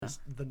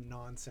just the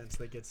nonsense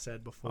that gets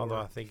said before. Although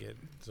I think it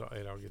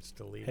all gets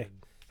deleted.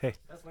 Hey.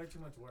 That's way too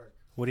much work.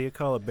 What do you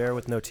call a bear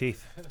with no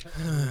teeth?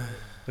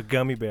 A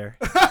gummy bear.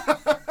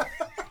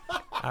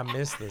 I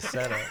missed the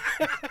setup.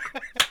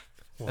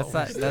 That's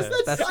not.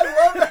 That's I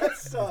love that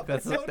stuff.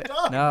 that's That's so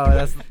dumb.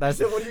 no. That's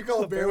So what do you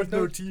call a bear with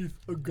no teeth?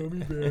 A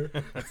gummy bear.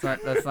 that's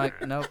not. That's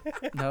like nope.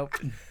 God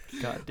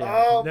damn.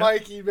 Oh, No.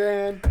 Mikey,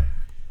 man. I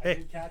Hey.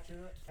 did capture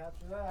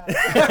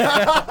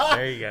that.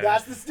 There you go.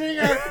 That's the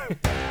stinger.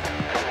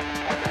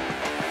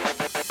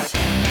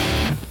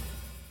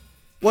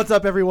 What's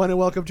up, everyone, and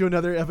welcome to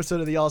another episode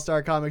of the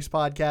All-Star Comics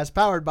Podcast,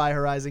 powered by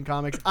Horizon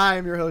Comics. I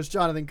am your host,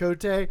 Jonathan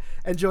Cote,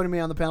 and joining me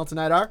on the panel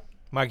tonight are...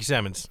 Mikey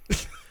Simmons.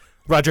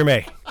 Roger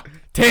May.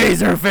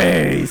 Taser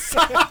face.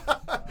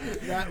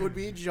 That would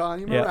be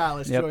Johnny Yep,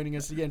 Morales yep. joining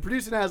us again.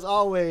 Producing, as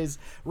always,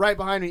 right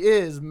behind me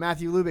is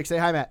Matthew Lubick. Say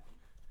hi, Matt.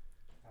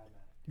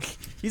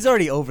 He's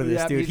already over this,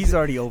 Yeah, dude. He's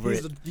already over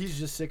it. He's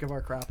just sick of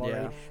our crap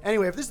already. Yeah.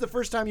 Anyway, if this is the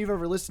first time you've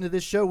ever listened to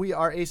this show, we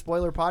are a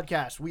spoiler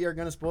podcast. We are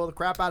going to spoil the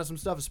crap out of some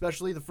stuff,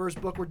 especially the first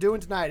book we're doing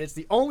tonight. It's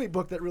the only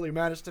book that really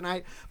matters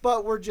tonight,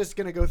 but we're just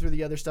going to go through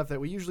the other stuff that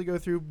we usually go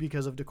through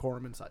because of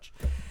decorum and such.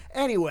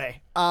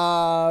 Anyway,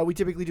 we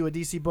typically do a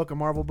DC book, a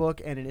Marvel book,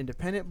 and an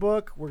independent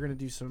book. We're going to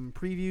do some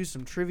previews,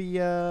 some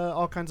trivia,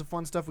 all kinds of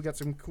fun stuff. We got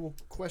some cool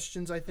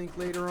questions, I think,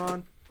 later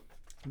on.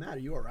 Matt, are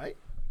you all right?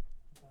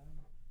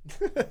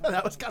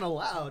 That was kind of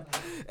loud.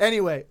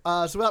 Anyway,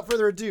 so without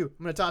further ado,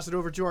 I'm going to toss it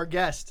over to our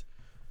guest,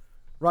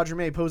 Roger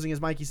May, posing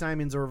as Mikey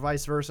Simons, or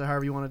vice versa,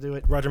 however you want to do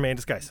it. Roger May in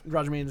disguise.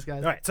 Roger May in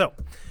disguise. All right, so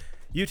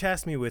you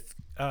tasked me with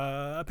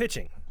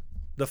pitching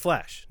The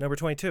Flash, number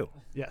 22.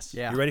 Yes.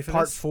 Yeah. You ready for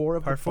Part this? 4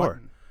 of Part the 4.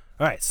 button.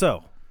 All right,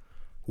 so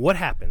what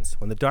happens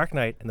when the Dark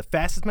Knight and the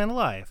fastest man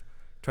alive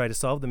try to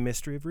solve the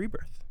mystery of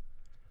rebirth?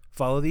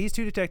 Follow these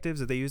two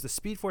detectives as they use the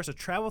Speed Force to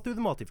travel through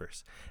the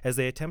multiverse as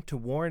they attempt to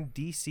warn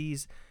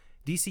DC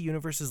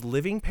Universe's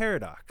living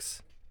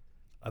paradox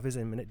of his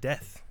imminent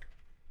death.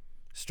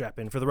 Strap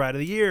in for the ride of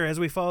the year as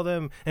we follow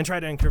them and try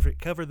to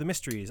uncover the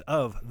mysteries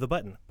of The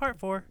Button. Part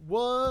 4.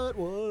 What?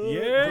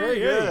 Yeah,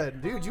 Very yeah.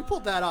 good. Dude, you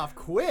pulled that off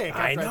quick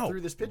I after I know.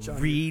 threw this pitch on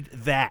you. Read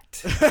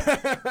that.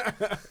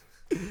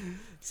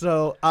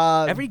 So,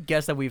 Every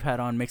guest that we've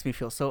had on makes me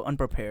feel so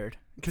unprepared.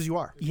 because you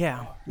are.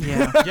 Yeah.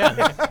 Yeah.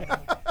 Yeah.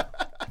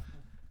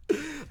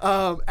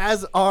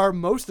 As are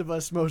most of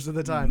us most of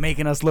the time.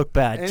 Making us look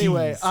bad.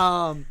 Anyway,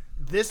 Jeez.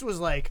 this was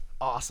like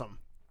awesome.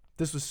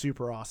 This was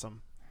super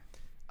awesome.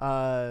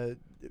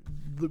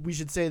 We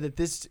should say that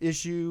this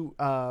issue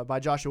by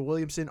Joshua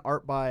Williamson,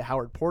 art by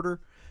Howard Porter,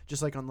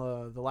 just like on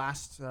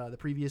the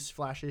previous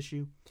Flash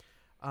issue.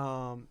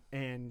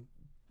 And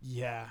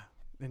yeah,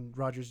 and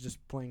Roger's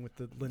just playing with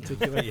the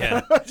lenticular.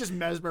 Yeah. Just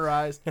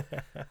mesmerized.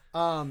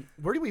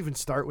 Where do we even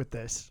start with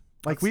this?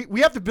 Like, we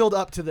have to build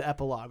up to the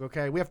epilogue,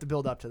 okay? We have to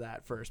build up to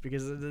that first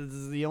because this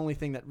is the only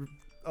thing that,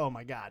 oh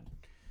my God.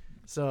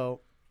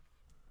 So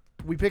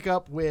we pick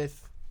up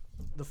with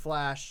the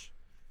Flash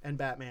and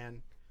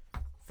Batman,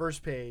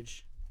 first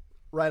page,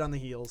 right on the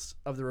heels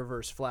of the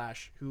Reverse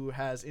Flash, who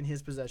has in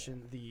his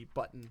possession the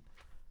button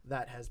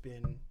that has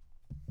been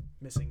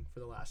missing for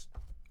the last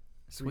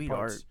three Sweet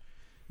parts. art.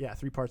 Yeah,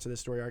 3 parts of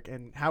this story arc.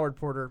 And Howard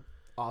Porter,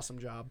 awesome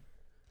job.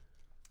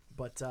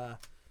 But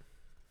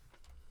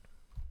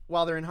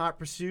while they're in hot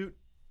pursuit,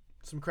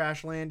 some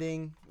crash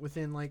landing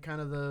within like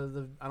kind of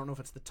the I don't know if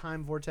it's the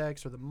time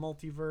vortex or the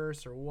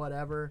multiverse or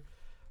whatever,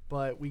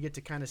 but we get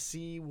to kind of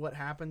see what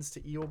happens to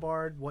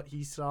Eobard, what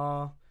he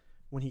saw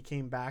when he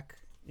came back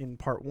in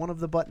part 1 of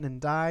the Button and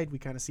died. We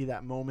kind of see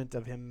that moment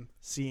of him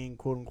seeing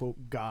quote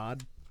unquote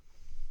God.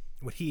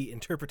 What he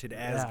interpreted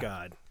as Yeah.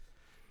 God.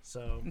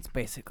 So, It's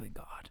basically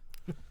God.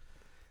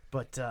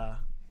 but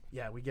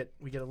yeah, we get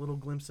a little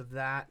glimpse of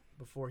that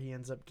before he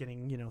ends up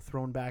getting,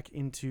 thrown back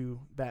into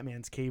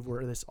Batman's cave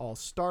where this all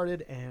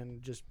started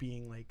and just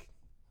being like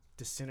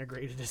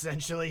disintegrated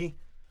essentially.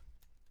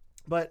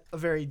 But a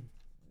very,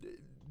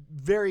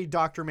 very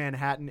Dr.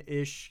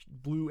 Manhattan-ish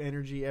blue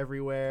energy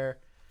everywhere.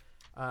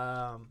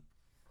 Yeah.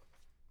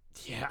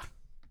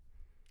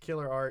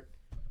 Killer art.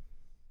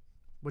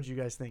 What do you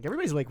guys think?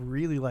 Everybody's like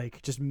really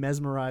like just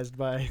mesmerized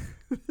by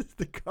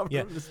the cover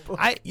Yeah. of this book.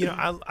 I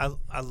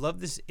love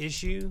this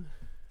issue.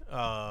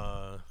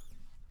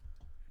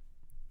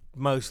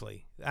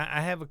 Mostly,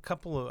 I have a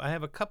couple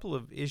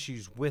of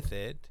issues with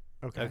it.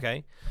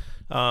 Okay.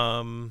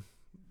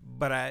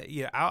 But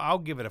I'll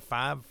give it a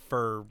 5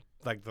 for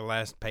like the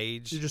last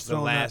page. You're just the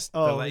throwing that- last.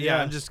 oh, yeah.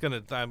 yeah. I'm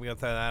gonna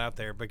throw that out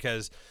there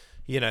because,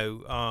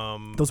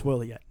 Don't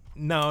spoil it yet.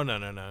 No.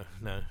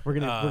 We're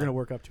gonna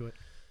work up to it.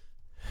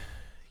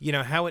 You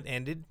know how it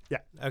ended. Yeah.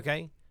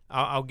 Okay.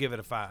 I'll give it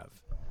a 5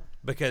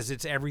 because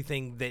it's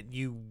everything that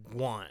you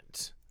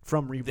want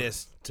From Rebirth.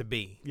 this to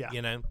be. Yeah.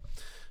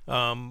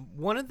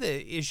 One of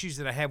the issues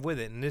that I have with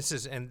it, and this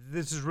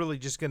is really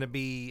just going to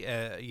be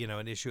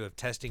an issue of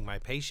testing my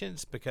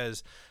patience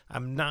because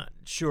I'm not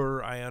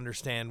sure I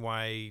understand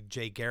why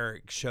Jay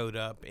Garrick showed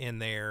up in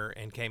there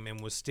and came and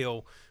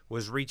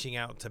was reaching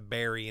out to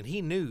Barry, and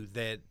he knew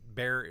that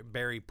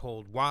Barry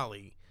pulled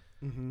Wally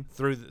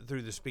through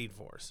the Speed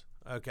Force.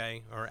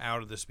 okay, or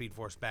out of the Speed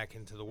Force back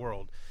into the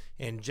world.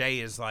 And Jay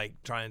is like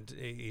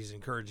he's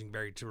encouraging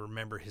Barry to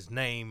remember his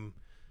name,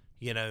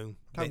 you know.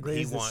 How that great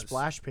he is this wants.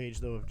 splash page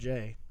though of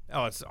Jay?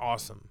 Oh, it's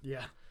awesome.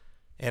 Yeah.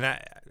 And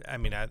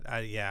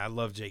I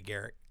love Jay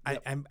Garrick.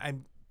 Yep.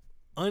 I'm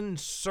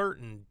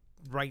uncertain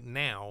right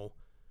now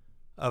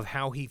of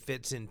how he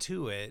fits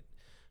into it,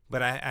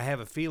 but I have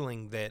a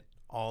feeling that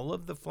all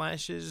of the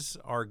flashes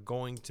are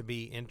going to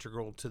be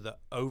integral to the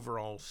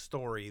overall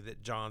story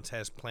that Johns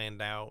has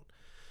planned out.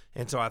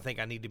 And so I think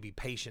I need to be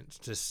patient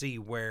to see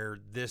where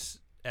this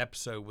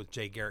episode with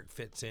Jay Garrick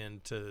fits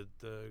into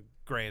the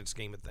grand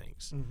scheme of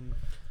things. Mm-hmm.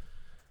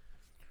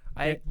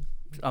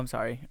 I'm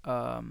sorry.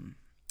 I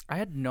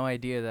had no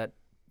idea that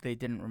they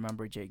didn't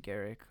remember Jay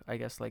Garrick. I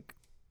guess like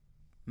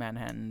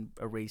Manhattan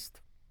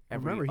erased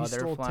every Remember, he other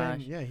stole Flash.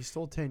 10. Yeah, he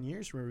stole 10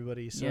 years from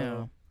everybody. So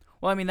Yeah.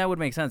 Well, I mean that would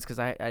make sense because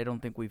I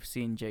don't think we've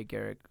seen Jay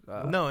Garrick.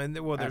 No, and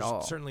there's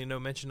all. certainly no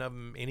mention of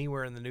him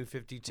anywhere in the New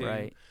 52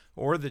 Right.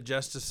 or the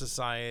Justice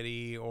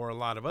Society or a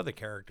lot of other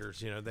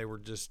characters. You know, they were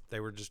just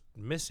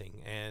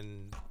missing.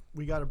 And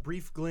we got a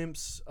brief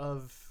glimpse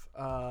of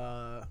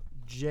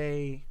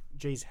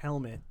Jay's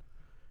helmet,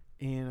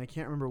 and I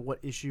can't remember what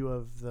issue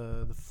of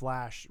the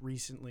Flash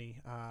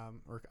recently,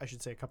 or I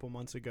should say a couple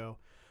months ago,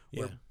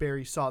 where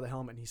Barry saw the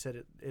helmet and he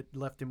said it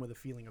left him with a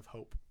feeling of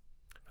hope.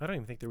 I don't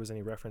even think there was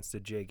any reference to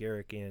Jay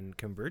Garrick in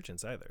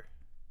Convergence either.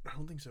 I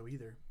don't think so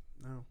either.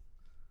 No.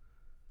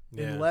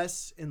 yeah.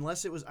 Unless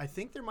it was, I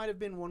think there might have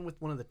been one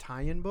with one of the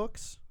tie-in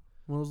books,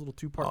 one of those little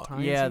two-part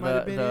tie-ins. yeah, he might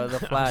have been in. the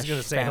I Flash was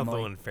going to say, although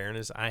family. in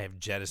fairness, I have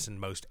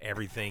jettisoned most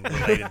everything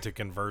related to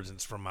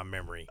Convergence from my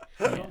memory.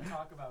 Don't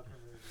talk about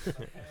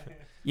conversions. Okay?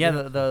 Yeah,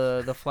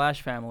 the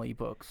Flash family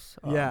books.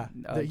 Yeah,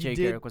 that he Jay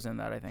did- Garrick was in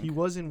that, I think. He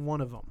was in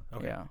one of them,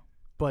 Okay. Yeah.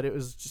 but it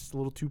was just a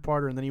little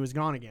two-parter, and then he was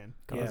gone again.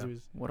 'cause Yeah. it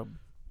was, What a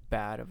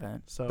bad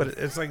event. so But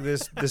it's like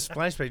this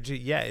splash page.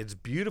 Yeah, it's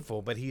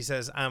beautiful, but he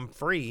says, I'm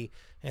free.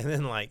 And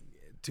then, like,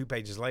 2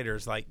 pages later,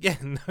 it's like, yeah,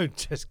 no,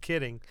 just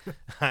kidding.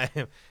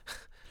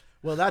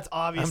 well, that's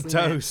I'm obviously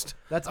toast.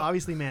 That's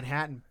obviously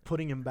Manhattan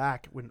putting him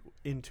back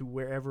into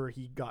wherever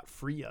he got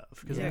free of.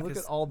 Because Yeah, look at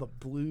 'cause- all the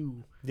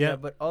blue. Yeah,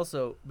 But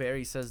also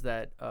Barry says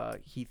that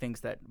he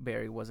thinks that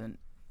Barry wasn't,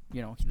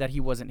 that he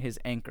wasn't his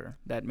anchor.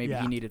 That maybe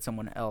Yeah. he needed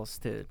someone else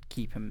to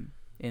keep him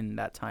in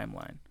that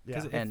timeline.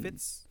 Yeah,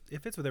 Because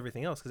it fits with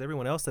everything else. Because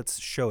everyone else that's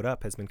showed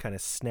up has been kind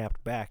of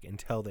snapped back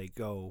until they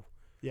go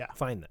yeah,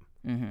 find them.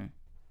 Mm-hmm.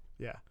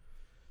 yeah.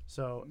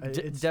 So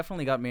it's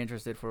Definitely got me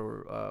interested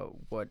for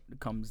what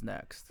comes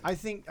next. I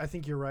think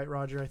you're right,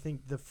 Roger. I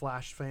think the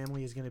Flash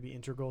family is going to be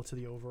integral to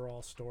the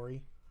overall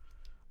story,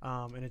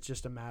 and it's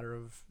just a matter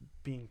of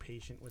being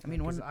patient with. I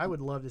mean, 'cause I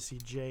would love to see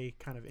Jay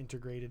kind of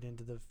integrated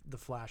into the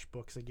Flash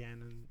books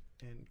again,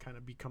 and kind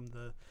of become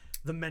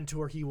the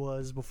mentor he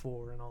was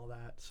before and all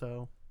that.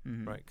 So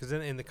Mhm. right. Because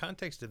in the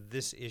context of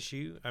this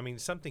issue, I mean,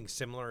 something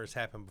similar has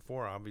happened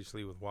before,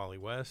 obviously, with Wally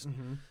West.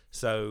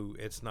 So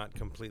it's not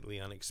completely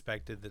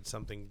unexpected that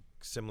something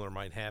similar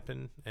might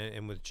happen.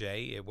 And with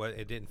Jay,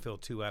 it didn't feel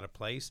too out of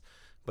place.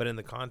 But in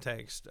the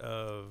context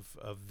of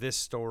this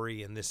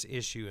story and this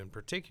issue in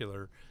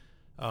particular,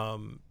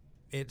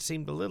 it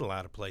seemed a little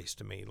out of place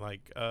to me.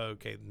 Like,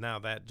 okay, now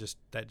that just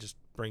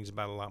brings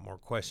about a lot more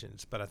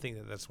questions. But I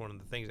think that's one of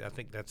the things. I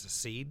think that's a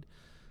seed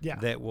yeah,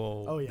 that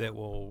will Oh,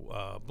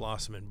 yeah.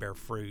 blossom and bear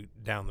fruit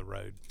down the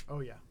road. oh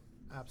yeah,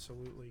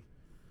 absolutely.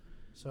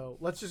 So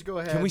let's just go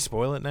ahead. Can we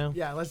spoil it now?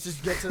 Yeah, let's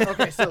just get to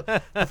okay. So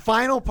the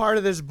final part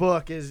of this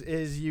book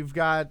is you've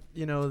got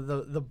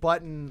the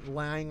button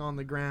lying on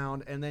the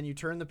ground, and then you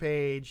turn the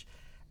page,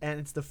 and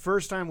it's the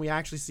first time we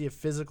actually see a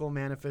physical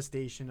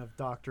manifestation of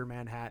Dr.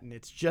 Manhattan.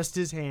 It's just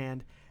his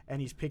hand,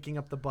 and he's picking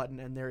up the button,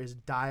 and there is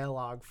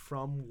dialogue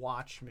from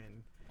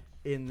Watchmen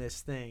in this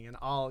thing. And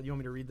you want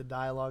me to read the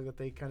dialogue that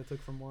they kind of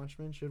took from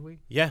Watchmen? Should we?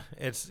 Yeah,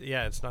 it's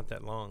not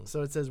that long.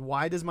 So it says,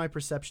 "Why does my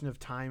perception of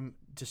time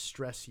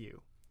distress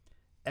you?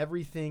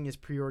 Everything is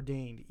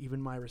preordained, even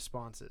my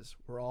responses.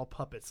 We're all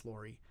puppets,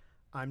 Lori.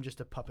 I'm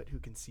just a puppet who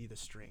can see the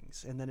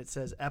strings." And then it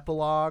says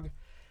epilogue,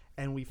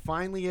 and we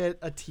finally get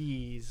a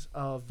tease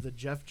of the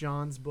Jeff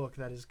Johns book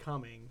that is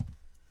coming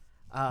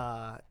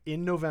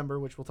in November,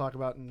 which we'll talk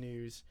about in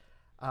news,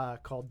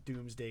 called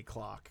Doomsday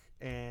Clock.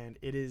 And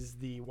it is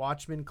the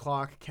Watchmen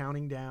clock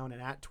counting down,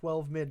 and at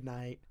 12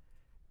 midnight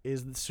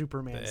is the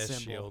Superman The S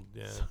symbol. shield,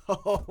 yeah.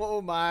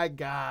 Oh my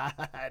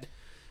God.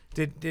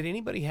 Did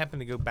anybody happen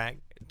to go back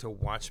to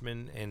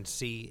Watchmen and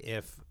see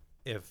if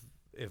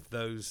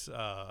those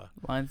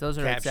Lines. Those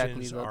are exactly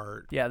captions the.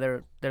 are Yeah,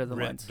 they're the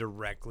read lines.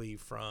 directly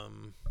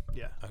from?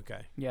 Yeah.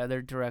 Okay. Yeah,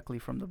 they're directly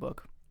from the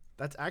book.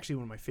 That's actually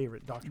one of my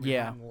favorite Dr.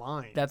 Yeah. Manhattan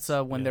lines. That's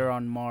when Yeah. they're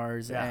on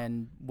Mars Yeah.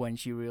 and when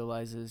she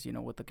realizes,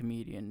 what the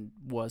comedian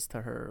was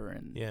to her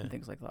and Yeah.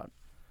 things like that.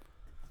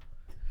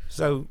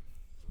 So,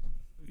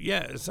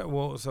 yeah.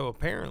 So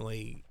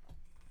apparently,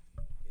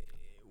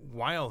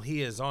 while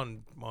he is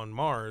on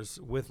Mars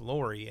with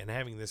Lori and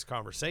having this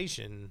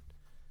conversation,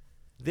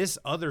 this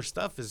other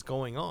stuff is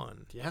going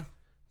on. Yeah.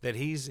 That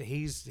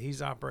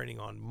he's operating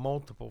on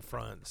multiple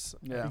fronts.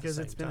 Yeah. Because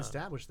Same it's been time.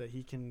 established that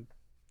he can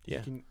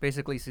Yeah.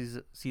 Basically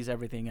sees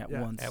everything at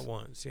once. At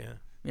once, yeah.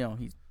 You know,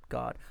 he's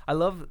God. I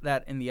love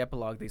that in the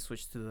epilogue they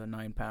switched to the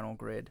 9-panel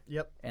grid.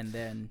 Yep. And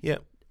then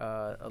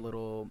a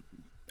little,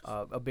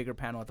 a bigger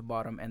panel at the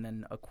bottom, and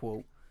then a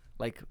quote,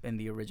 like in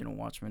the original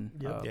Watchmen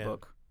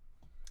book.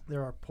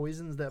 There are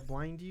poisons that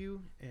blind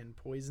you and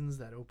poisons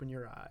that open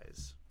your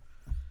eyes.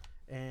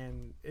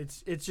 And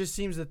it just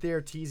seems that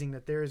they're teasing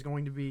that there is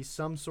going to be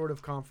some sort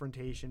of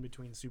confrontation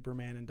between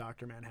Superman and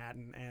Dr.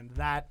 Manhattan, and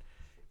that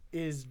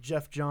is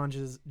Jeff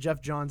Johns'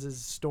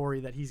 story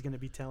that he's going to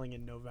be telling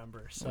in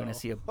November. So we're going to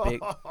see a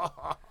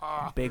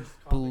big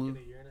blue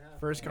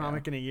first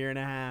comic in a year and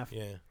a half.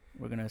 Yeah.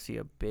 We're going to see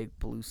a big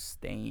blue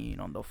stain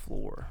on the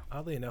floor.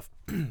 Oddly enough,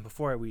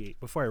 before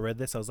I read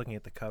this, I was looking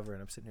at the cover,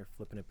 and I'm sitting here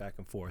flipping it back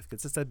and forth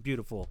because it's that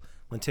beautiful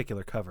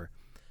lenticular cover.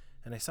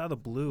 And I saw the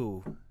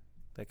blue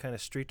that kind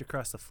of streaked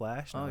across the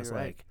flash, and I was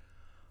like,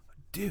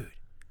 dude,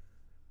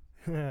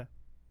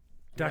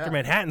 Dr.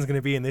 Manhattan's going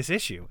to be in this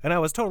issue. And I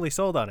was totally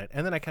sold on it.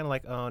 And then I kind of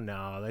like, oh,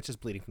 no, that's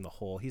just bleeding from the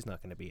hole. He's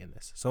not going to be in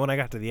this. So when I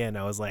got to the end,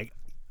 I was like,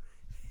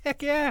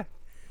 heck yeah.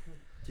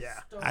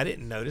 Yeah. I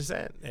didn't notice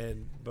that.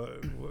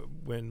 But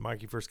when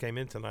Mikey first came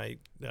in tonight,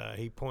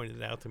 he pointed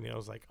it out to me. I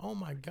was like, oh,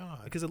 my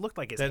God. Because it looked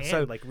like his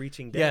hand, like,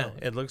 reaching down.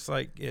 Yeah, it looks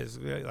like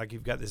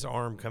you've got this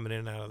arm coming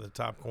in out of the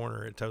top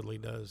corner. It totally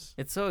does.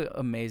 It's so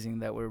amazing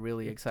that we're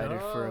really excited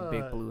for a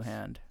big blue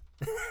hand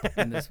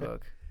in this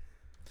book.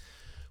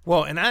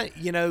 Well, and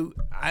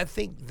I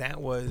think that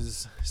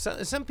was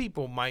some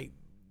people might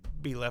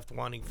be left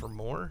wanting for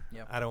more.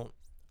 Yep.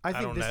 I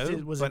think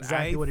this was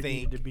exactly what it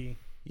needed to be.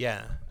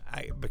 Yeah,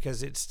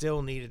 because it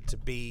still needed to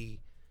be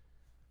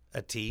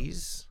a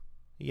tease,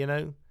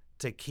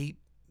 to keep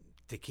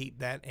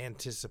that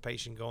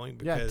anticipation going.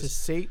 Because to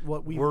sate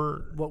what we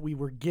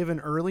were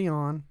given early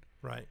on,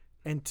 right,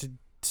 and to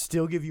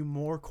still give you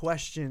more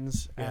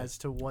questions as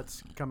to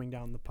what's coming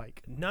down the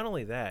pike. Not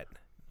only that.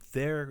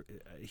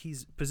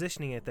 He's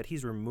positioning it that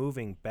he's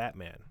removing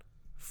Batman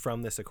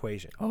from this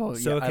equation. Oh,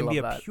 so it can be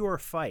a that. pure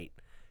fight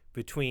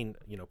between,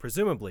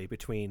 presumably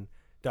between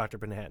Dr.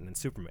 Manhattan and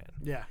Superman.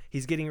 Yeah.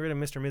 He's getting rid of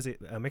Mr.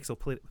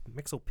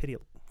 Mixolydian.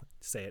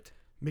 Say it.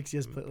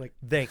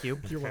 Thank you.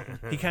 You're welcome.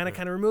 He kind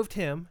of removed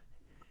him,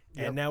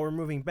 and now we're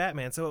moving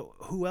Batman. So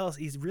who else?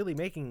 He's really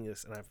making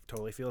this, and I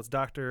totally feel it's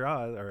Dr.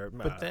 Oz or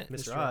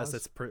Mr. Oz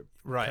that's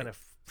kind of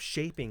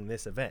shaping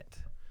this event.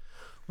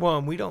 Well,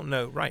 and we don't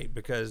know, right,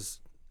 because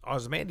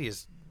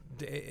Ozymandias,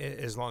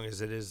 as long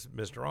as it is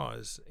Mr.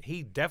 Oz,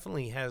 he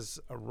definitely has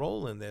a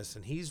role in this,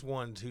 and he's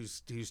one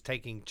who's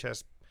taking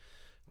chess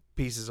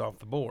pieces off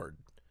the board.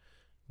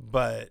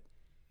 But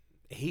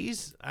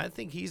I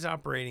think he's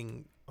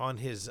operating on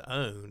his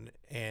own,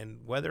 and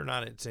whether or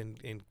not it's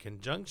in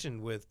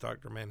conjunction with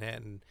Dr.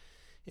 Manhattan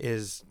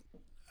is,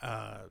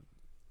 I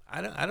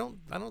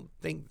don't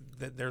think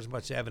that there's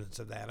much evidence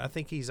of that. I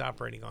think he's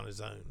operating on his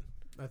own.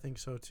 I think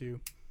so too.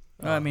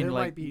 I mean,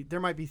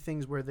 there might be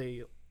things where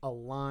they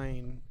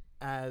align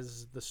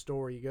as the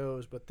story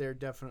goes, but they're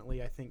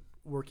definitely, I think,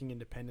 working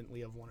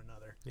independently of one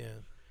another. Yeah,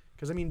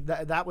 because I mean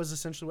that was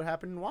essentially what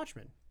happened in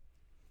Watchmen.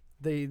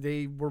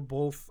 They were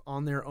both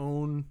on their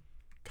own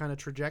kind of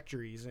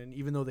trajectories, and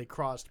even though they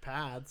crossed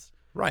paths,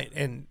 right.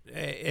 And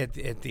at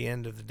the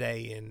end of the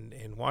day,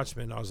 in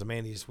Watchmen,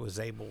 Ozymandias was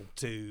able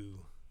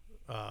to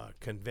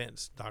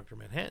convince Dr.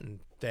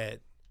 Manhattan that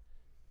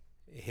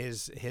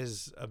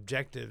his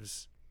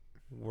objectives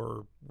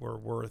were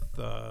worth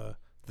the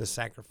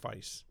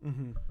sacrifice,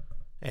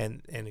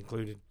 and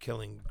included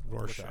killing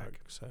Rorschach.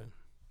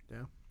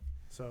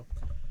 So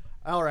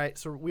all right.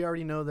 So we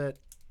already know that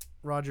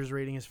Roger's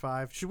rating is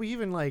 5. Should we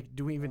even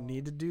do we even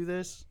need to do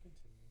this?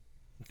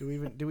 Do we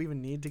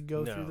even need to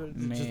go through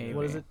the?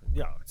 What is it?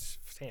 Yeah, it's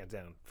hands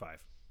down 5.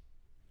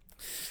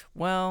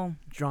 Well,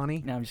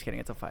 Johnny. No, I'm just kidding.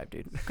 It's a 5,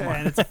 dude.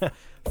 And it's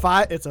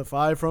 5. It's a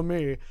 5 from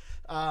me.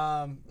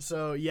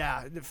 So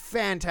yeah,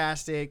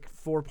 fantastic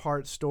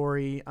 4-part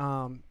story.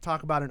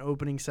 Talk about an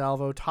opening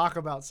salvo. Talk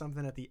about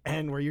something at the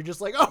end where you're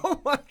just like,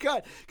 oh my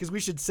God. Because we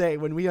should say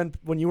when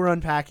you were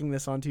unpacking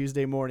this on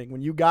Tuesday morning,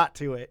 when you got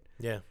to it,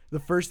 the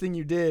first thing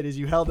you did is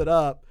you held it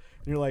up.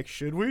 And you're like,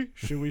 should we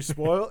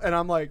spoil? And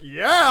I'm like,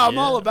 I'm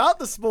all about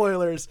the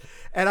spoilers.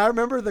 And I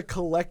remember the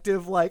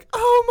collective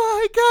oh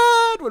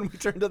my God, when we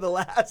turned to the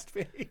last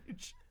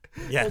page.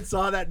 And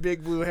saw that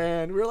big blue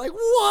hand. We were like,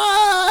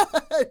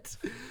 what?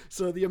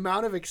 So the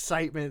amount of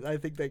excitement I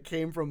think that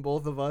came from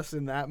both of us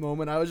in that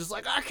moment, I was just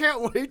like, I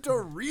can't wait to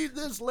read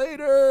this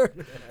later.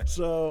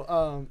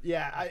 So,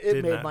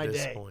 it made my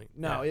day.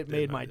 No, it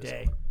made my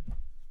day.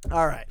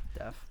 All right.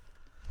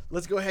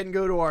 Let's go ahead and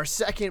go to our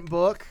second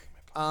book,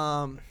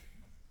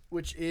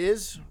 which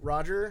is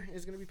Roger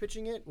is going to be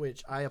pitching it,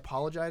 which I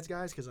apologize,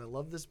 guys, because I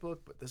love this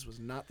book, but this was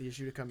not the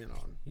issue to come in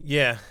on.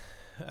 Yeah.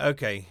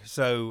 Okay.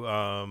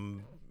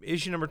 So,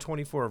 issue number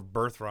 24 of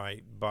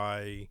Birthright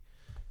by,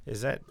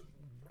 is that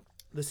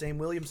the same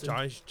Williamson?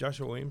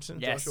 Joshua Williamson?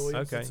 Yes. Joshua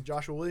Williamson. Okay. It's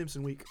Joshua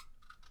Williamson week.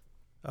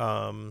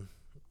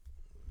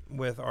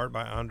 With art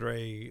by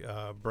Andre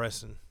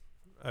Bresson.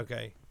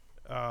 Okay.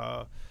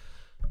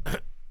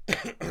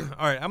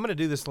 All right, I'm going to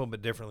do this a little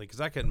bit differently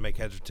because I couldn't make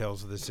heads or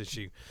tails of this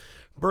issue.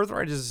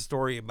 Birthright is a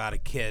story about a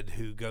kid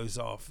who goes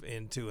off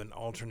into an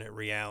alternate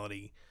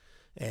reality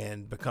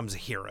and becomes a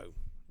hero.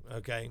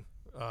 Okay,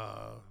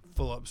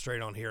 full up,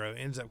 straight on hero.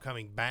 Ends up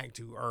coming back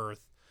to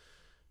Earth,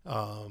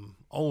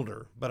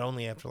 older, but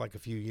only after like a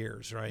few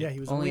years, right? Yeah, he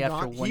was Only only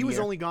after gone. 1 He was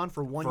year. only gone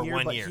for 1 For year,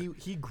 1 but year.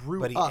 he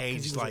grew But he up. 'cause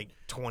aged was like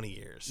 20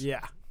 years.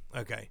 yeah.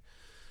 Okay.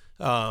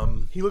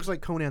 He looks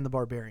like Conan the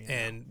Barbarian.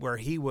 And where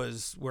he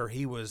was,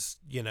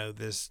 you know,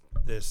 this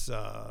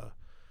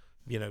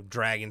you know,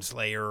 dragon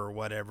slayer or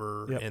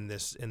whatever Yep. in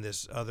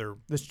this other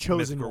This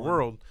chosen mythical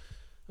one.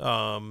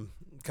 world,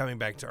 coming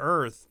back to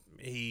Earth,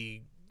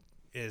 he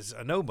is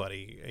a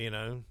nobody, you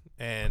know,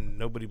 and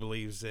nobody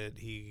believes that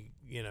he,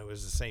 you know,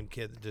 is the same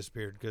kid that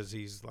disappeared because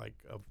he's like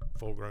a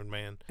full-grown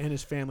man. And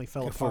his family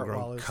fell A apart while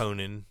full-grown his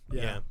Conan.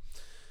 Yeah. Yeah.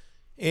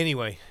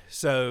 Anyway,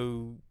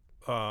 so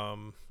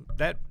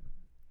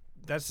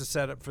that's the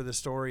setup for the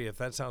story. If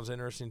that sounds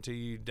interesting to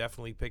you,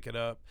 definitely pick it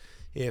up.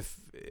 If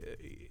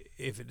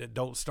it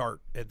don't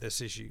start at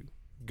this issue,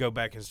 go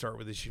back and start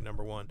with issue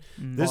number 1.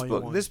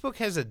 Volume 1. This book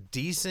has a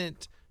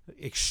decent,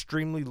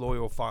 extremely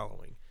loyal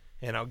following,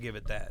 and I'll give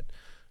it that.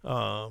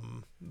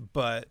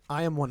 But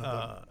I am one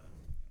of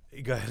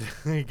them. go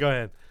ahead. Go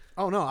ahead.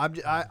 Oh no,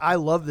 I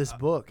love this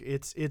book.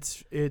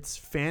 It's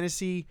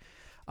fantasy.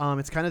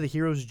 It's kind of the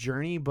hero's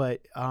journey,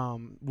 but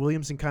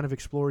Williamson kind of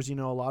explores. You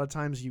know, a lot of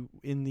times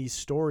in these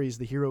stories,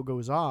 the hero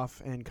goes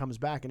off and comes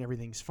back and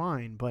everything's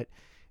fine. But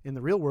in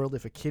the real world,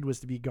 if a kid was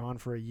to be gone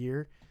for a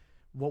year,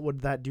 what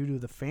would that do to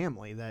the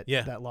family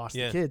that lost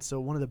the kid? So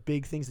one of the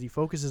big things that he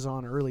focuses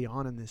on early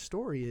on in this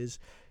story is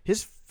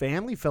his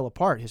family fell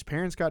apart. His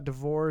parents got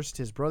divorced.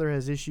 His brother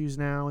has issues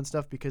now and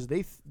stuff because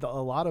a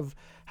lot of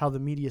how the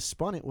media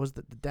spun it was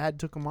that the dad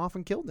took him off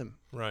and killed him.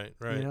 Right.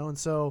 You know, and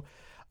so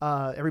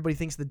everybody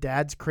thinks the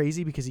dad's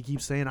crazy because he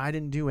keeps saying, I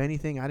didn't do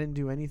anything,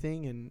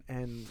 and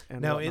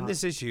now whatnot. in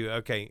this issue,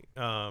 okay,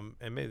 and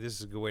maybe this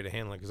is a good way to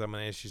handle it because I'm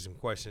going to ask you some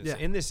questions. Yeah.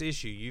 In this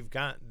issue, you've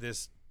got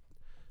this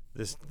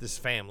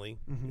family,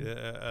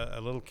 Mm-hmm.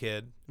 a little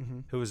kid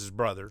who was his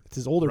brother. It's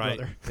his older right?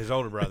 brother. His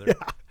older brother,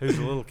 who's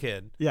a little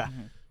kid. Yeah.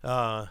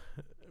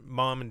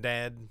 Mom and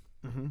dad.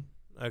 Mm-hmm.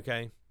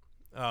 Okay.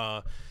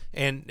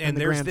 And the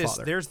there's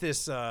grandfather.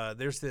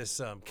 there's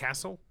this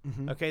castle,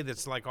 okay,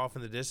 that's like off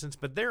in the distance,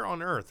 but they're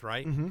on Earth,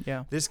 right? Mm-hmm.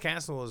 Yeah. This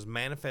castle is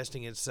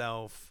manifesting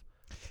itself.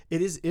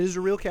 It is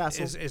a real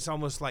castle. It's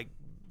almost like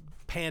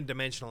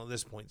pan-dimensional at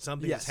this point.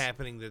 Something Yes. is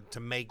happening to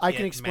make I it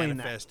can explain that.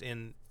 manifest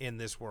in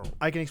this world.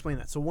 I can explain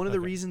that. So one of the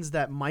Okay. reasons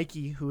that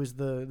Mikey, who is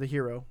the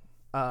hero,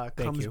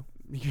 comes. you.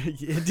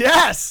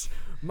 Yes,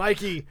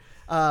 Mikey.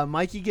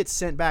 Mikey gets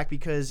sent back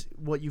because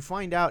what you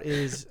find out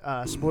is,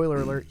 spoiler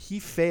alert, he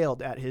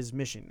failed at his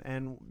mission.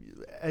 And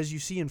as you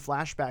see in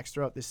flashbacks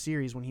throughout this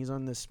series, when he's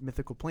on this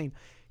mythical plane,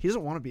 he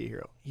doesn't want to be a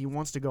hero. He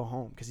wants to go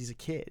home because he's a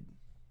kid.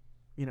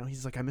 You know,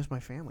 he's like, I miss my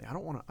family. I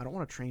don't want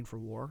to train for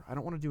war. I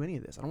don't want to do any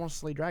of this. I don't want to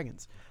slay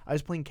dragons. I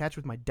was playing catch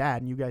with my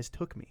dad, and you guys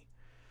took me.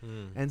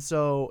 And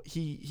so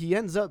he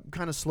ends up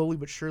kind of slowly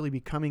but surely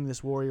becoming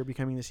this warrior,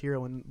 becoming this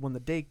hero. And when the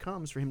day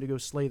comes for him to go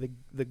slay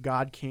the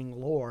God King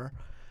Lore,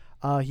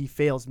 he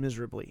fails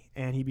miserably,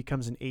 and he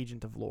becomes an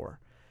agent of Lore.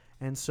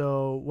 And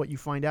so what you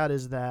find out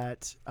is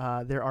that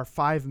there are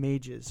 5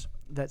 mages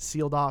that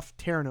sealed off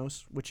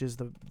Terranos, which is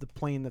the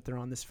plane that they're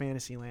on, this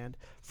fantasy land,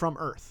 from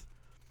Earth.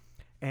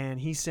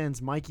 And he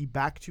sends Mikey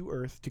back to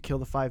Earth to kill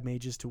the 5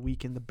 mages to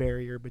weaken the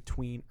barrier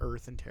between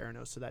Earth and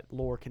Terranos so that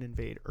Lore can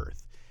invade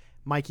Earth.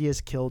 Mikey has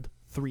killed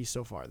 3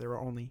 so far. There are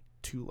only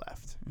 2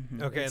 left.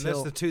 Okay, and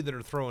that's the 2 that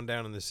are thrown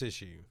down in this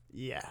issue.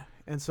 Yeah.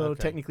 And so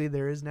Okay. technically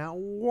there is now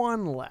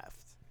 1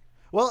 left.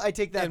 Well, I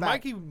take that And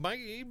back.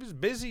 Mikey, he was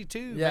busy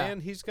too, Yeah.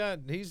 man. He's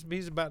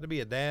about to be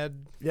a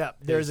dad. Yeah,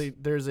 there's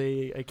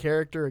a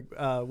character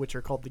which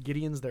are called the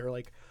Gideons. They're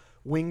like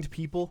winged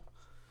people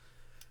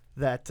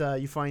that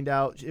you find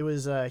out it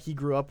was he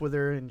grew up with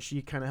her and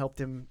she kind of helped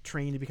him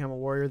train to become a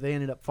warrior. They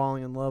ended up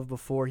falling in love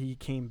before he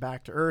came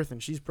back to Earth,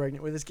 and she's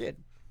pregnant with his kid.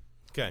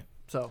 Okay,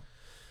 So,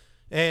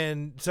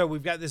 and so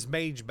we've got this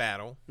mage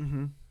battle,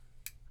 and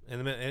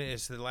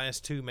it's the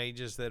last 2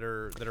 mages that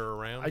are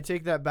around. I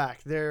take that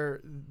back.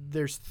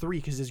 There's 3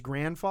 because his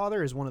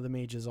grandfather is one of the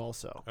mages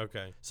also.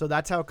 Okay, So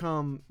that's how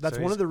come. That's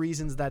So one he's- of the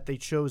reasons that they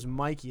chose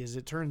Mikey. Is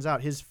it turns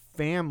out his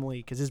family,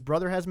 because his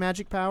brother has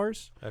magic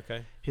powers.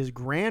 okay. His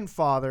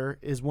grandfather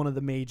is one of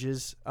the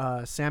mages,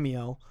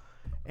 Samuel,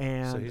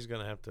 and So he's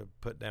gonna have to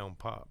put down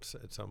Pops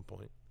at some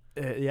point.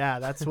 yeah,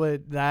 that's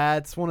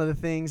one of the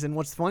things. And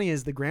what's funny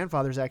is the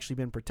grandfather's actually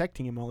been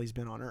protecting him while he's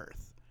been on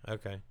Earth.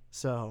 Okay.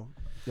 So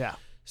yeah,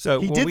 So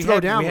He did throw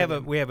down with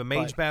him, we have a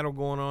mage but- battle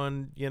going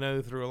on, you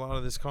know, through a lot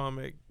of this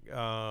comic,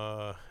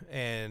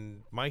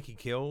 and Mikey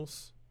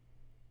kills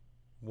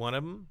one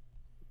of them,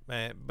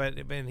 but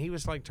he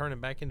was like turning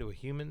back into a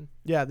human.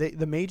 yeah.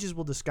 The mages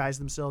will disguise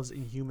themselves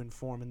in human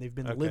form, and they've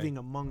been Okay. living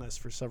among us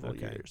for several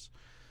Okay. years.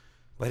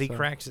 But he So-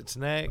 cracks its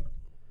neck,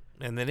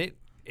 and then it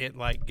it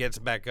like gets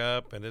back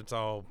up and it's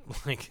all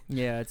like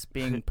Yeah, it's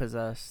being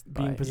possessed.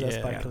 Being possessed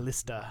Yeah. by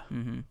Callista.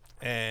 Mm-hmm.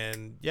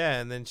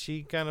 and then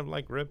she kind of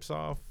like rips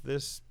off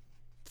this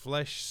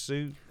flesh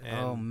suit and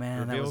Oh,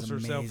 man, that reveals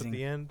was herself amazing. at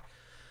the end.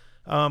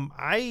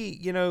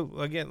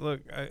 Again,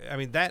 look, I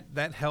mean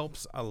that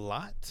helps a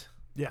lot.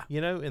 Yeah.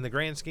 In the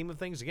grand scheme of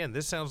things. Again,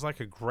 this sounds like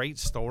a great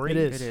story. It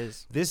is. It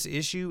is. This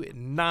issue,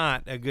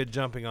 not a good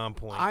jumping on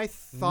point. I not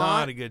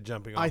thought a good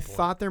jumping on I point.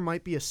 thought there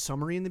might be a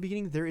summary in the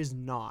beginning. There is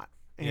not.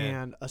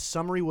 Yeah. And a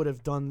summary would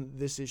have done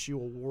this issue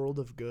a world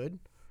of good.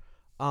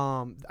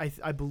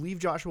 I believe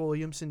Joshua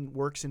Williamson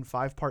works in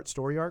 5-part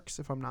story arcs,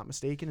 if I'm not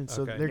mistaken. And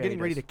so Okay. they're Yeah, getting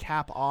he ready does. to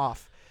cap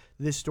off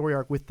this story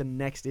arc with the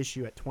next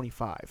issue at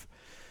 25.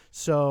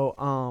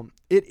 So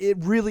it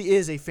really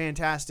is a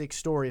fantastic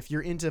story. If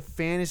you're into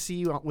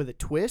fantasy with a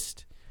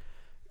twist,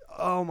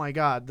 oh my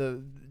God,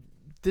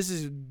 this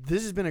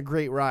has been a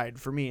great ride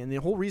for me. And the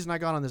whole reason I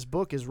got on this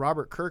book is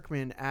Robert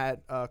Kirkman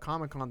at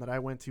Comic-Con that I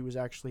went to was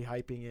actually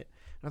hyping it.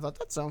 And I thought,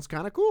 that sounds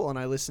kind of cool. And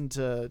I listened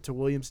to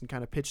Williamson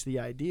kind of pitch the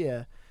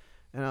idea.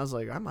 And I was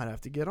like, I might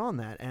have to get on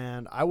that.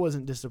 And I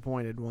wasn't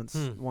disappointed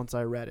once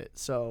I read it.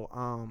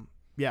 So,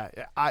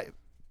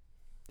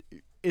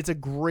 it's a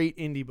great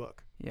indie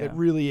book. Yeah. It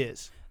really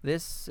is.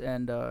 This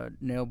and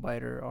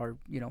Nailbiter are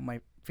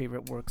my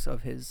favorite works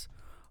of his.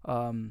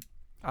 I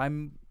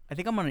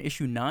think I'm on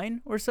issue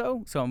 9 or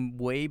so I'm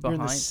way You're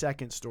behind. in the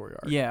second story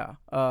arc. Yeah.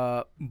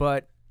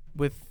 But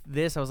with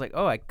this, I was like,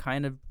 oh, I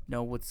kind of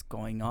know what's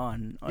going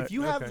on. If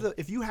you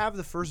have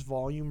the first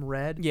volume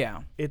read,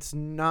 Yeah. it's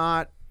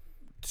not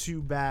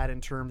too bad in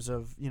terms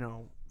of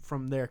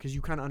from there, because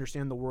you kind of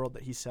understand the world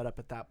that he set up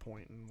at that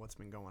point and what's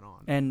been going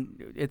on.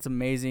 And it's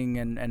amazing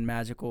and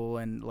magical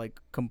and like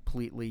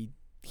completely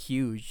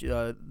huge.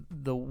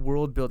 The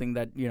world building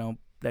that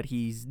that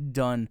he's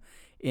done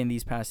in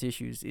these past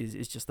issues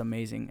is just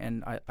amazing,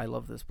 and I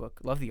love this book.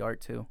 Love the art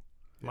too.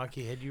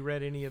 Mikey, had you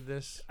read any of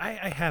this?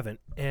 I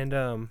haven't, and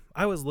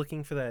I was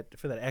looking for that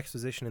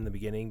exposition in the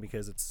beginning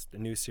because it's a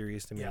new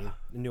series to me,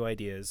 new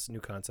ideas,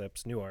 new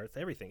concepts, new art,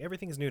 everything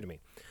is new to me.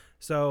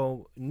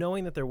 So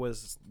knowing that it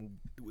was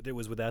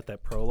without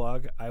that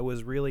prologue, I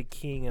was really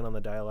keying in on the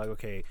dialogue.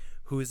 Okay,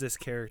 who is this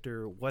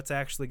character? What's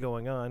actually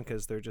going on?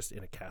 Because they're just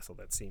in a castle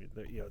that seems,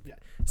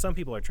 some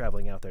people are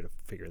traveling out there to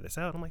figure this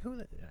out. I'm like,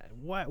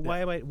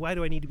 why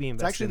do I need to be It's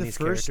invested actually in the these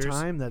first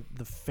characters? time that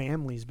the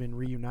family's been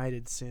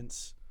reunited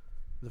since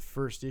the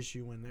first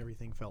issue when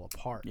everything fell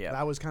apart. Yeah.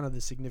 That was kind of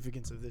the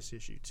significance of this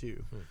issue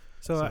too.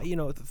 So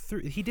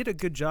he did a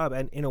good job,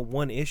 and in a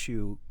one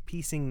issue,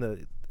 piecing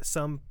the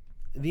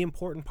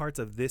important parts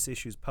of this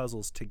issue's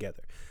puzzles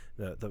together.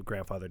 The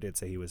grandfather did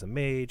say he was a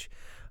mage.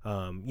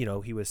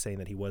 He was saying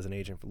that he was an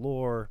agent for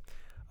lore.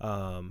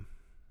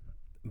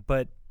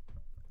 But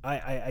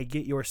I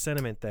get your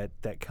sentiment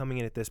that coming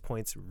in at this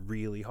point's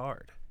really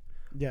hard.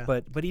 Yeah.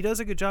 But he does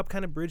a good job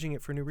kind of bridging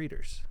it for new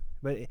readers.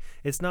 But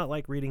it's not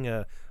like reading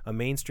a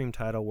mainstream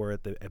title where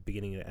at the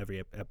beginning of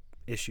every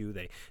issue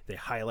they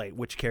highlight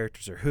which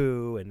characters are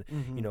who and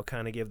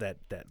kind of give that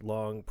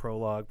long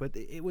prologue. But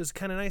it was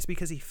kind of nice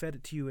because he fed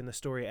it to you in the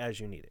story as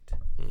you need it.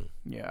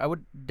 Yeah, I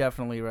would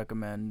definitely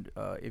recommend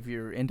if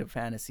you're into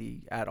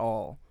fantasy at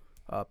all,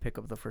 pick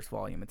up the first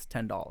volume. It's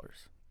 $10,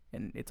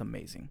 and it's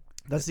amazing.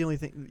 That's the only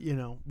thing,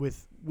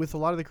 with a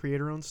lot of the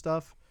creator-owned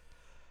stuff,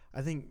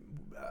 I think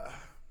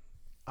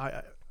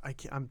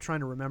I'm trying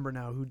to remember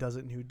now who does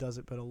it and who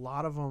doesn't, but a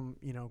lot of them,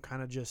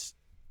 kind of just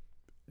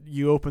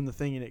you open the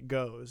thing and it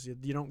goes.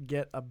 You don't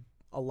get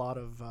a lot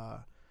of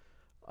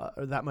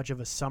or that much of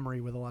a summary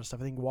with a lot of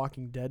stuff. I think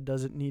Walking Dead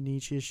does it in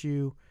each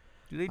issue.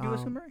 Do they do a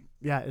summary?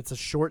 Yeah, it's a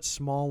short,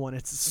 small one.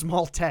 It's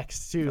small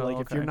text too. Oh,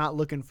 Like if you're okay. not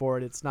looking for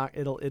it, it's not.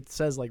 It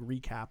says like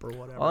recap or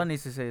whatever. All it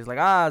needs to say is like,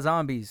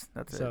 zombies.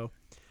 That's it. So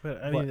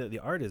But I mean, the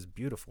art is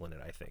beautiful in it,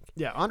 I think.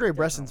 yeah, Andre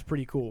Bresson's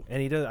pretty cool.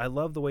 And he does. I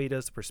love the way he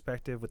does the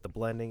perspective with the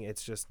blending.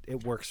 It's just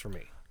it works for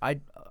me.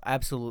 I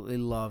absolutely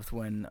loved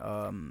when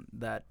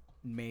that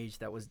mage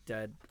that was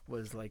dead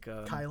was like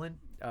Kylan.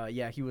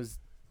 Yeah, he was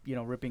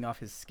ripping off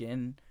his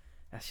skin.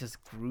 That's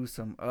just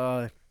gruesome.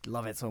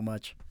 Love it so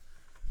much.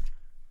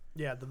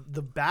 Yeah,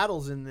 the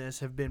battles in this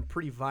have been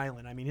pretty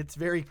violent. I mean, it's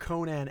very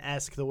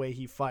Conan-esque the way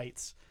he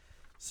fights.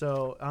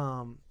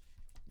 So,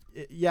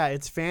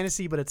 it's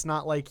fantasy, but it's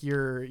not like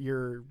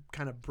your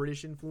kind of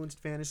British influenced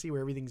fantasy where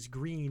everything's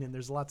green and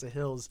there's lots of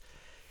hills.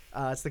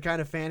 It's the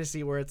kind of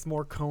fantasy where it's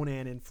more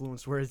Conan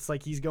influenced, where it's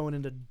like he's going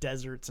into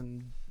deserts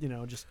and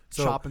just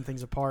chopping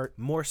things apart.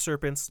 More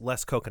serpents,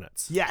 less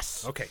coconuts.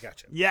 Yes. Okay,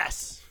 gotcha.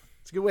 Yes.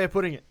 It's a good way of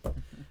putting it.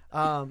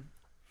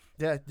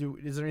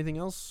 Is there anything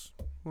else?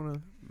 Want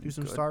to do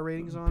some Good. star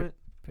ratings on it?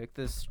 Pick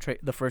this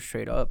the first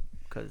trade up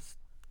because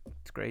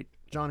it's great.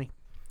 Johnny.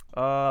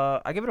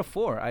 I give it a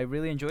 4. I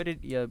really enjoyed it.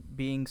 Yeah,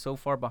 being so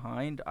far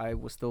behind, I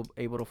was still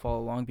able to follow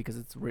along because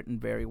it's written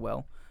very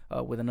well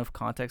with enough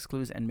context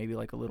clues and maybe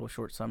like a little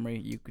short summary.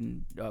 You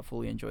can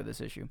fully enjoy this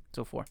issue.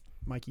 So 4.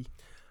 Mikey.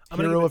 I'm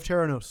gonna Hero give of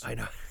Terranos. I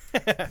know.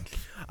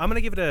 I'm going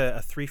to give it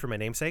a 3 for my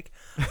namesake.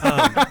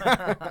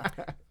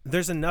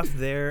 There's enough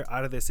there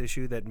out of this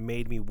issue that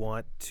made me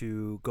want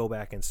to go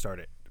back and start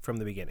it from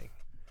the beginning.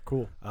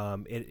 Cool.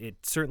 It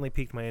certainly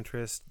piqued my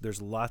interest.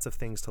 There's lots of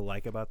things to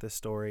like about this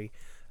story.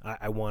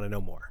 I want to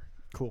know more.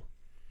 Cool.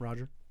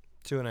 Roger?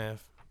 2.5.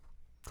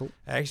 Cool.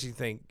 I actually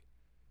think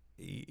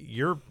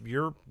your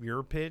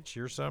pitch,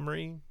 your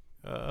summary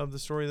of the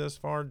story thus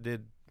far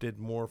did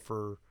more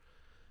for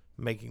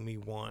making me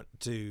want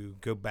to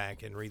go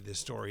back and read this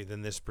story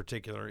than this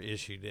particular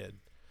issue did.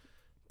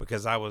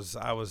 Because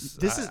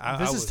This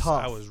is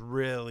tough. I was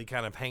really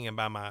kind of hanging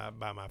by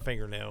my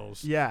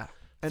fingernails. Yeah.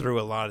 And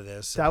through a lot of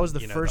this. that was the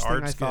You know, first the thing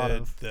I art's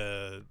thought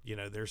good.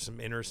 of. There's some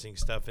interesting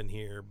stuff in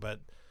here, but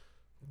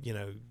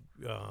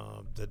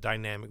the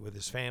dynamic with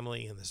his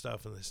family and the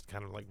stuff and this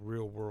kind of like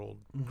real world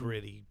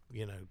gritty,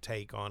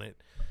 take on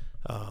it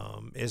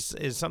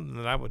is something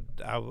that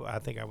I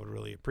think I would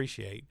really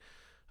appreciate.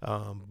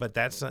 But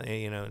that's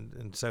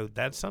and so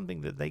that's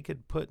something that they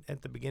could put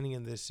at the beginning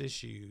of this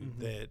issue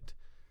that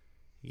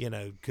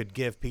could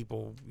give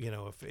people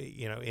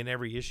in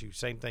every issue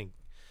same thing,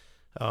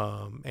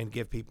 and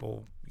give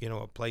people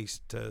a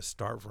place to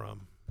start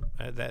from.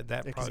 That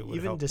probably would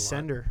even help a lot.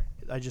 Descender,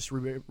 I just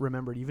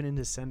remembered. Even in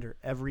Descender,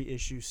 every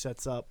issue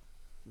sets up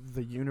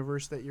the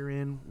universe that you're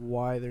in,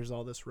 why there's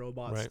all this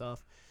robot Right.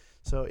 stuff.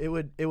 So it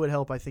would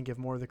help, I think, if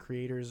more of the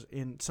creators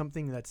in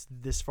something that's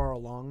this far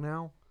along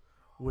now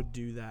would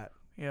do that.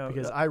 Yeah,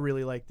 Because I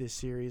really like this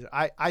series.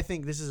 I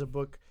think this is a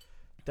book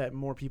that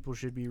more people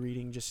should be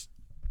reading just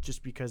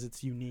because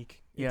it's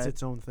unique. It's Yeah.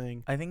 its own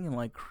thing. I think in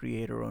like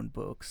creator-owned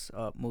books,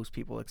 most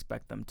people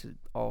expect them to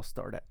all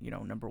start at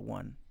number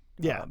one.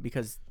 Yeah.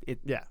 Because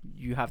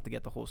you have to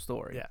get the whole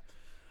story. Yeah.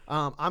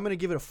 I'm gonna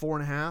give it a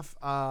 4.5.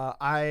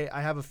 I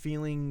have a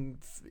feeling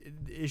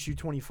issue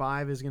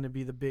 25 is gonna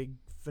be the big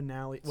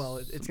finale. Well,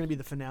 it's gonna be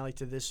the finale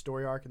to this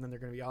story arc, and then they're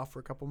gonna be off for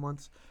a couple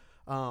months.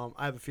 I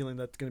have a feeling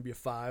that's gonna be a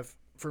 5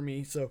 for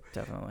me. So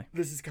Definitely.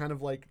 this is kind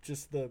of like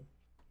just the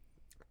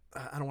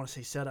I don't want to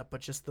say setup,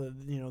 but just the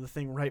the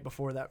thing right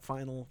before that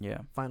final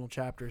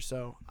chapter.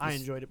 So I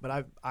enjoyed it,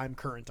 but I'm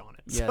current on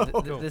it. Yeah,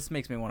 So. this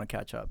makes me want to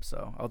catch up,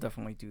 so I'll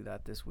definitely do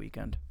that this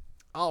weekend.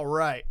 All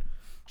right,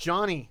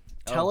 Johnny,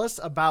 tell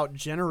us about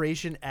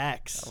Generation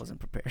X. I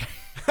wasn't prepared.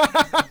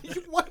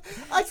 What?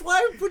 That's why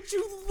I put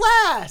you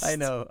last. I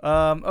know.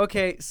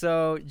 Okay,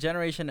 so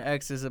Generation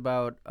X is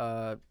about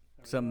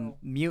some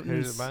mutants.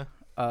 Who's it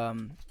by?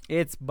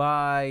 It's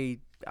by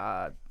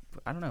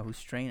I don't know who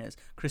Strain is.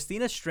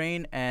 Christina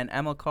Strain and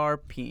Amilcar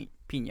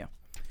Pina.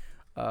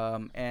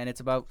 And it's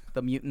about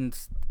the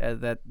mutants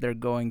that they're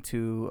going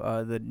to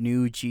the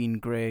new Jean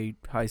Grey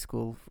High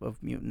School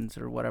of Mutants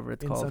or whatever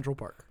it's in called. Central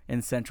Park.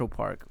 In Central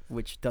Park,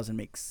 which doesn't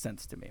make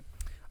sense to me.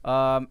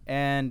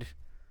 And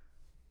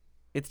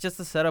it's just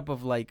a setup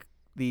of like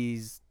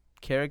these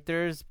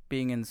characters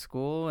being in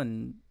school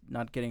and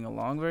not getting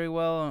along very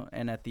well.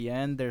 And at the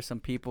end, there's some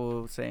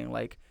people saying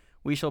like,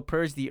 "We shall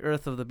purge the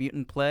earth of the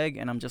mutant plague,"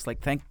 and I'm just like,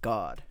 thank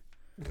God.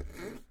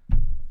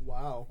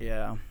 Wow.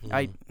 Yeah,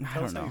 I Tell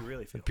don't us how know. you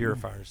really feel.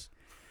 Purifiers.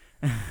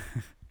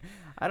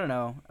 I don't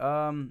know.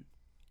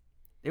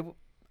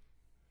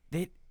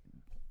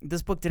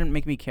 This book didn't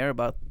make me care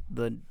about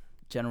the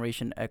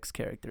Generation X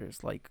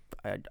characters. Like,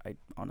 I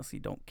honestly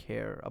don't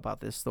care about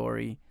this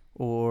story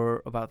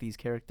or about these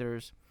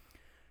characters,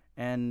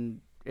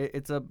 and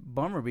it's a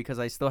bummer because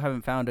I still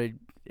haven't found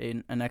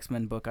an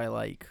X-Men book I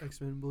like.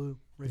 X-Men Blue.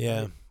 Ray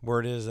Yeah, Height.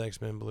 word is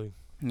X-Men Blue.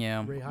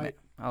 Yeah, Ray Height.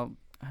 I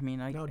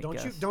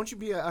guess. Don't you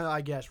be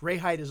I guess Ray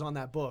Height is on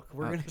that book.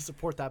 We're gonna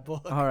support that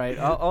book. All right,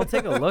 I'll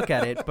take a look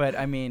at it. But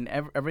I mean,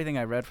 everything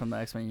I read from the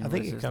X-Men I universe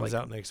think it is comes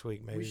like, out next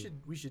week, maybe.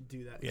 We should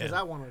do that because Yeah.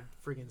 I want to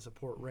freaking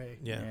support Ray.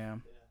 Yeah. Yeah.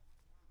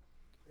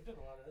 We've done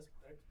a lot of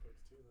X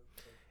books too,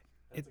 though. So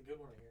that's a good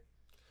one to hear.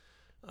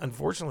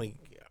 Unfortunately,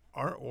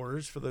 our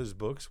orders for those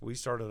books, we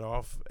started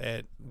off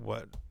at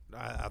what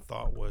I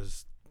thought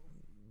was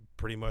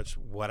pretty much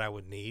what I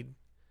would need.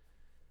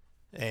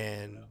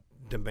 And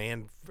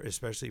demand,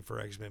 especially for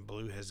X-Men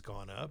Blue, has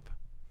gone up.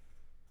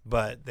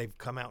 But they've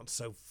come out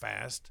so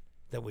fast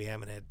that we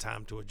haven't had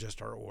time to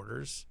adjust our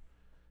orders.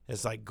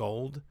 It's like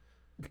gold.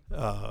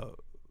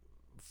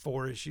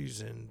 4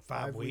 issues in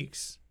 5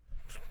 weeks.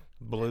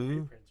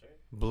 Blue. Prints, right?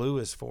 Blue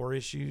is 4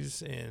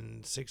 issues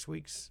in 6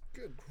 weeks.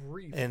 Good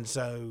grief. And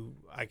so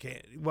I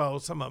can't. Well,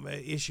 some of them.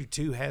 Issue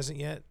 2 hasn't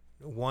yet.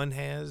 1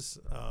 has.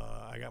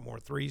 I got more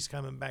 3s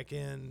coming back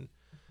in.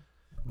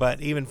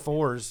 But even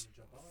 4s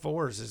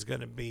is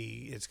going to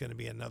be. It's going to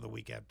be another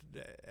week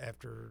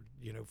after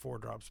 4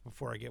 drops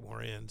before I get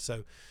more in.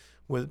 So,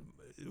 with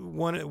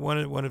one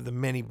of the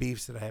many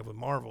beefs that I have with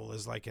Marvel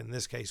is like in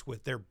this case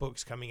with their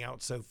books coming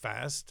out so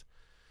fast.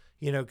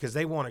 Because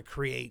they want to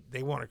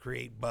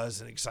create buzz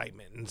and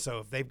excitement, and so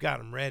if they've got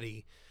them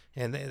ready,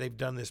 and they've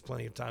done this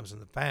plenty of times in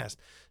the past,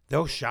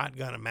 they'll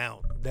shotgun them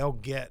out. They'll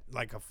get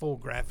like a full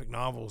graphic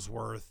novel's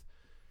worth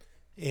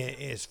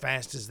as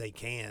fast as they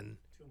can,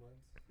 2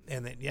 months.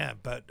 and then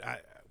but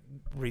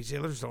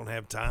retailers don't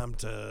have time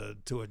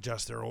to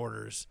adjust their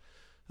orders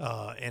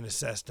and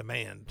assess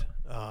demand,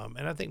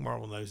 and I think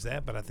Marvel knows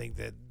that, but I think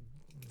that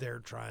they're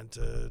trying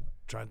to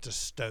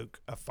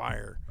stoke a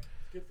fire.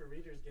 It's good for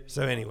readers getting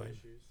So all the anyway.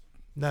 issues.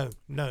 No.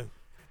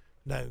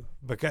 No,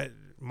 because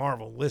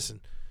Marvel,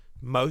 listen,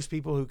 most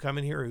people who come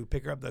in here who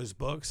pick up those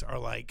books are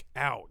like,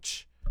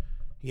 ouch,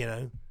 you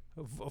know,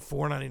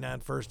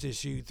 $4.99 first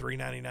issue,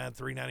 $3.99,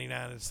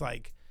 $3.99. It's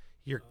like,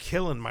 you're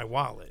killing my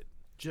wallet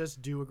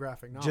Just do a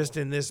graphic novel. just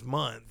in this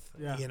month.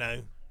 Yeah. You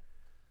know,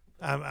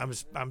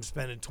 I'm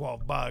spending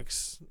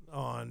 $12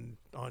 on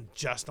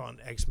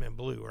X-Men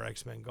Blue or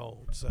X-Men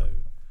Gold. So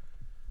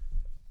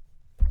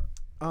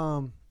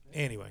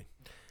anyway,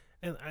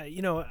 And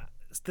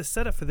the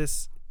setup for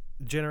this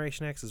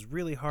Generation X is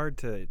really hard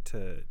to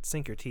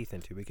sink your teeth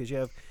into, because you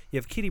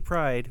have Kitty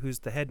Pryde, who's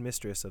the head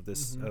mistress of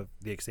this of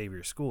the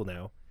Xavier School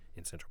now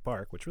in Central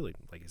Park, which really,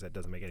 like I said,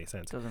 doesn't make any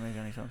sense. Doesn't make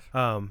any sense.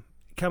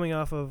 Coming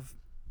off of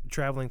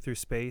traveling through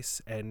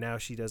space, and now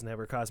she doesn't have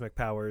her cosmic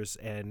powers,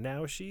 and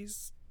now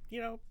she's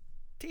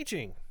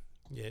teaching.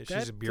 yeah, That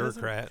she's a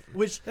bureaucrat.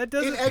 Which That in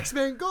doesn't.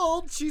 X-Men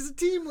Gold, she's a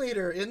team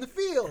leader in the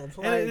field.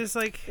 And it's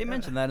like They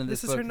mentioned that in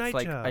this this book. is her It's night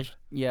like, job.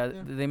 Yeah.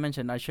 they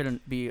mentioned I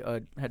shouldn't be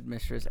a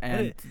headmistress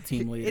and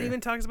team leader. It even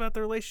talks about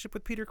the relationship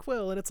with Peter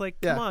Quill, and it's like,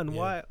 Yeah. come on,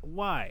 Yeah.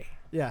 why?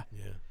 Yeah.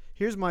 Yeah.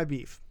 Here's my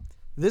beef.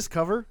 This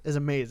cover is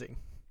amazing.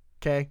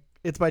 Okay?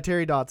 It's by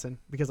Terry Dodson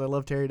because I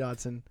love Terry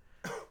Dodson.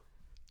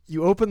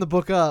 You open the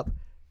book up,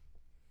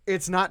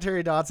 it's not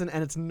Terry Dodson,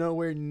 and it's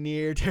nowhere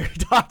near Terry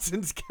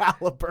Dodson's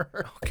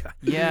caliber.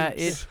 Yeah,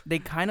 they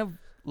kind of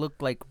look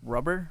like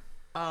rubber.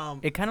 Um,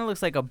 It kind of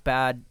looks like a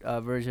bad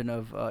version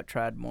of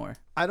Tradmore.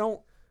 I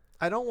don't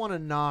want to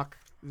knock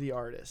the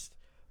artist,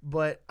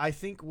 but I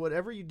think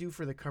whatever you do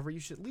for the cover, you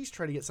should at least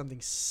try to get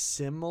something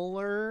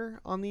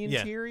similar on the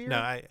interior. No,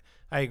 I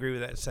agree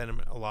with that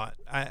sentiment a lot.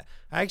 I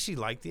actually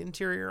like the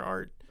interior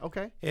art.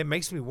 Okay. It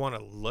makes me want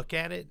to look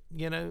at it,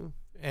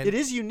 And It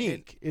is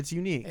unique. It's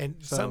unique. And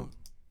so,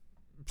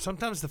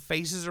 sometimes the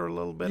faces are a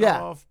little bit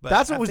yeah, off. But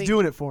that's what I was think-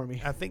 doing it for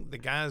me. I think the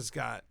guy's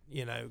got,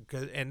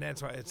 and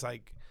that's why it's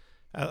like,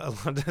 a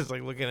lot of times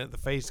like looking at the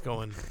face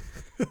going,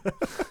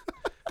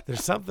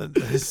 there's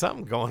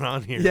something going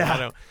on here. Yeah. I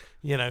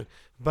don't,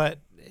 but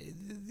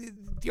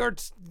the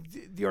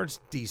art's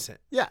decent.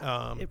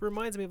 Yeah. It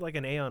reminds me of like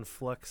an Aeon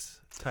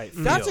Flux type.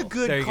 That's a feel.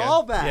 good There you go.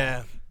 callback.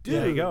 Yeah. Dude,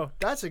 There you go.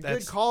 That's a good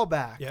That's-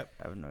 callback. Yep.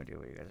 I have no idea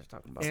what you guys are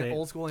talking about. And Say it.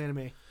 old school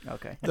anime.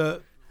 Okay.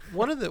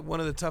 One of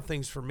the tough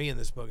things for me in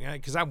this book,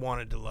 because I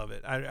wanted to love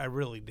it, I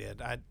really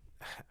did. I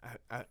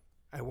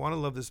want to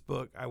love this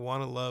book. I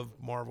want to love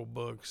Marvel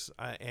books,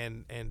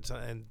 and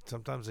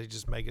sometimes they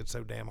just make it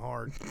so damn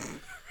hard.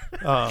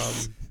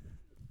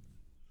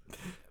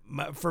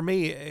 For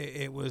me,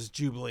 it was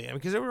Jubilee,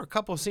 because there were a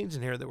couple of scenes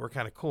in here that were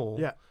kind of cool.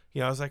 Yeah.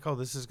 I was like, oh,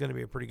 this is going to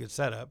be a pretty good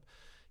setup.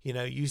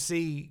 You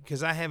see,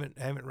 because I haven't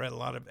read a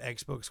lot of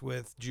X books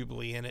with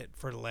Jubilee in it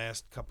for the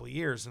last couple of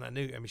years, and I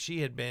knew,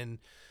 she had been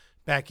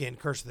back in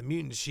Curse of the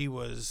Mutants. She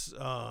was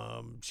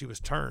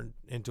turned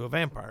into a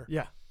vampire.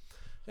 Yeah.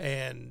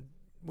 And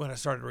when I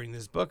started reading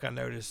this book, I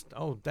noticed,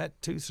 oh,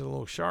 that tooth's a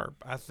little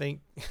sharp. I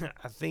think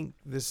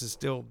this is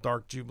still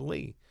Dark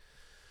Jubilee.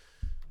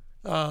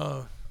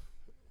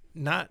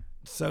 Not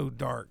so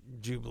Dark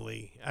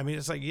Jubilee.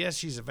 It's like, yes,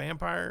 she's a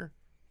vampire.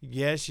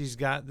 Yes, she's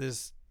got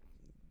this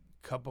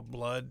cup of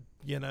blood,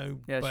 Yeah,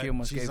 but she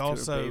almost she's gave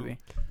also, to her baby.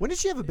 When did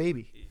she have a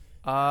baby?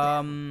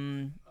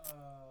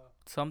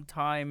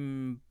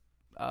 Sometime.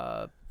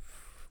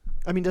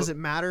 Does it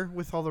matter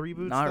with all the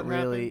reboots? Not that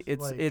really.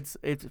 happened?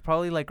 It's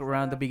probably like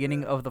around the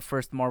beginning of the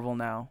first Marvel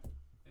Now.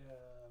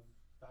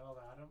 Battle of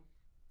Adam.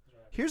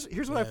 Here's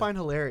what I Yeah. find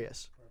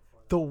hilarious.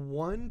 The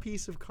one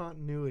piece of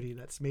continuity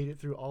that's made it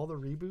through all the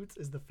reboots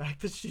is the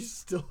fact that she's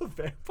still a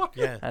vampire.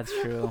 yeah. That's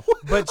true.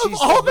 But Of she's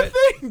all the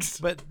things.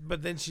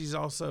 But then she's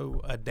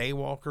also a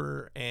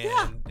daywalker,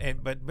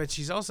 but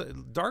she's also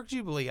Dark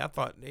Jubilee. I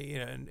thought,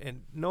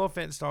 and no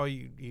offense to all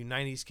you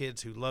 90s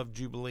kids who love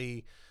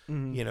Jubilee,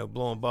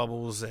 blowing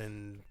bubbles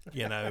and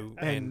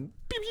and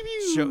pew,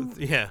 pew,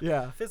 pew. yeah,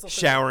 Yeah.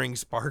 showering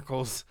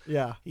sparkles.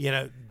 Yeah.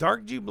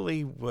 Dark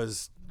Jubilee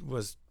was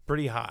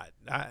pretty hot.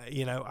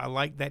 I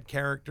liked that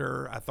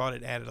character. I thought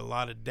it added a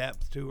lot of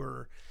depth to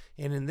her.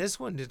 And in this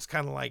one, it's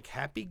kind of like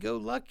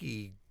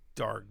happy-go-lucky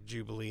Dark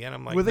Jubilee, and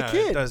I'm like, With a no,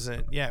 kid. it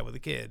doesn't. Yeah, with a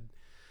kid,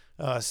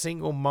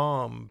 single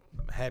mom,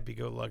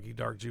 happy-go-lucky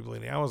Dark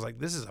Jubilee. And I was like,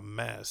 this is a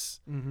mess.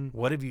 Mm-hmm.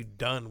 What have you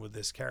done with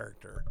this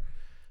character?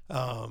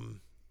 And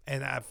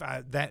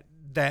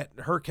that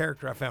her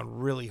character I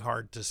found really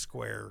hard to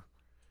square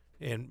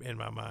in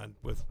my mind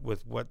with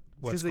what's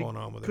going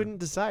on with her. Couldn't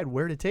decide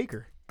where to take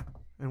her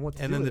and what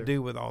to And do then with the her.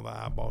 dude with all the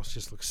eyeballs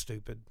just looks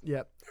stupid.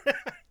 Yep.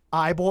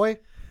 Eye boy.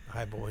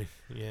 Hi, boy.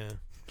 Yeah.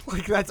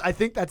 I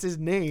think that's his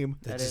name.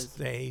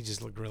 He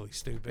just looked really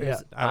stupid. Yeah.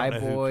 I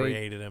don't know who Eye-boy.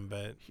 created him,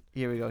 but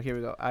Here we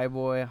go.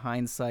 Eye-boy,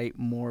 hindsight,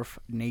 morph,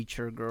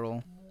 nature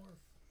girl.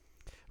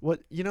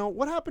 What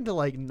happened to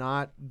like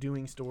not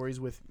doing stories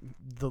with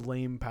the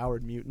lame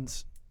powered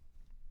mutants?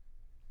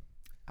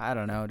 I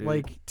don't know, dude.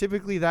 Like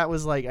typically that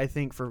was like I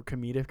think for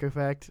comedic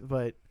effect,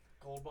 but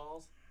Gold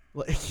balls.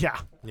 yeah.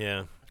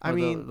 yeah. I Or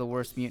mean, the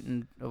worst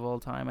mutant of all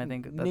time. I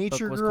think that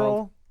Nature book was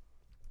Girl.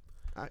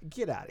 called.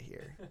 Get out of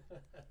here.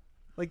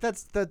 Like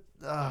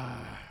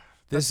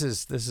This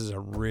is a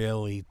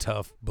really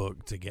tough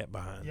book to get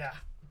behind. Yeah.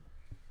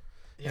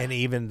 And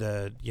even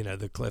the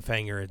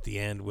cliffhanger at the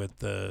end with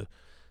the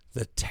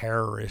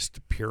terrorist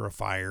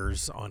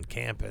purifiers on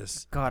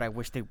campus. God, I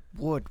wish they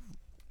would.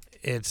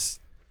 It's,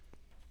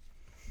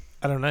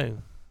 I don't know,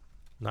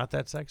 not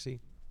that sexy.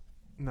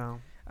 No.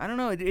 I don't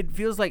know. It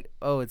feels like,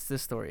 oh, it's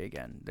this story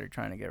again. They're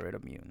trying to get rid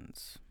of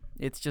mutants.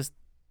 It's just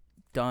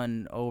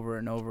done over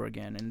and over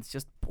again, and it's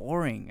just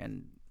boring.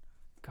 And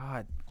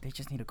God, they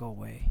just need to go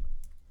away.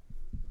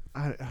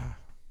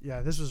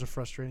 Yeah, this was a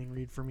frustrating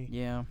read for me.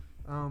 Yeah.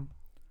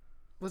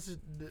 Let's just,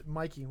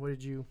 Mikey, what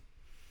did you?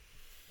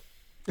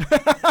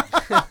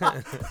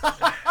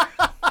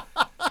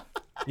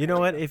 You know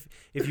what? If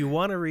you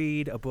want to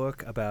read a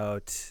book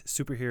about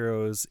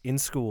superheroes in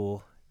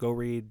school, go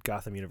read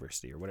Gotham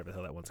University or whatever the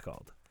hell that one's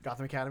called.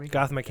 Gotham Academy.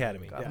 Gotham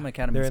Academy. Gotham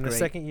Academy. They're in the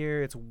second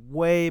year. It's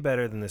way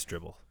better than this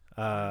dribble.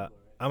 I'm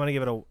gonna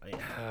give it a.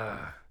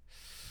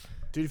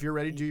 Dude, if you're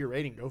ready to do your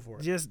rating, go for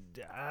it.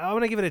 I'm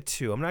gonna give it a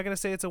 2. I'm not gonna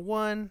say it's a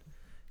 1,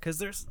 because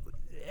there's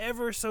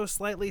ever so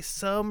slightly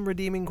some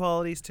redeeming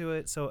qualities to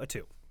it. So a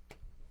 2.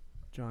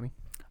 Johnny.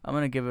 I'm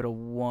gonna give it a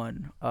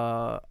 1.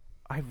 I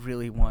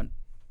really want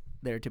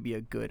there to be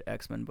a good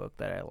X-Men book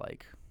that I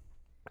like.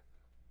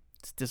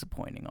 It's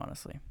disappointing,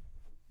 honestly.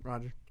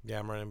 Roger. Yeah,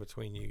 I'm right in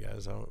between you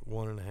guys. I'm at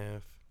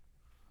 1.5.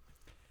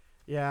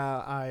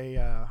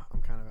 Yeah,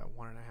 I'm kind of at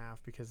 1.5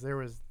 because there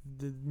was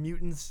the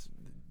mutants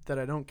that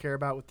I don't care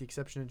about with the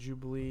exception of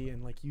Jubilee,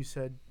 and like you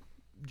said,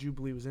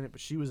 Jubilee was in it, but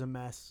she was a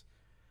mess.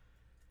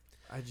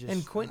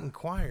 And Quentin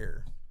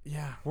Quire,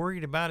 yeah,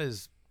 worried about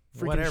his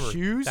freaking whatever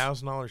shoes,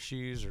 $1,000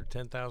 shoes or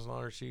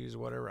 $10,000 shoes,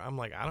 whatever. I'm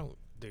like, I don't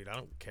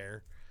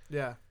care.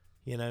 Yeah,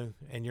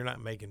 and you're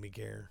not making me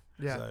care.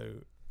 Yeah. So,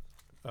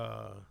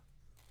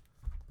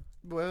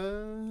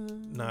 well,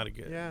 not a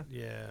good.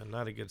 Yeah,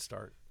 not a good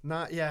start.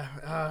 Not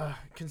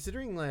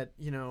considering that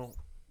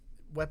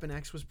Weapon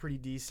X was pretty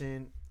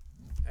decent,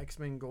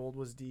 X-Men Gold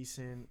was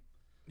decent.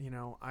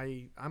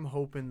 I'm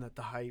hoping that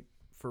the hype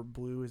for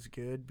Blue is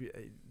good,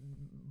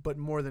 but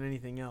more than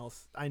anything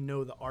else, I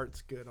know the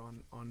art's good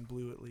on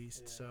Blue at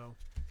least. Yeah. So,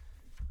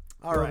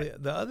 all right.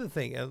 The other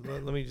thing,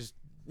 let me just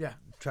yeah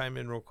chime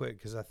in real quick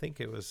because I think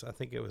it was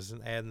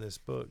an ad in this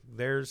book.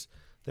 There's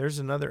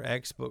another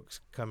X books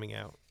coming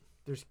out.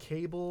 There's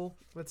Cable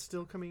that's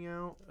still coming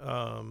out.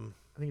 I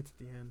think it's at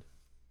the end.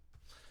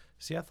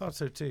 See, I thought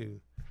so too.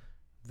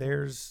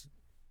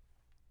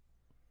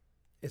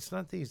 It's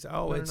not these.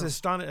 Oh, No, it's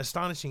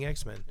Astonishing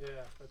X-Men. Yeah.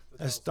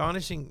 That's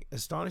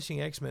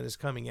Astonishing X-Men is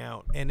coming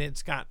out, and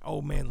it's got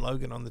Old Man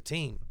Logan on the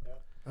team.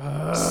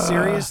 Yeah.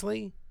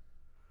 Seriously?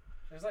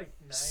 There's like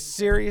 9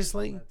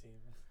 Seriously? characters on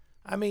that team.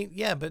 I mean,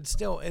 yeah, but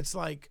still, it's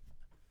like,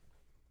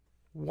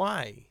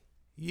 why?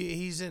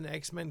 He's in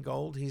X-Men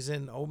Gold. He's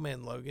in Old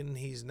Man Logan.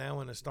 He's now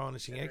in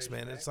Astonishing Generation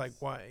X-Men. It's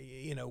X. like,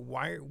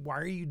 why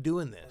are you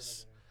doing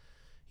this?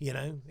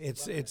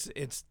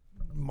 It's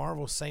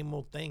Marvel's same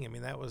old thing. I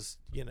mean, that was,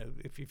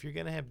 if you're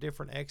going to have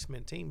different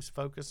X-Men teams,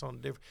 focus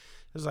on different.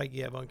 It's like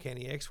you have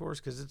Uncanny X-Force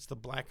because it's the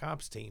Black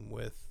Ops team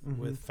with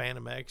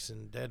Phantom X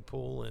and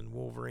Deadpool and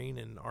Wolverine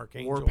and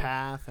Archangel.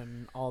 Warpath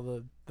and all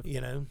the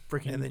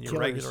freaking and then your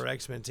killers. regular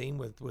X-Men team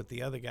with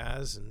the other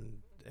guys.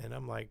 And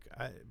I'm like,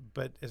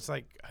 but it's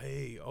like,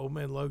 hey, Old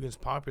Man Logan's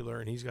popular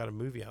and he's got a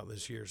movie out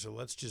this year, so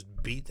let's just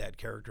beat that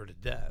character to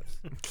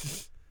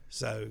death.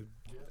 So,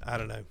 I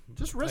don't know.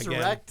 Just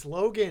resurrect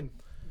Logan.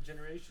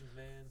 Generations,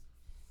 man.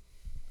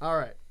 All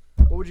right.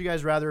 What would you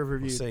guys rather have We'll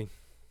reviewed? see.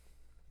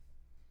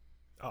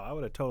 Oh, I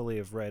would have totally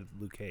have read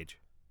Luke Cage.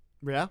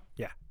 Yeah?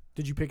 Yeah.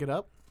 Did you pick it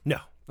up? No,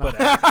 but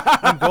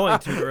I'm going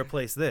to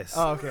replace this.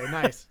 Oh, okay.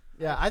 Nice.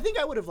 Yeah, I think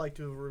I would have liked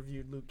to have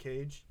reviewed Luke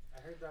Cage.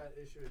 I heard that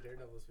issue of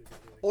Daredevil this week.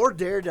 Or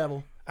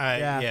Daredevil.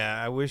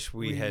 I wish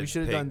we We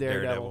should have picked done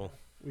Daredevil.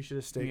 We should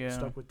have Yeah.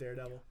 stuck with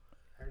Daredevil.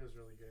 I heard it was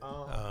really good.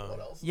 What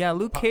else? Yeah,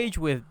 Luke Cage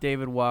with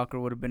David Walker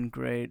would have been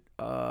great.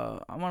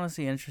 I'm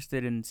honestly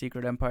interested in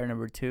Secret Empire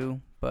 #2,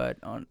 but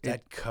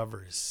That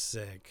cover is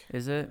sick.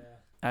 is it? Yeah.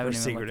 I haven't For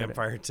even Secret looked at it.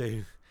 Empire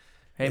 2.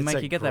 Hey, It's Mike,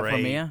 a you get that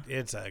from me, yeah?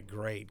 It's a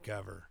great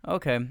cover.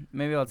 Okay,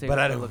 maybe I'll take But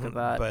I a don't look at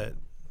that. But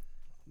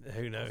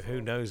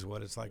who knows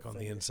what it's like on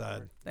the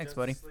inside. Thanks,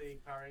 buddy. Justice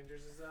League Power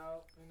Rangers is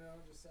out.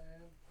 Just saying.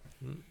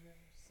 Hmm. Just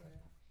saying.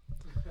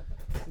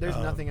 There's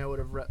nothing I would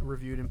have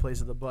reviewed in place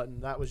of the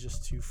button. That was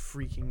just too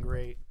freaking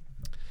great.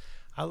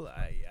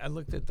 I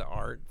looked at the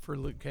art for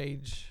Luke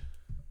Cage.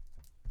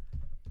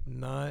 Who's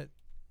the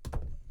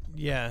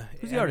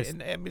artist?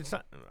 I mean, it's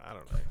not. I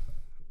don't know.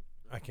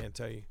 I can't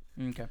tell you.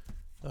 Okay.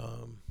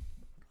 And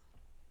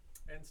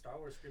Star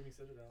Wars Screaming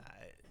Citadel.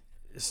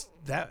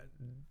 That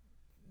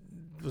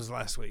was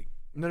last week.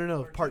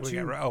 No. Part We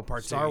 2. got-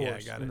 part Star 2. Yeah,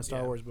 Wars I got in it. the Star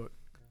Yeah. Wars book.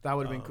 That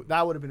would have been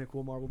that would have been a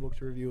cool Marvel book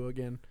to review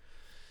again.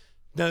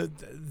 No,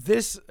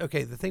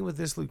 the thing with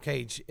this Luke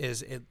Cage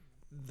is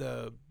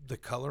the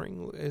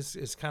coloring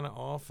is kind of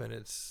off, and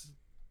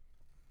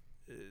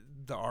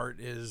the art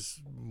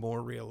is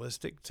more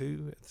realistic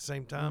too at the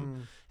same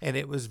time, and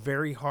it was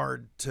very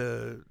hard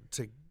to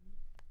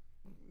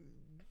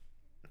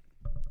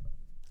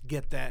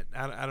get that.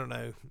 I don't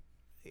know.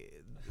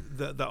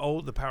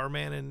 the Power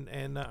Man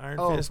and Iron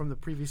Oh, Fist from the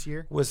previous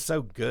year. was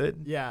so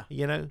good. Yeah.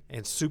 You know,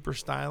 and super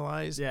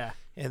stylized. Yeah.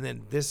 And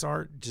then this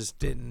art just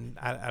didn't.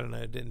 I don't know.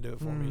 It didn't do it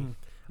for me.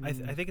 I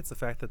think it's the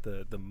fact that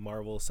the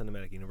Marvel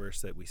Cinematic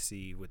Universe that we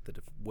see with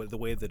the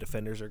way the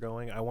Defenders are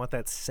going, I want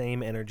that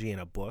same energy in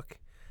a book,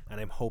 and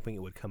I'm hoping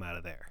it would come out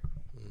of there.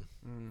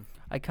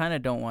 I kind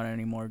of don't want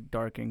any more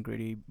dark and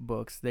gritty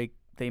books.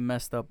 They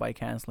messed up by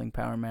canceling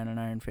Power Man and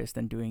Iron Fist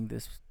and doing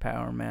this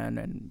Power Man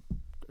and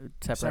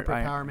separate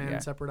Power Man yeah.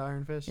 and separate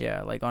Iron Fist.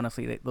 Yeah, like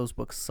honestly, those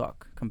books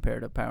suck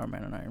compared to Power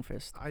Man and Iron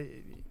Fist.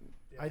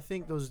 I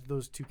think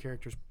those two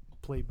characters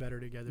play better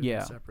together Yeah,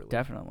 than separately.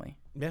 definitely.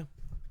 Yeah.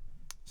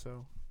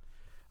 So,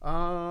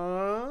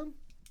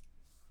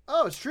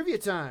 it's trivia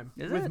time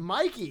Is with it?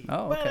 Mikey.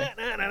 Oh, okay.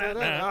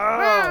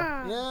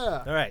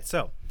 Yeah. All right,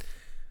 so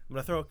I'm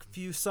gonna throw a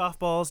few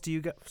softballs to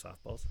you guys. A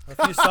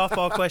few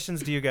softball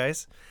questions to you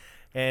guys,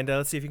 and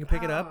let's see if you can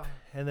pick it up.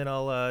 And then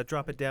I'll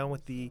drop it down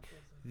with the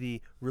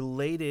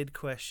related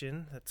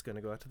question that's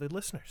gonna go out to the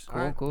listeners.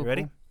 Cool, cool. You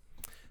ready? Cool.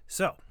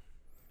 So,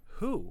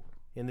 who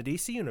in the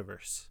DC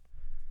universe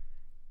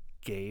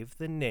gave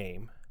the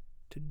name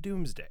to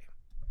Doomsday?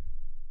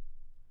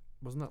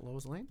 Wasn't that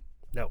Lois Lane?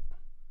 No.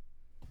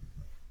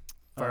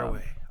 Far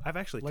away. I've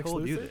actually Lex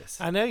told you Luthor? this.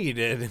 I know you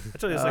did. I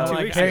told you this like 2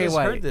 like weeks I Harry ago. just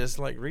White. heard this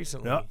like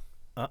recently. No.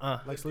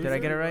 Lex Did I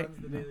get it right?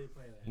 Runs the Daily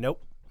Planet.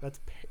 Nope.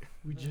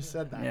 We just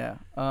said that. Yeah.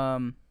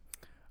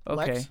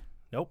 Okay. Lex?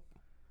 Nope.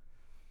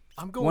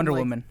 I'm going Wonder like,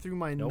 Woman. through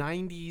my Nope.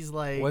 90s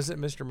like. Was it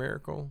Mr.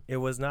 Miracle? It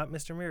was not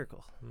Mr.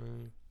 Miracle.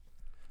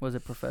 Was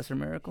it Professor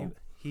Miracle?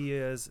 He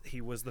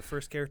was the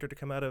first character to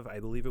come out of, I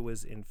believe it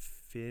was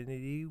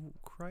Infinity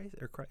Crisis?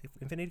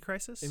 Infinite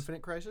Crisis?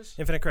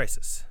 Infinite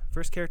Crisis.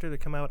 First character to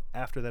come out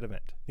after that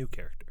event. New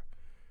character.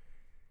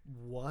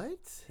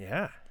 What?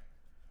 Yeah.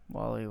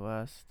 Wally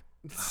West.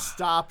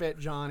 Stop it,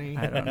 Johnny.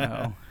 I don't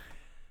know.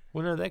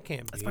 Well, no, that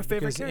can't be. That's my favorite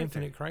because character.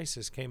 Infinite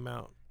Crisis came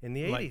out In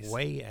the 80s. like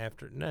way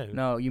after. No.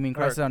 No, you mean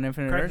Crisis on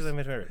Infinite Crisis Earths? on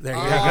Infinite Earth. There you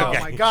Oh go.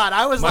 my God!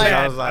 I was My like,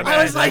 bad.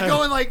 I was like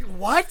going like,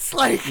 what?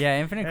 Like, Yeah,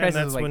 Infinite And Crisis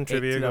that's was like when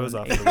trivia goes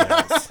off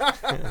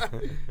 2008. the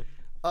rails.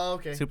 oh,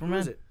 okay. Superman? Who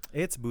is it?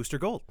 It's Booster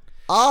Gold.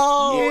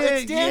 Oh, Yeah,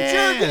 it's Dan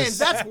yes. Jurgens.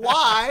 That's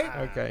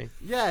why. Okay.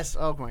 Yes.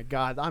 Oh my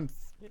God.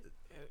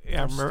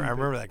 Yeah, I stupid.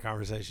 remember that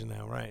conversation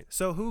now. Right.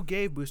 So who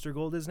gave Booster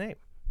Gold his name?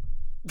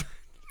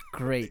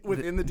 Great.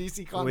 Within the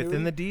DC continuity.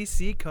 Within the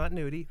DC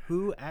continuity,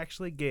 who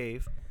actually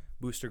gave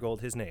Booster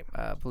Gold his name?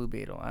 Blue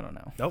Beetle. I don't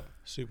know. Nope.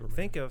 Superman.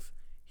 Think of,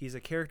 he's a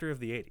character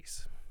of the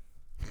 80s.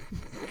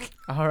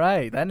 All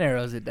right, that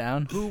narrows it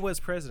down. Who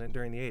was president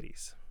during the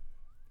 80s?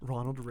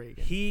 Ronald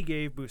Reagan. He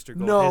gave Booster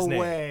Gold No his name.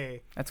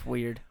 way. That's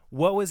weird.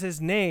 What was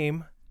his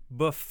name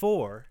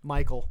before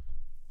Michael.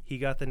 he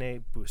got the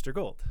name Booster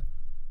Gold?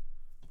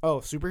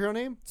 Oh, superhero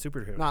name?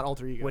 Superhero. Not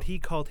alter ego. What he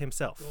called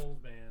himself.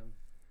 Gold Man.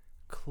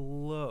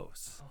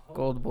 Close.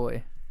 Gold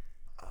Boy.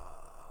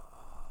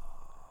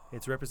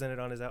 It's represented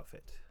on his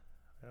outfit,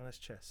 right on his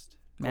chest.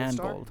 Man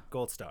Star? Gold.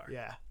 Gold Star.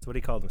 Yeah. That's what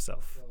he called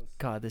himself.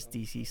 God, this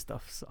DC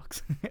stuff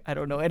sucks. I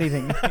don't know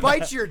anything.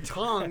 Bite your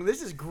tongue.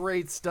 This is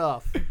great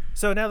stuff.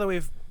 So now that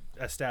we've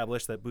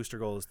established that Booster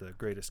Gold is the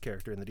greatest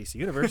character in the DC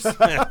universe,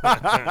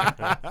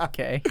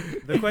 Okay.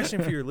 the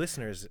question for your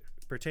listeners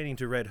pertaining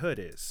to Red Hood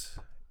is,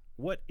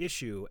 what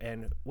issue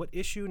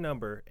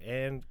number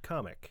and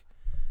comic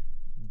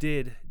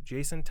did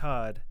Jason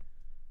Todd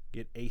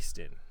get aced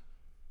in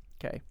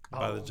Okay.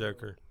 By the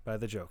Joker. by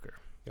the Joker?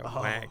 Got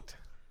Oh. whacked.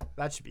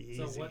 That should be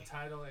easy. So what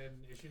title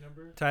and issue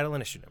number? Title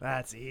and issue number.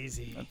 That's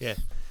easy. Yeah.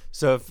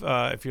 So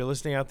if you're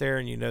listening out there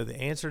and you know the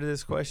answer to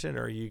this question,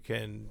 or you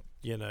can,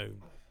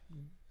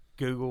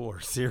 Google or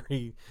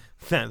Siri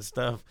that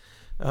stuff,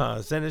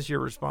 send us your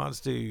response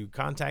to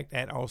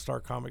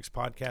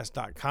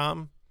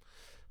contact@allstarcomicspodcast.com.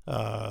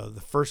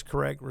 The first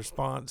correct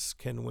response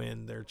can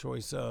win their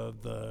choice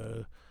of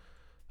the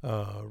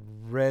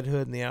Red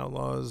Hood and the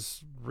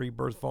Outlaws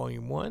Rebirth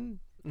Volume 1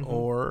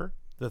 or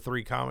the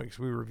 3 comics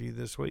we reviewed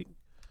this week.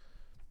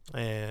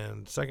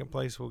 And second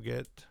place will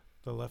get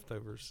the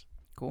leftovers.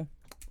 Cool.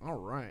 All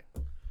right.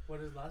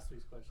 What is last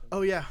week's question?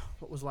 Oh yeah.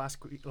 What was last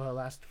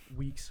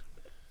week's?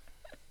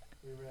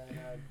 We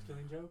had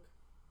Killing Joke.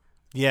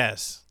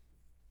 Yes,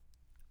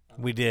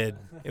 we did.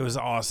 It was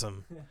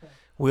awesome.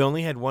 We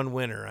only had one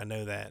winner. I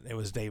know that. It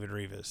was David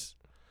Rivas.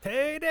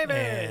 Hey, David!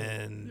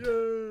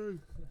 And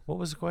what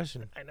was the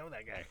question? I know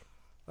that guy.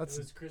 It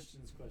was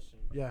Christian's question.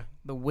 Yeah.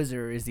 The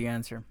Wizard is the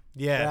answer.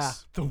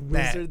 Yes. Yeah. The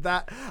wizard.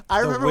 I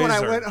remember when I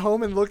wizard. went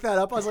home and looked that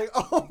up. I was like,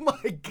 oh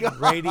my God.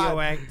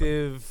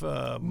 Radioactive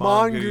mongoose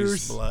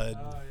Mongoose. blood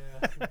Oh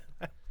yeah.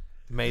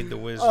 made the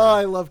wizard. Oh,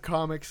 I love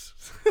comics.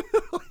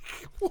 Like,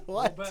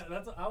 what? But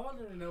I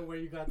wanted to know where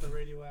you got the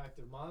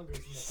radioactive mongoose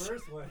in the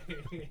first place.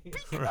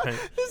 Right.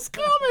 It's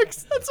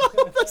comics. That's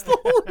the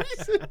whole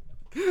reason.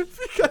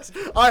 Because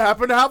I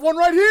happen to have one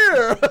right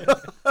here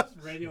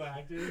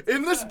Radioactive.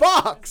 in this It's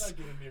box. not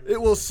giving me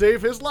It will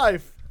save his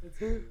life.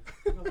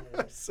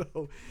 It's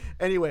So,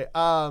 anyway,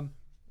 So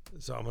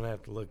I'm gonna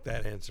have to look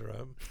that answer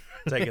up.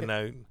 Take a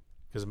note,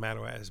 because Matt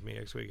will ask me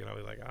next week, and I'll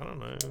be like, I don't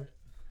know.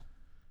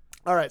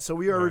 All right, so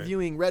we are All right.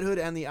 reviewing Red Hood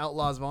and the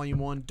Outlaws, Volume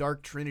 1,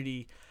 Dark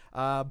Trinity,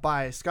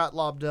 by Scott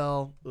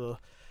Lobdell,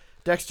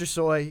 Dexter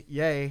Soy,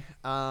 yay.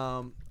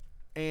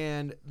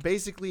 And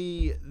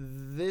basically,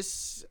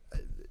 this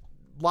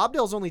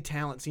Lobdell's only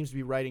talent seems to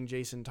be writing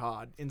Jason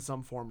Todd in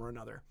some form or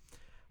another,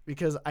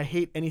 because I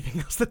hate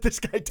anything else that this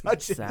guy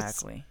touches.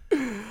 Exactly.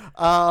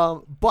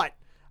 But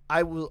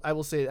I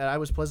will say that I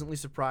was pleasantly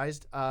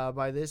surprised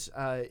by this.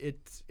 It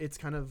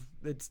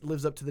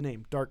lives up to the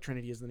name. Dark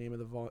Trinity is the name of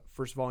the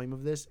first volume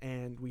of this,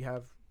 and we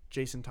have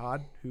Jason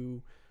Todd,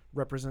 who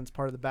represents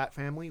part of the Bat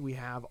family. We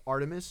have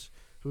Artemis,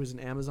 who is an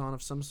Amazon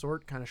of some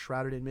sort, kind of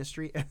shrouded in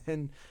mystery, and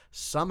then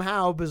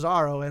somehow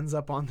Bizarro ends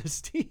up on this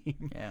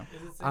team. Yeah.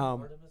 Is it saying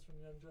Artemis from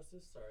Young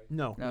Justice? Sorry.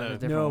 No, No, it's a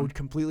different no, one.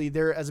 completely.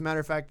 They're, as a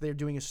matter of fact, they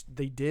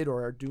did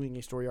or are doing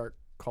a story arc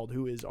called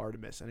 "Who Is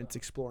Artemis," and it's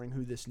exploring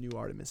who this new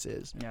Artemis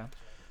is. Yeah.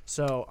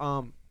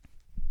 So,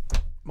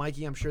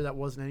 Mikey, I'm sure that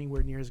wasn't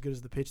anywhere near as good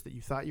as the pitch that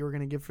you thought you were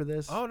going to give for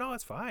this. Oh no,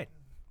 it's fine.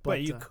 But,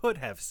 But you could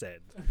have said.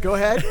 Go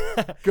ahead.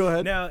 Go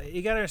ahead. Now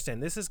you got to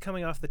understand, this is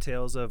coming off the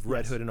tales of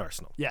Red Yes. Hood and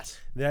Arsenal. Yes.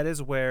 That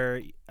is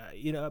where,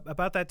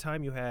 about that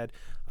time you had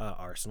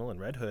Arsenal and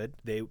Red Hood.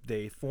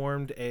 They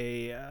formed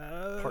a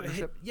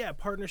Partnership?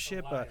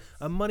 Partnership, Alliance.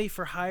 a money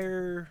for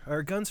hire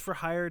or guns for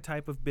hire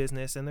type of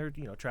business, and they're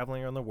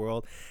traveling around the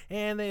world,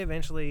 and they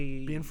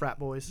eventually Being frat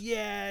boys.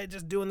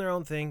 just doing their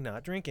own thing,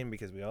 not drinking,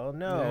 because we all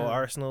know Yeah.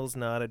 Arsenal's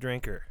not a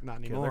drinker.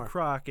 Not Killer anymore.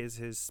 Croc is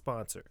his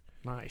sponsor.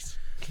 Nice.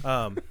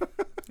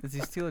 Is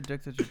he still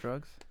addicted to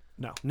drugs?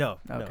 No. No,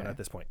 Okay. not at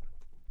this point.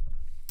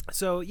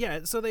 So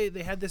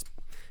they had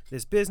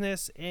this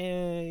business,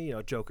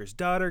 and Joker's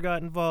daughter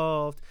got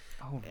involved.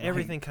 Oh, right.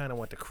 Everything kind of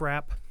went to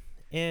crap,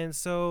 and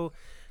so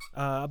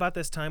about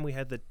this time we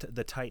had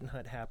the Titan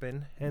Hunt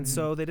happen, and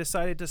so they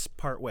decided to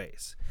part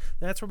ways.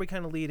 That's where we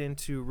kind of lead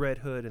into Red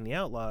Hood and the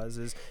Outlaws.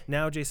 Is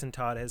now Jason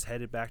Todd has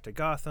headed back to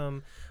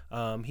Gotham.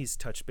 He's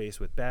touched base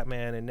with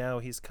Batman, and now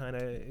he's kind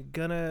of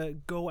gonna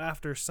go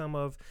after some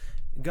of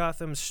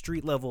Gotham's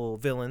street level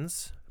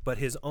villains, but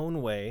his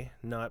own way,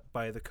 not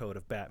by the code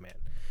of Batman.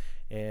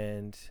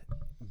 And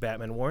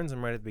Batman warns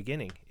him right at the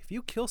beginning: if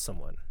you kill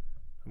someone,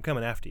 I'm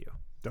coming after you.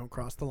 Don't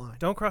cross the line.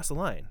 Don't cross the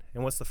line.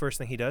 And what's the first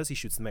thing he does? He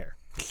shoots the mayor.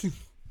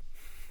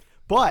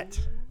 But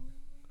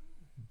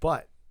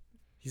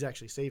he's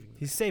actually saving them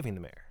He's saving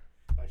the mayor.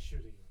 By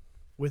shooting.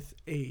 with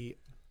a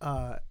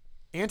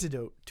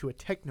antidote to a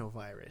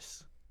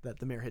technovirus that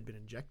the mayor had been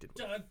injected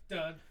with. Dun,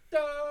 dun,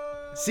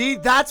 dun. See,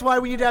 that's why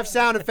we need to have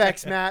sound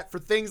effects, Matt, for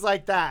things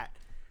like that.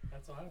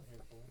 That's what I'm here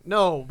for.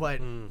 No, but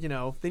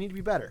they need to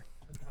be better.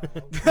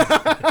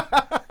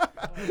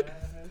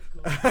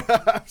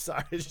 I'm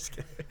sorry, just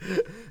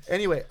kidding.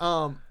 Anyway,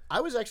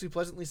 I was actually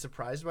pleasantly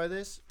surprised by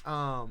this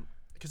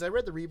because I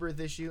read the Rebirth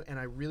issue and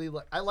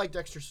I like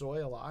Dexter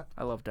Soy a lot.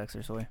 I love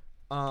Dexter Soy.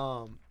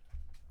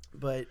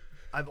 But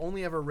I've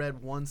only ever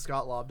read one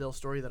Scott Lobdell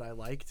story that I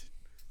liked,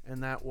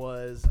 and that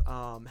was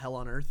Hell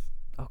on Earth,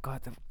 Oh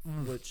God,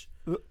 which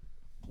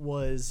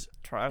was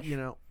trash.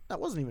 that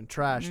wasn't even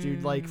trash,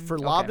 dude. Like for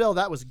okay. Lobdell,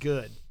 that was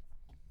good.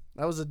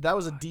 That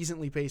was a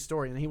decently paced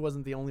story, and he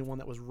wasn't the only one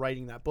that was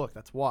writing that book.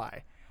 That's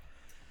why.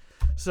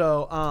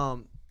 So,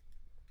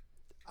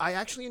 I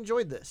actually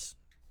enjoyed this.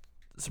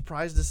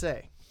 Surprised to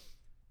say.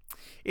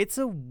 It's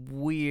a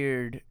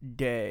weird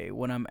day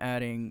when I'm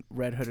adding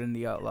Red Hood and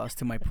the Outlaws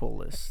to my pull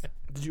list.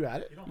 Did you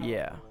add it? You don't have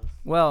Yeah. one of those.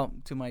 Well,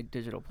 to my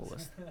digital pull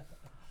list.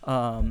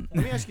 Let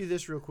me ask you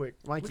this real quick,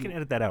 We Mikey. can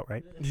edit that out,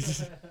 right?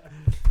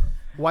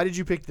 Why did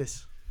you pick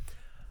this?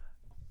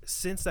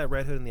 Since that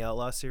Red Hood and the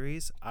Outlaw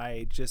series,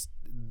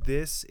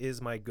 this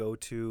is my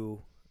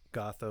go-to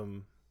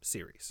Gotham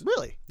series.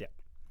 Really? Yeah.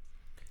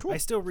 Cool. I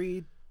still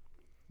read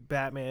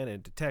Batman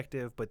and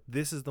Detective, but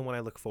this is the one I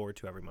look forward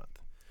to every month.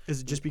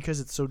 Is it just because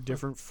it's so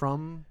different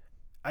from?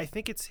 I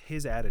think it's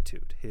his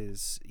attitude.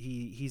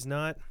 He's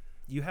not.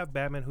 You have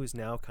Batman who's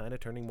now kind of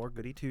turning more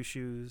goody two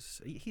shoes.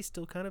 He's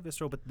still kind of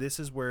visceral, but this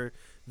is where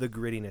the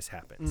grittiness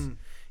happens.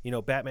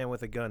 Batman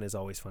with a gun is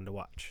always fun to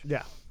watch.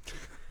 Yeah.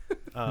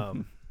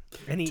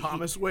 And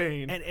Thomas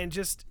Wayne. and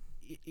just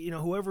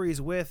whoever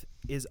he's with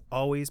is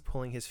always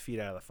pulling his feet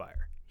out of the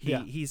fire.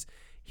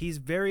 He's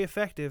very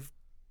effective,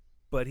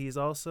 but he's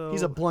also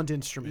He's a blunt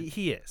instrument.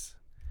 He is.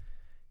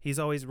 He's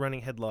always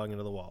running headlong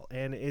into the wall,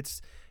 and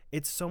it's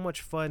so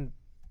much fun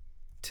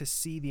to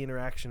see the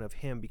interaction of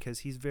him because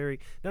he's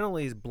not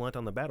only is blunt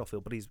on the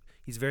battlefield, but he's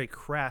very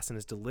crass in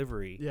his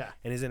delivery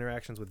and his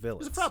interactions with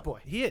villains. He's a frat boy.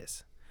 He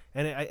is,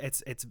 and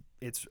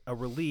it's a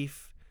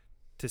relief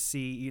to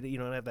see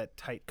not have that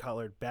tight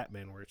collared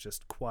Batman where it's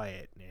just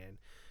quiet and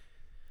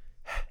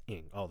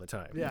all the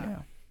time.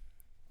 Yeah.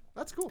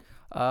 That's cool.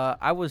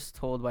 I was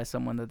told by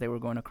someone that they were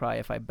going to cry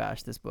if I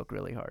bashed this book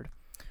really hard.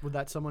 Would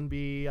that someone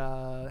be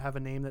have a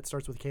name that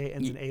starts with K,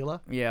 ends in Ayla?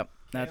 Yep,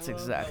 that's Hello,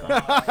 exactly.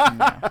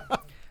 God.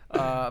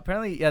 Yeah.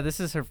 Apparently, this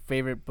is her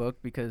favorite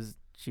book because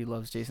she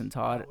loves Jason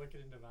Todd.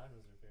 Wicked and Divine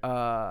was her favorite.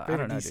 I Favorite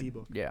don't know, DC dude.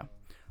 book. Yeah.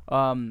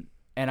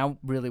 And I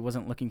really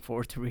wasn't looking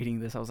forward to reading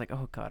this. I was like,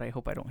 oh God, I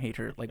hope I don't hate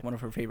her, like one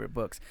of her favorite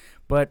books.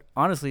 But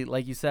honestly,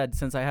 like you said,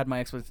 since I had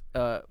my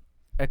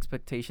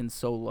expectations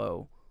so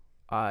low,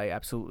 I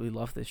absolutely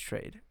love this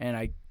trade, and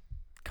I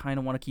kind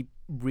of want to keep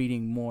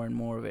reading more and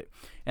more of it.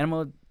 And I'm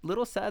a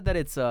little sad that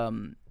it's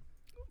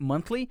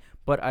monthly,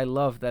 but I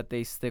love that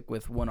they stick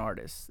with one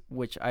artist,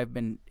 which I've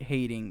been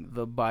hating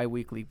the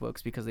bi-weekly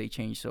books because they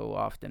change so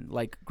often.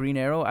 Like Green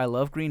Arrow, I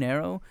love Green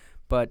Arrow,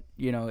 but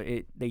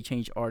they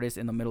change artists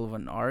in the middle of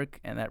an arc,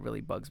 and that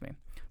really bugs me.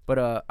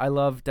 But I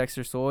love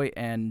Dexter Soy,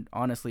 and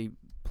honestly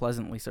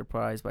pleasantly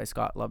surprised by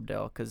Scott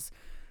Lobdell, because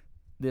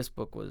this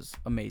book was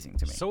amazing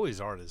to me.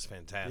 Soy's art is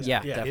fantastic.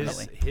 Yeah,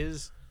 definitely.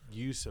 His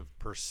use of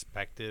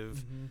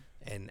perspective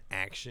and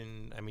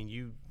action. I mean,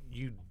 you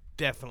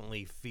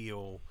definitely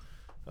feel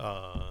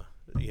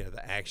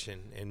the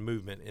action and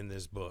movement in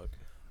this book,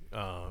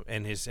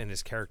 and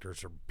his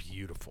characters are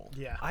beautiful.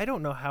 Yeah. I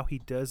don't know how he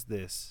does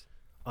this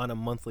on a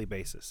monthly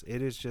basis.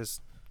 It is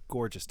just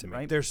gorgeous to me.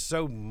 Right. There's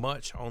so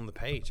much on the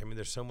page. I mean,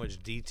 there's so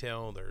much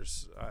detail.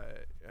 There's,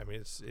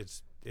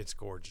 it's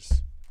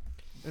gorgeous.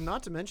 And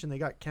not to mention, they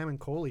got Cam and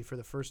Coley for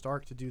the first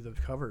arc to do the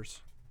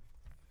covers.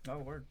 Oh,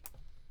 word.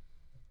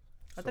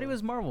 I thought he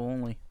was Marvel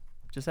only.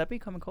 Giuseppe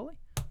Camicoli?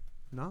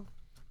 No,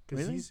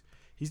 because Really?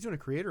 he's doing a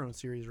creator-owned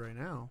series right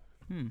now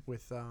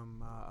with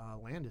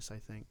Landis. I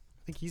think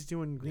he's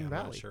doing Green I'm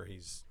Valley. not sure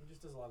he's. He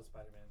just does a lot of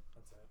Spider-Man.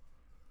 That's it.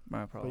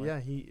 Probably. But yeah,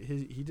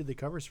 he did the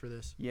covers for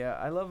this. Yeah,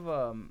 I love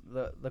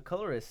the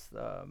colorist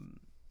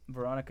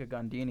Veronica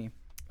Gandini.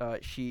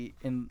 She,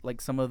 in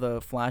like some of the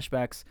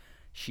flashbacks,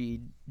 she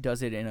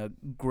does it in a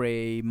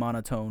gray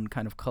monotone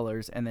kind of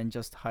colors, and then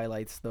just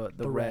highlights the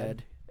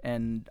red.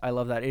 And I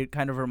love that. It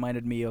kind of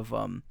reminded me of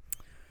a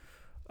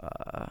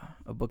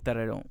book that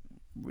I don't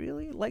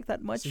really like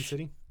that much. Sin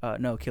City?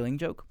 No, Killing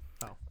Joke.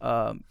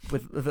 Oh.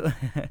 With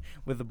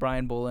the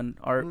Brian Boland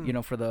art,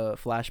 for the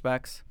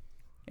flashbacks,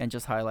 and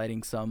just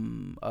highlighting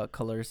some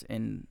colors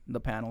in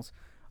the panels,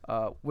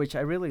 which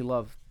I really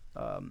love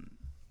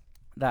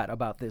that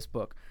about this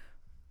book.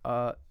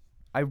 I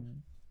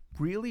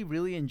really,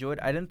 really enjoyed.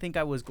 I didn't think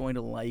I was going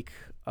to like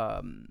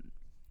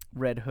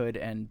Red Hood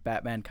and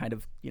Batman kind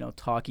of,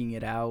 talking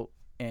it out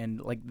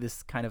and like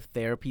this kind of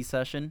therapy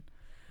session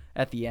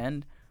at the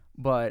end,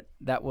 but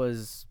that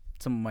was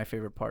some of my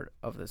favorite part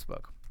of this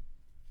book.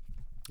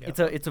 Yeah.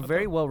 It's a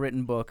very well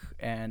written book,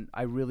 and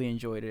I really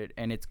enjoyed it,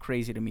 and it's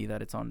crazy to me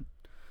that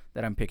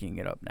I'm picking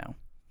it up now.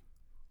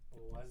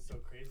 Well, why is it so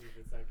crazy if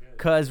it's that good?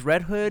 Cause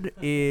Red Hood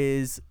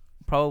is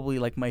probably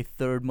like my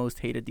third most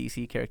hated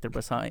DC character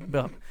behind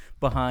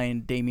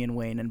Damian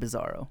Wayne and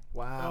Bizarro.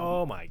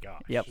 Wow. Oh my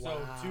gosh. Yep.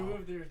 So 2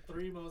 of their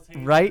 3 most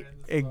hated Right? are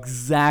in this book.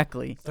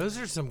 Exactly. Those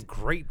are some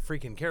great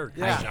freaking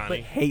characters, Yeah,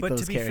 Johnny. Hate But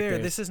those to be characters. fair,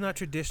 this is not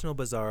traditional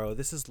Bizarro.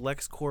 This is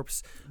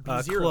LexCorp's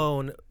B-Zero.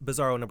 clone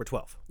Bizarro number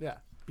 12. Yeah.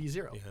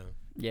 B0.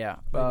 Yeah.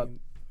 Yeah.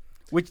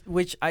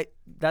 Which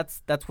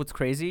that's what's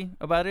crazy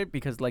about it,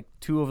 because like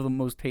 2 of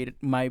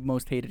my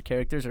most hated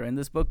characters are in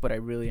this book, but I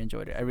really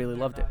enjoyed it. I really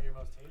loved it. Not your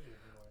most hated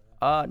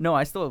anymore, then. No,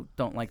 I still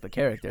don't like the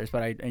characters,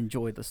 but I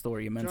enjoyed the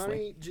story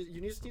immensely. Johnny, you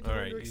just need to All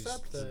learn right, to you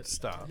accept that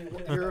stop.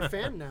 you're a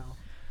fan now.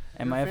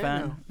 Am You're I a a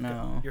fan fan?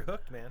 No. You're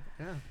hooked, man.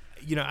 Yeah.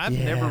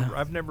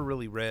 I've never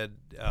really read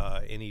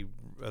any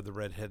of the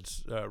Red Hood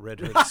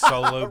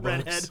solo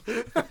books. Besides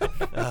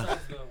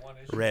the one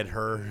issue. Read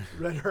her.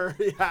 Read her.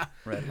 Yeah.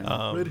 Red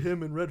Hood. Read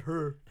him and read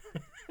her.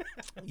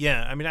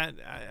 Yeah, I mean,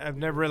 I've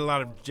never read a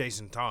lot of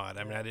Jason Todd.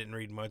 I mean, I didn't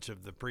read much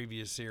of the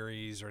previous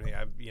series or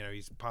anything.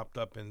 He's popped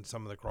up in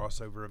some of the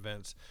crossover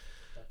events.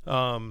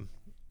 I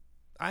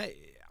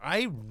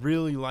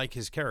really like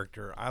his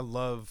character. I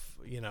love,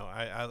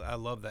 I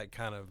love that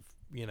kind of,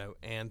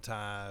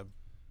 anti,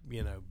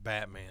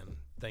 Batman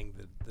thing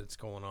that's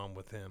going on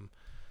with him.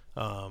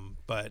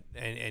 But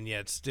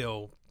yet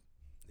still,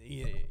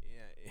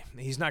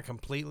 he's not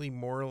completely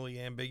morally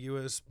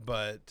ambiguous,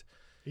 but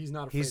He's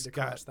not afraid to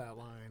cross that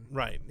line.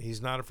 right.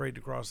 He's not afraid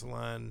to cross the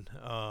line.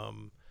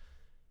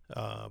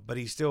 But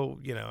he's still,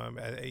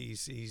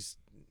 he's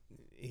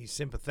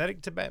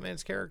sympathetic to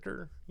Batman's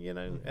character,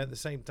 at the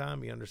same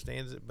time he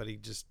understands it, but he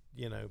just,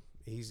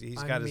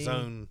 he's got his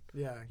own,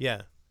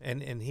 Yeah.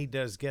 and he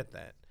does get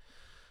that.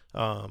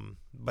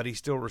 But he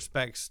still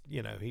respects,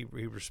 he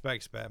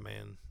respects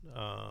Batman,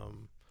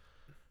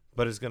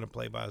 but is going to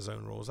play by his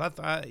own rules.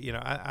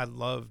 I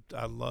loved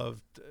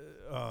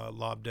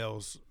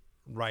Lobdell's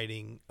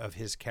writing of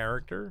his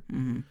character.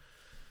 Mm-hmm.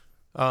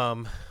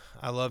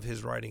 I love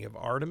his writing of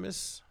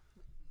Artemis,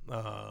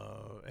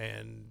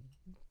 and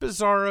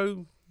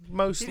Bizarro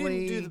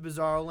mostly. He didn't do the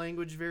Bizarro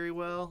language very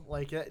well.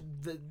 Like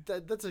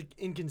that's an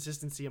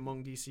inconsistency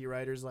among DC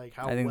writers. Like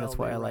how I think well that's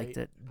why they I write. liked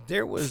it.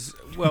 There was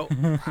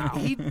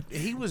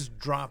he was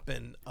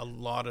dropping a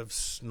lot of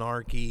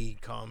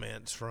snarky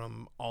comments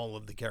from all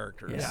of the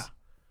characters. Yeah.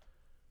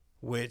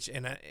 Which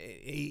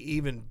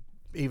even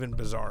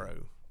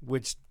Bizarro,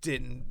 which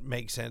didn't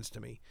make sense to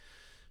me.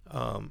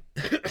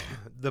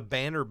 The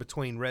banner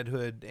between Red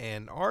Hood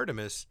and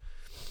Artemis,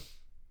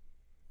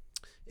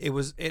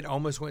 it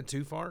almost went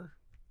too far.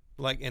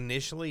 Like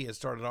initially, it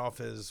started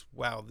off as,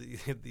 wow,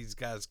 these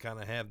guys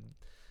kind of have,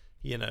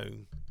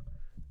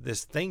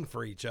 this thing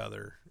for each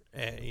other,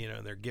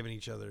 they're giving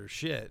each other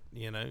shit,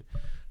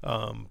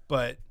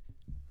 but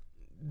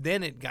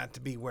then it got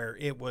to be where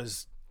it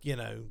was,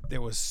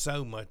 there was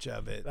so much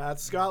of it.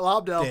 That's Scott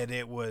Lobdell. That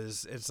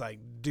it's like,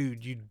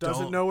 dude, you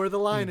doesn't know where the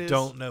line is.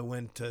 Don't know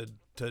when to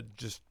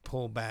just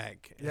pull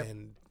back Yep.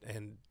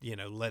 and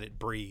let it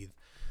breathe.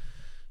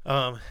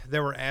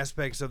 There were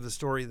aspects of the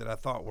story that I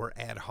thought were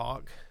ad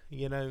hoc,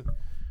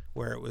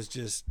 where it was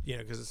just,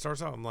 because it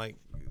starts off, I'm like,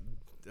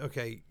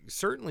 okay,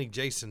 certainly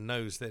Jason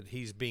knows that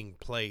he's being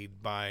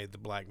played by the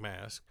Black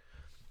Mask.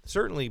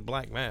 Certainly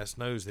Black Mask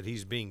knows that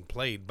he's being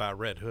played by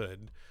Red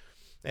Hood.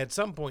 At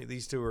some point,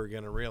 these two are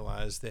going to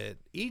realize that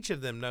each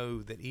of them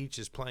know that each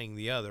is playing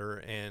the other,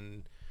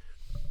 and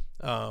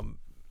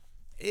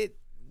it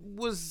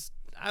was,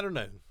 I don't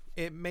know,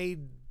 it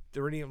made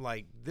the reading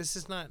like, this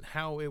is not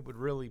how it would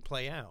really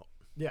play out.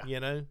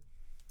 Yeah.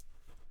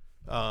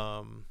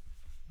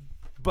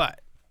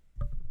 But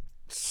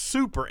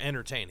super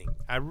entertaining.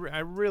 I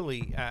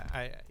really,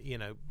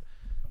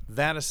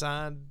 that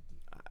aside,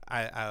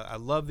 I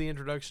love the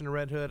introduction to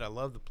Red Hood. I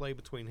love the play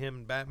between him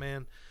and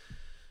Batman.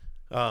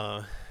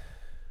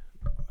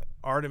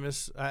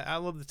 Artemis, I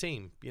love the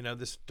team.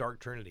 This Dark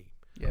Trinity.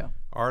 Yeah.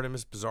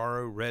 Artemis,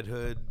 Bizarro, Red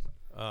Hood.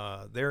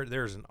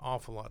 There's an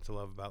awful lot to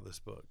love about this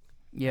book.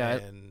 Yeah.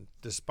 And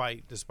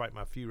despite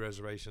my few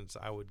reservations,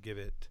 I would give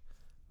it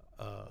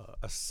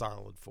a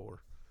solid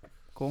 4.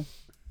 Cool.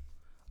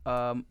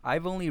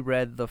 I've only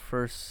read the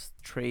first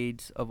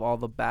trades of all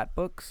the Bat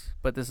books,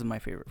 but this is my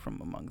favorite from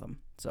among them.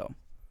 So,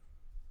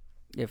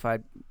 if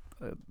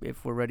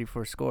we're ready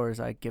for scores,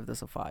 I give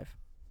this a 5.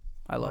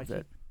 I loved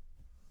Mikey? it.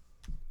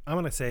 I'm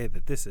going to say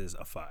that this is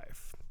a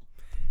 5.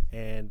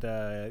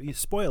 And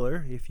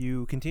spoiler, if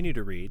you continue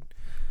to read,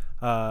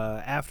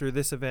 after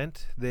this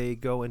event, they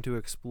go into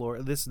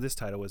explore. This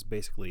title was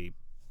basically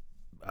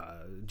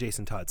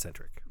Jason Todd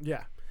centric.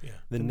 Yeah.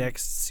 The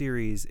next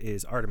series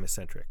is Artemis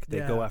centric. They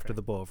go after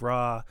the Bow of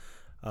Ra,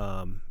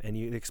 and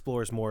it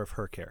explores more of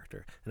her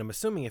character. And I'm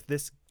assuming if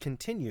this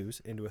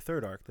continues into a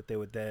third arc, that they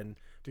would then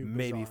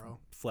maybe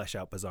flesh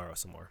out Bizarro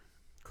some more.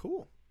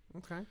 Cool.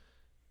 Okay.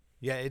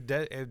 Yeah, it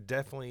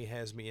definitely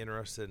has me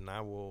interested, and I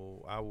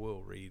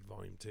will read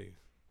Volume 2.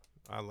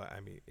 I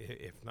mean,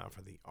 if not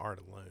for the art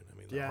alone,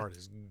 the art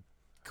is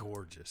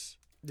gorgeous.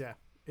 Yeah,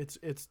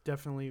 it's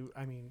definitely,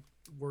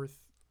 worth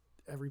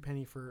every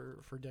penny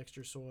for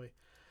Dexter Soy.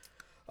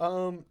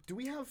 Do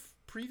we have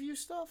preview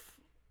stuff?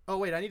 Oh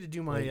wait, I need to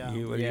do my.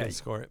 You need to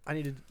score it. I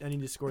need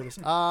to score this.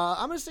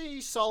 I'm gonna say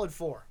solid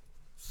 4.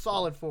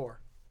 Solid 4.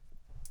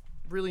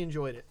 Really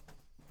enjoyed it.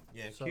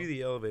 Yeah, cue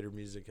the elevator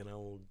music, and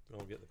I'll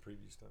get the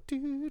preview stuff.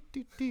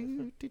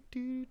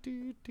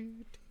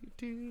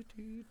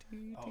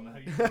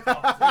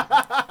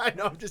 I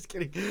know, I'm just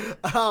kidding.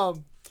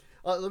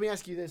 Let me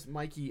ask you this,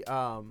 Mikey.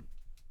 How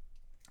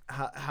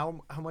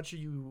much are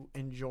you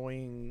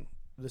enjoying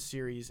the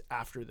series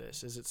after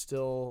this? Is it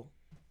still?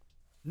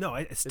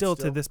 No, still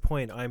to this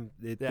point,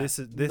 this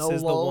is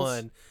the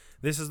one.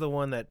 This is the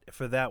one that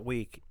for that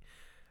week.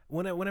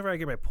 Whenever I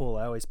get my pull,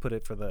 I always put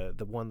it for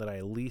the one that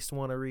I least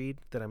want to read,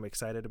 that I'm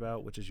excited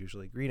about, which is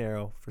usually Green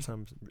Arrow. For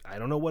some, I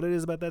don't know what it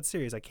is about that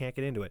series. I can't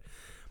get into it.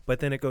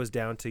 But then it goes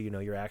down to,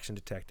 your action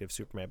detective,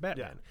 Superman,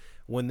 Batman. Yeah.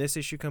 When this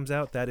issue comes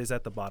out, that is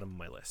at the bottom of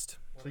my list.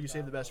 So you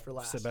save the best for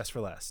last. The best for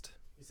last.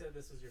 You said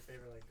this was your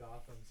favorite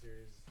Gotham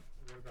series.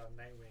 What about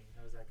Nightwing?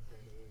 How does that compare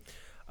to this?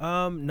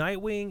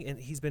 Nightwing, and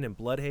he's been in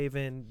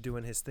Bloodhaven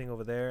doing his thing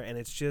over there, and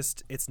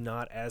it's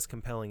not as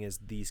compelling as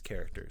these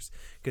characters,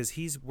 because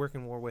he's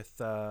working more with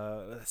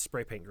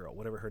Spray Paint Girl,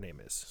 whatever her name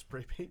is.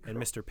 Spray Paint Girl.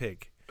 And Mr.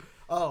 Pig.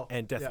 Oh.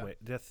 And Deathwing.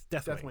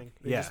 Deathwing.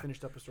 They just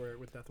finished up a story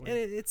with Deathwing. And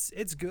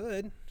it's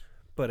good,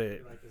 but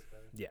you like this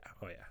better? Yeah.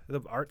 Oh yeah.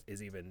 The art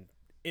is even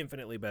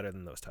infinitely better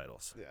than those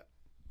titles. Yeah.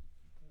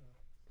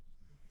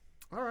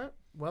 All right.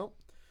 Well,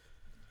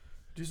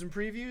 do some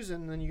previews,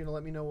 and then you're gonna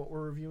let me know what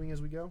we're reviewing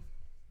as we go.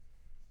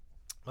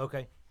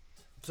 Okay.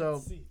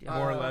 So,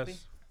 more or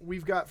less.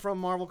 We've got from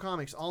Marvel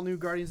Comics, all new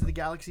Guardians of the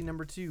Galaxy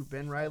 #2,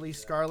 Ben Reilly,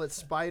 Scarlet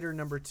Spider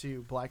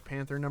 #2, Black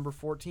Panther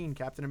 #14,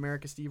 Captain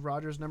America Steve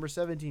Rogers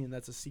 #17,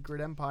 that's a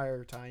Secret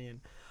Empire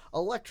tie-in,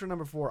 Elektra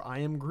 #4, I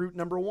Am Groot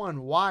 #1,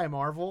 why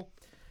Marvel?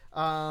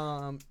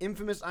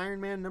 Infamous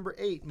Iron Man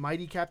 #8,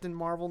 Mighty Captain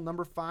Marvel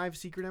 #5,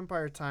 Secret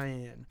Empire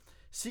tie-in,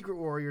 Secret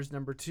Warriors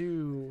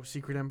 #2,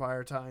 Secret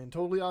Empire tie-in,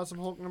 Totally Awesome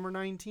Hulk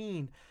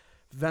 #19,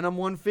 Venom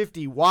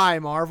 150, why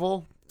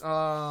Marvel?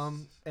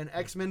 And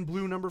X-Men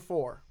Blue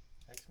 #4.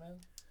 X-Men?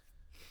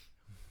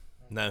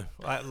 No,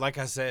 like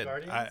I said,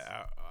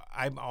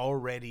 I'm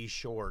already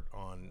short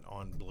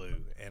on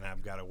Blue, and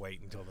I've got to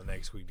wait until the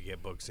next week to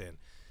get books in.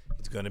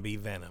 It's going to be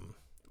Venom.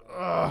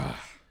 The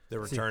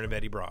Return of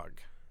Eddie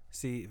Brock.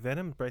 See,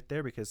 Venom right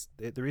there, because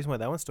the reason why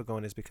that one's still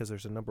going is because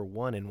there's a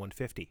 #1 in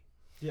 150.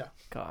 Yeah.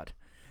 God.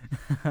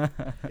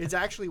 It's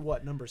actually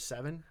what,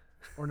 #7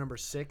 or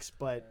 #6,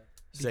 but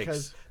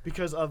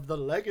because of the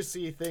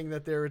legacy thing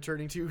that they're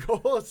returning to.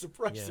 Oh,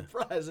 surprise,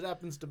 surprise! It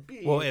happens to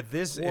be. Well, if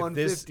this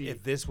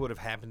would have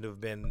happened to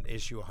have been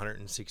issue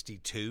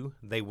 162,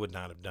 they would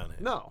not have done it.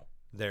 No,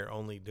 they're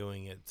only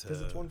doing it because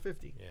it's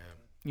 150. Yeah.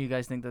 You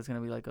guys think that's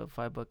gonna be like a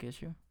 $5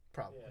 issue?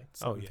 Probably.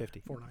 Yeah. Oh,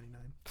 $7.50.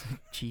 $4.99.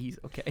 Jeez.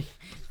 Okay.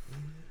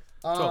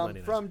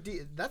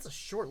 $12.99. That's a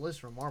short list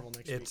from Marvel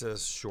next It's week. a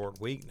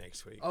short week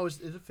next week. Oh, is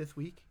it a fifth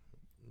week?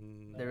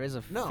 There is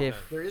a No,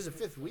 fifth. there is a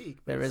fifth week.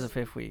 There is a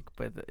fifth week,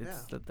 but it's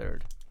Yeah. the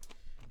third.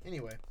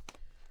 Anyway,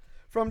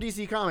 from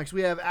DC Comics,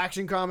 we have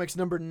Action Comics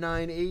number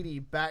 980,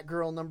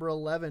 Batgirl number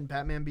 11,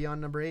 Batman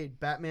Beyond number 8,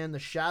 Batman the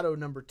Shadow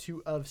number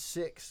 2 of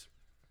 6,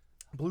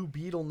 Blue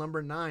Beetle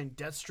number 9,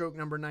 Deathstroke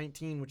number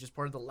 19, which is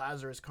part of the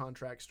Lazarus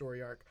contract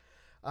story arc,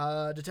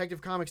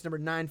 Detective Comics number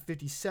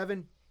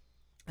 957,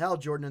 Hal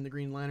Jordan and the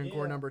Green Lantern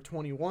Corps number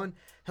 21,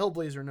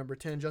 Hellblazer number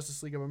 10,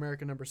 Justice League of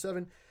America number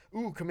 7,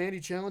 Commandy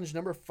Challenge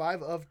number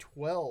 5 of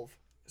 12,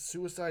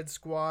 Suicide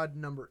Squad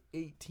number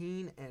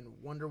 18, and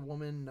Wonder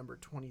Woman number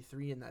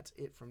 23, and that's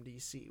it from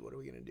DC. What are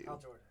we gonna do? Hal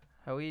Jordan.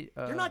 Have we?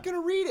 You're not gonna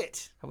read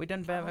it. Have we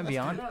done Batman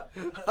Beyond?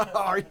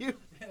 Are you?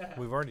 Yeah.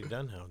 We've already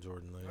done Hal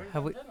Jordan though.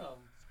 Have we-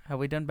 Have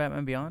we done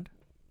Batman Beyond?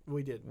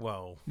 We did.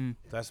 Well, Hmm.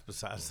 that's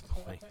besides the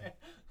point.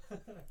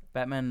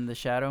 Batman in the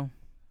Shadow.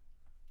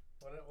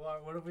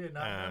 What have we not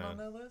done on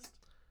that list?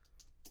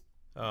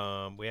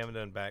 We haven't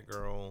done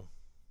Batgirl.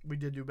 We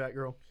did do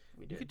Batgirl.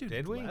 We You could do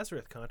Did we?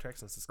 Lazarus contract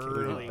since it's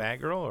Early.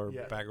 Batgirl or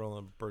Yeah. Batgirl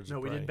and Birds No,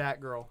 of we Prey? did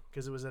Batgirl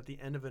because it was at the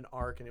end of an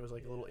arc and it was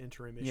like a little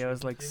interim issue. Yeah, it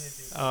was like Didn't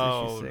issue do-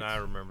 Oh, 6. no, I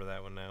remember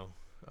that one now.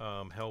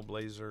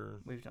 Hellblazer.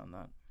 We've done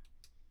that.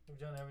 We've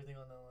done everything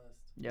on that list.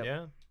 Yep.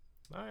 Yeah.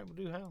 All right, we'll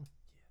do Hell.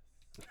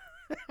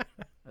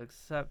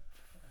 Except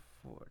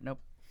for nope.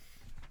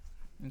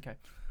 Okay.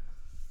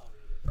 I'll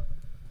read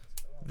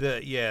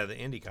it. The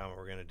indie comic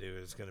we're gonna do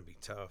is gonna be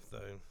tough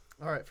though.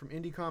 All right, from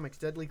Indie Comics,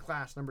 Deadly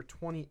Class number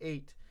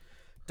 28,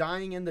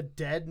 Dying in the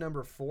Dead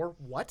number 4.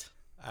 What?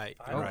 I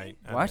Oh, right.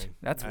 I what? know.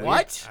 That's I-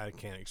 What? I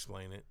can't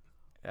explain it.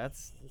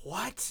 That's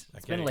What? I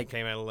been can't. like- It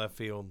came out of left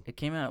field. it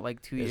came out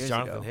like 2 It's years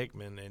Jonathan ago.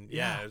 Hickman, and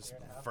Yeah. it's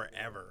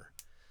forever.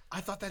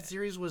 I thought that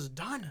series was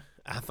done.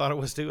 I thought it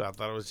was too. I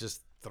thought it was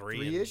just three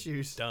Three and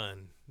issues.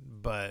 done.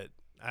 But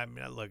I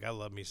mean, look, I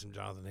love me some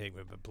Jonathan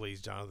Hickman, but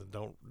please, Jonathan,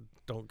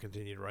 don't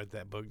continue to write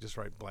that book. Just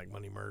write Black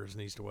Money Murders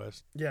and East to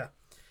West. Yeah.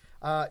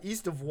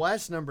 East of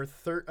West number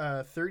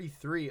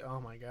 33. Oh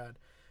my God.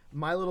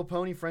 My Little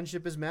Pony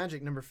Friendship is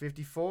Magic number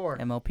 54.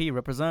 MLP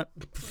represent.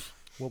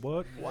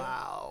 What?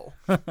 Wow.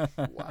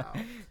 Wow.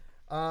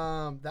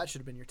 That should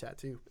have been your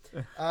tattoo.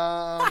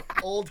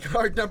 Old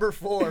Guard number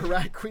 4,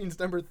 Rat Queens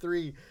number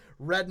 3,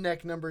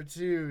 Redneck number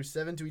 2,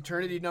 Seven to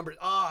Eternity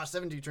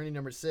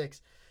number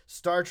 6,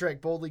 Star Trek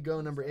Boldly Go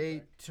number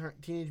 8,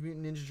 Teenage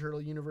Mutant Ninja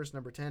Turtle Universe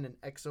number 10, and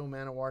Exo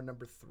Manowar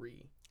number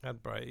 3.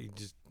 I'd probably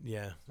just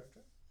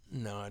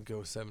No, I'd go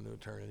with Seven to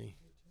Eternity.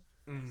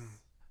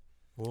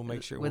 We'll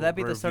make sure. Would we'll that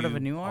be the start of a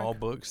review new arc? All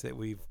books that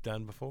we've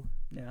done before.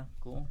 Yeah,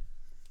 cool.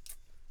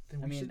 Then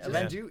I we mean, should just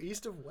eventually- do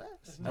East of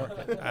West. Dude,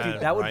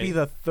 that would be right?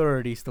 the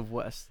third East of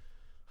West.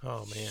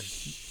 Oh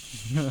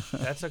man,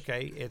 that's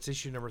okay. It's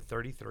issue number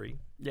 33.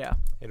 Yeah.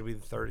 It'll be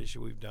the third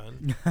issue we've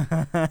done.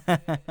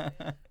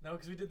 No,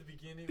 because we did the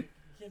beginning. We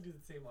can't do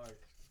the same arc.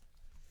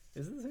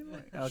 Is it the same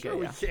one? Okay,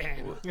 Sure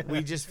yeah. we can.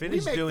 We just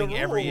finished make the doing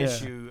every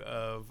rules. issue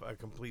of a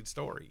complete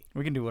story.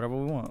 We can do whatever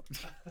we want.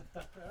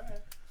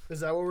 Alright. Is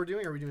that what we're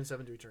doing? Or are we doing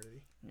Seven to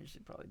Eternity? You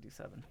should probably do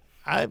 7.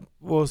 I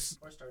will. Or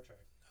Star Trek.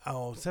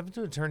 Oh, Seven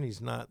to Eternity's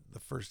not the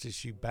first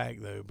issue back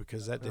though,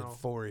 because that did No.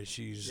 4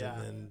 issues Yeah.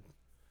 and then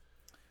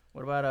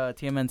What about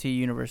TMNT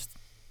Universe?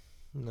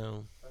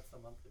 no. That's the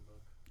monthly book.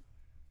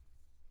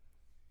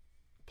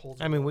 Pulls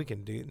I mean, we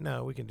can do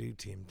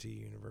TMT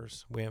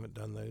Universe. We haven't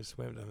done those.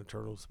 We haven't done a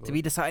Turtles book. To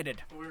be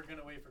decided. But we were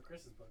gonna wait for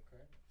Chris's book,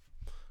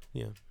 right?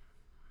 Yeah,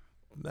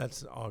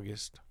 that's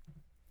August.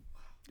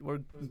 We're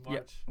It was yeah.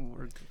 March.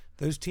 We're,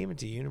 Those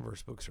TMT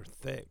Universe books are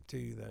thick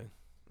too,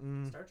 though.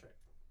 Mm. Star Trek.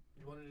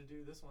 You wanted to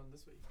do this one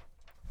this week.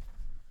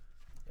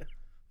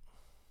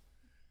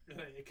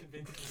 It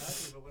convinced me not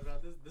to, but what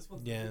about this? This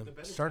one's Yeah, the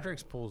better Star chapter.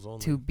 Trek's pulls on.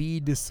 to be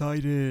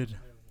decided.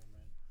 Never mind.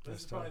 This That's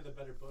is probably tough. the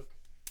better book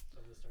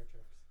of the Star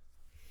Treks.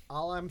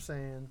 All I'm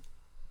saying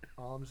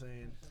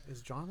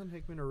is Jonathan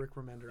Hickman or Rick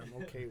Remender. I'm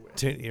okay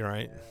with. You're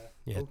right.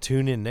 Yeah. Yeah,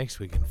 tune in next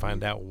week and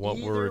find out what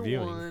we're Either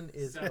reviewing. one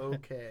is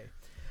okay.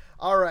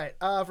 All right.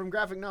 From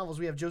graphic novels,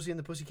 we have Josie and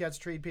the Pussycats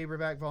trade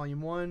paperback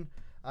volume 1.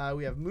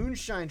 We have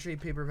Moonshine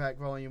trade paperback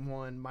volume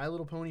 1. My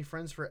Little Pony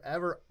Friends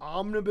Forever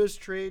omnibus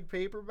trade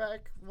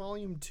paperback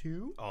volume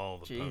 2. All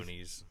the Jeez.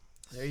 ponies.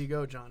 There you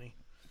go, Johnny.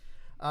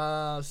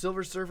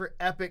 Silver Surfer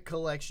Epic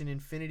Collection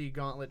Infinity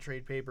Gauntlet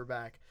trade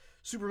paperback.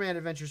 Superman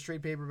Adventures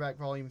trade paperback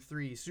volume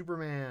 3.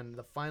 Superman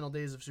The Final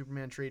Days of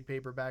Superman trade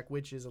paperback,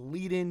 which is a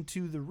lead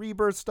into the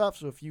Rebirth stuff.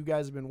 So if you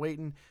guys have been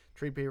waiting,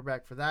 trade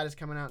paperback for that is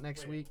coming out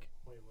next week.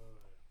 Wait.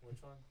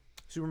 Which one?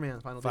 Superman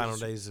Final Final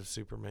Days. Days of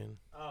Superman.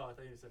 Oh, I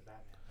thought you said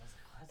Batman. I was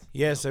like, what?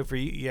 Yeah, so for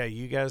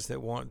you guys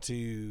that want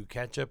to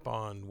catch up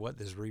on what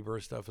this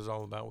Rebirth stuff is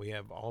all about, we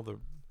have all the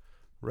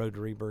Road to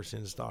Rebirth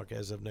in stock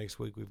as of next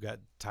week. We've got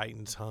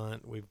Titans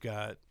Hunt, we've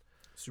got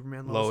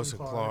Superman Lois and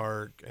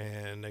Clark,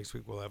 and next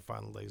week we'll have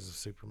Final Days of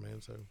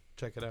Superman. So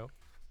check it out.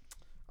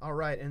 All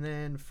right, and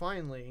then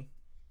finally,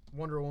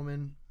 Wonder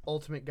Woman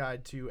Ultimate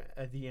Guide to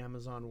the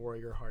Amazon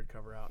Warrior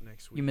hardcover out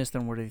next week. You missed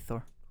Unworthy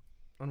Thor.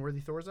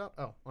 Unworthy Thor's out?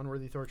 Oh,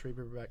 Unworthy Thor trade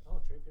paperback. Oh,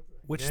 trade paperback.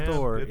 Which Yeah,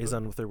 Thor good is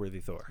book. Unworthy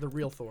Thor? The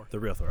real Thor. The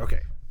real Thor.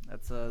 Okay.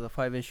 That's the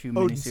 5-issue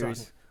Odin's miniseries.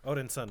 son.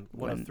 Odin's son,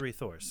 one When- of 3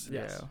 Thors.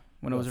 Yes. Yeah.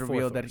 When it was Well, 4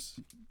 revealed that Thors.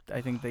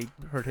 I think they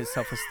hurt his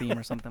self-esteem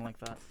or something like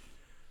that.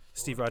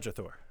 Steve Roger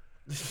Thor.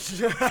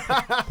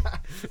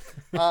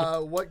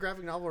 What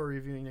graphic novel are we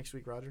reviewing next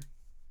week, Roger?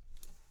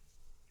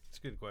 It's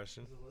a good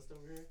question. Is the list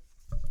over here?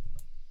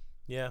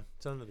 Yeah,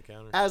 it's under the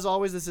counter. As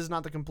always, this is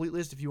not the complete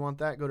list. If you want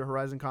that, go to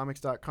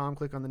horizoncomics.com,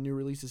 click on the new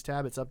releases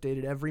tab. It's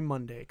updated every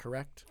Monday,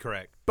 correct?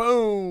 Correct.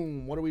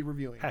 Boom! What are we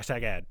reviewing?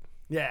 Hashtag ad.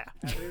 Yeah.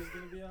 Heather's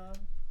going to be on.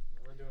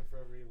 We're doing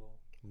Forever Evil.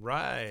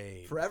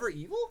 Right. Forever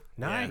Evil?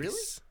 Nice.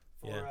 Really?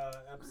 For Yeah.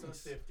 episode Nice.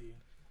 50.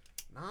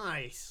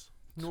 Nice.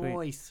 Sweet.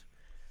 Nice.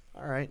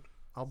 All right.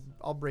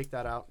 I'll break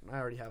that out. I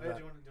already have Hey, that.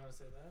 do you want to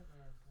say that?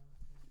 Or,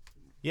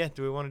 Yeah,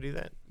 do we want to do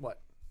that?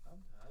 What?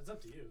 it's up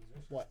to you.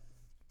 What?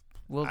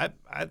 Well,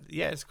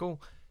 Yeah, it's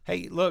cool.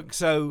 Hey, look,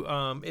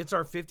 so it's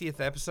our 50th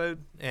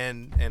episode,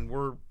 and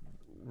we're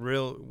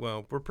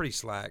we're pretty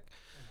slack.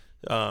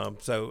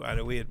 So I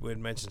know we had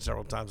mentioned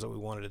several times that we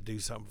wanted to do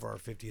something for our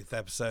 50th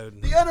episode.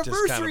 And The just kind of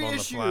anniversary on the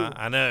issue! fly.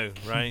 I know,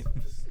 right?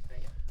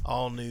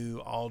 All new,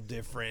 all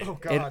different. Oh,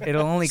 God.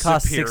 it'll only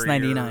cost Superior.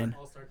 $6.99.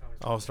 All-Star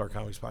Comics. All-Star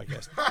Comics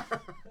Podcast.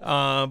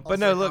 But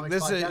no, All-Star look, Comics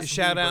this is Podcast a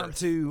shout out Rebirth.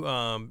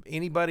 to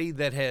anybody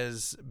that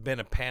has been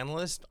a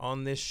panelist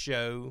on this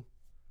show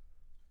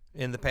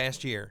in the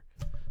past year.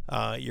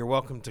 You're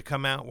welcome to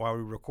come out while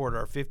we record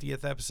our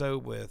 50th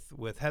episode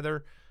with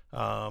Heather.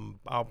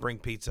 I'll bring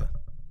pizza.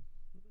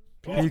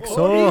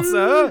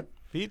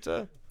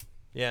 Pizza.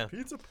 Yeah.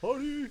 Pizza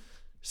party.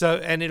 So,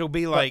 and it'll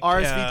be like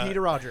RSVP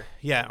to Roger.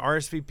 Yeah,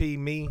 RSVP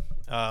me.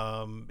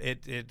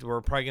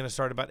 We're probably gonna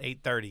start about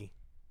 8:30,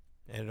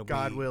 and it'll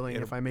God be, willing,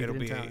 it'll- if I make it it'll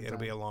in be town in it'll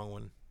be a time. long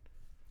one.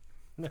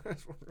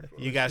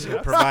 You guys can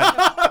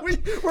provide.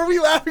 Were we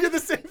laughing at the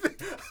same thing?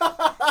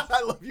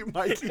 I love you,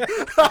 Mikey.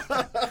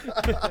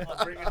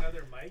 I'll bring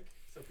another mic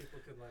so people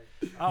can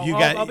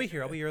I'll be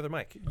here. I'll be your other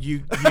mic.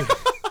 you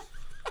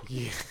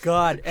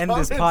God, end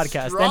this Coming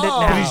podcast. End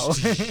it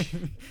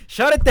strong. now.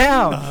 Shut it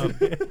down.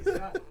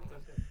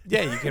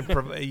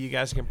 yeah, you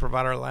guys can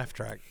provide our laugh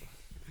track.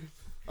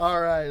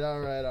 All right.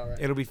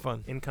 It'll be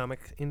fun. In comic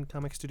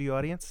studio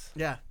audience.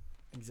 Yeah,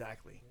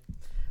 exactly.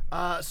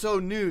 So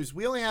news.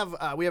 We only have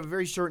we have a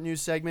very short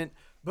news segment,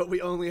 but we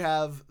only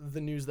have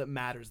the news that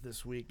matters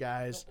this week,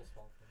 guys.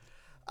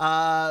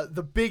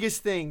 The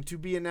biggest thing to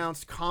be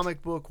announced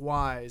comic book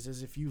wise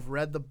is if you've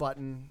read the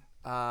button,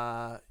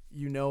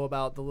 you know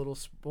about the little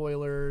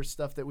spoiler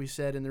stuff that we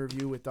said in the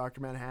review with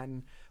Dr.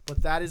 Manhattan,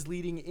 but that is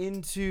leading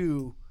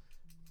into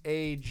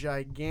a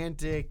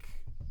gigantic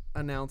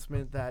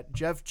announcement that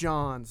Jeff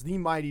Johns, the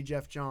mighty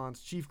Jeff Johns,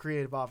 chief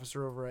creative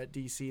officer over at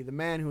DC, the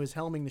man who is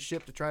helming the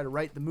ship to try to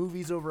write the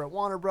movies over at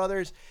Warner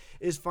Brothers,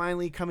 is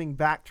finally coming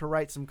back to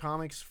write some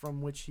comics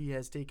from which he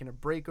has taken a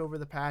break over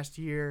the past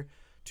year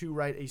to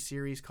write a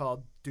series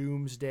called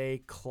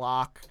Doomsday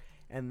Clock,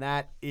 and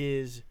that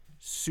is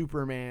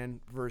Superman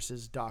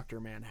versus Dr.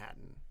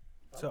 Manhattan.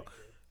 So,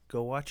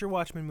 go watch your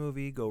Watchmen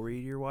movie. Go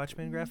read your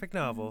Watchmen graphic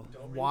novel.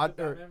 Don't What- read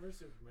the Batman vs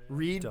Superman.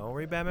 Read Don't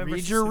worry, Batman. Read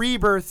versus your Superman.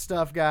 rebirth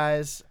stuff,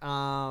 guys.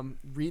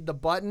 Read the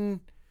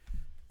button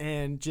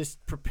and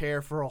just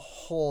prepare for a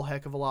whole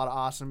heck of a lot of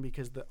awesome,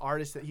 because the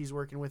artist that he's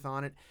working with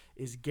on it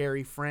is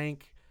Gary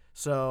Frank.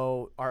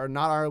 So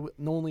not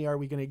only are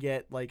we going to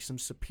get like some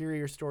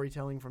superior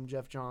storytelling from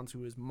Jeff Johns,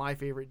 who is my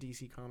favorite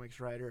DC Comics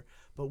writer,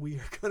 but we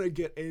are going to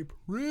get a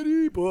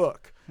pretty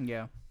book.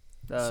 Yeah.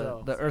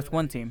 So- The Earth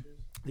One team.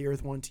 The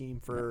Earth One team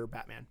for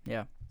Batman,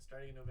 Yeah.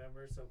 Starting in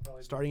November, so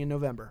probably starting in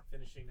November.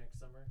 finishing next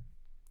summer.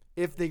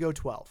 If they go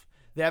 12.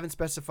 They haven't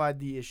specified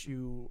the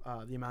issue,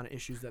 the amount of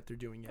issues that they're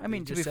doing yet. I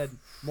mean, they to just be said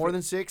more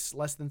than 6,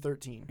 less than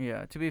 13.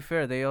 Yeah. To be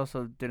fair, they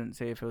also didn't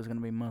say if it was going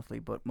to be monthly,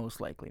 but most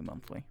likely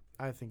monthly.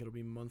 I think it'll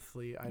be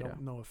monthly. I Yeah.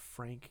 don't know if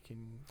Frank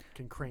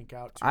can crank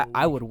out. To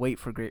I would wait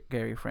for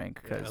Gary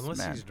Frank because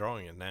Unless he's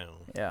drawing it now.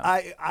 yeah.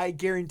 I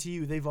guarantee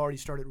you they've already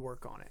started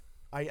work on it.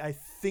 I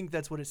think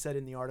that's what it said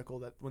in the article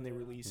that when they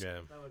release. Yeah.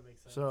 That would make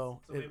sense.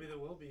 So it- maybe there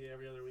will be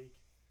every other week.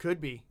 Could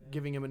be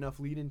giving him enough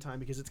lead in time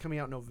because it's coming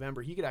out in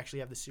November. He could actually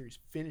have the series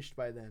finished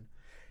by then.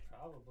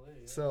 Probably.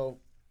 Yeah. So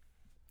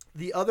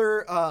the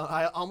other,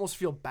 I almost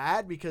feel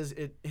bad because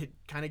it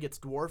kind of gets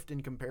dwarfed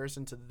in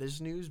comparison to this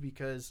news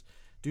because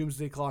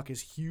Doomsday Clock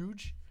is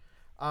huge.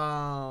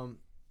 And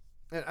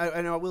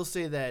I will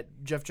say that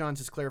Jeff Johns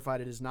has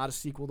clarified it is not a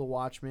sequel to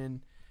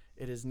Watchmen.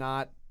 It is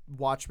not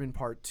Watchmen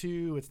Part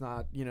 2. It's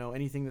not,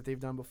 anything that they've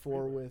done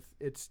before with.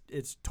 It's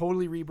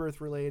totally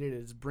Rebirth related.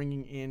 It's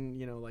bringing in,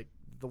 like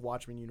the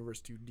Watchmen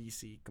universe to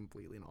DC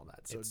completely and all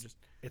that. So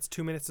It's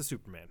 2 minutes to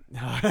Superman.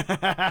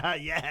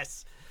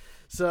 yes.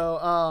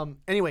 So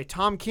anyway,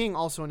 Tom King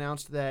also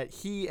announced that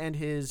he and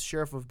his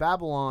Sheriff of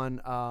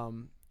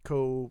Babylon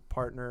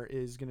co-partner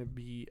is going to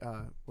be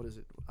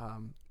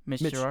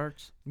Mitch Mitch.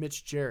 Gerards?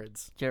 Mitch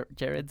Gerards.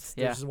 Jared's?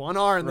 Yeah. There's one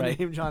R in the Right.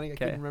 name, Johnny. I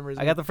Okay. can't remember his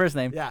I name. got the first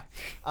name. Yeah.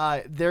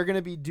 They're going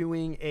to be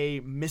doing a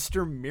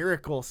Mr.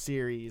 Miracle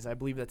series. I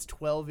believe that's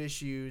 12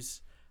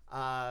 issues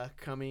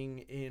coming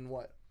in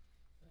what?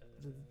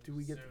 Do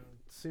we get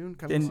soon?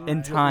 Coming soon? In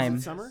What, is it time.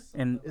 summer?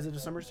 And Is it a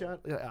summer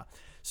shot? Yeah.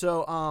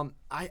 So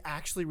I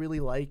actually really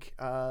like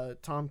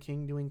Tom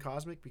King doing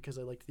Cosmic because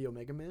I liked the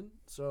Omega Men.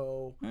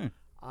 So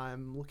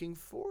I'm looking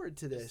forward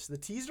to this. The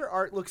teaser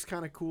art looks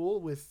kind of cool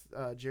with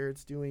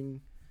Jared's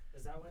doing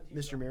Is that when he's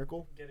Mr.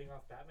 Miracle. getting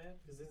off Batman?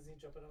 Because isn't he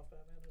jumping off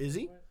Batman? at Is some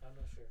he? point? I'm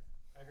not sure.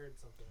 I heard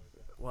something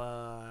like that. Well,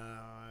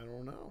 I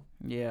don't know.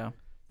 yeah.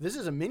 This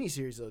is a mini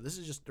series though. This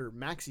is just their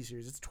maxi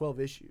series. It's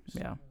 12 issues.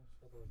 Yeah.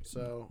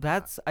 So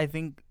That's, I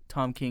think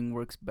Tom King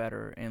works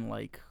better in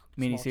like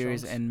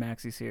miniseries chunks. and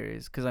maxi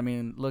series. Because, I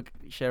mean, look,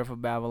 Sheriff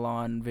of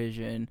Babylon,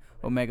 Vision,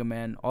 Omega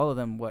Man, all of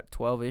them, what,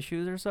 12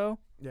 issues or so?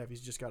 yeah, if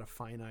he's just got a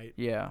finite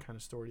Yeah. kind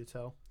of story to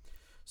tell.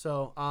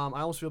 So I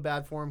almost feel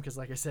bad for him because,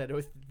 like I said,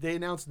 they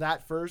announced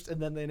that first,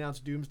 and then they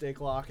announced Doomsday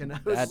Clock, and I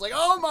was just like,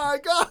 "Oh my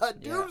God,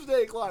 Yeah.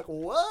 Doomsday Clock!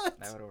 What?"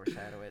 That would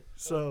overshadow it.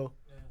 So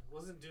Yeah.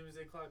 Wasn't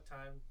Doomsday Clock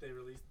time they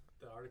released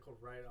the article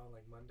right on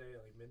like Monday at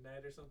like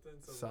midnight or something?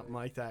 So something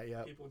like that.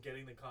 Yep. people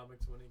getting the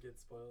comics when it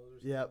gets spoiled or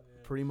something. Yep. Yeah.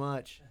 Pretty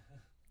much.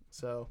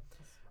 So,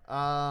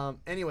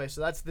 anyway,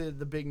 so that's the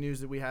big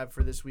news that we have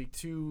for this week.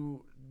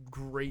 Two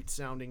great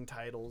sounding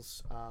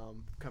titles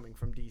coming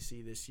from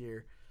DC this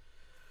year.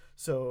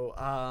 So,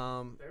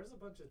 There's a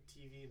bunch of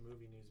TV and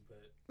movie news, but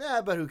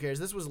yeah, but who cares?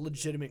 This was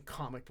legitimate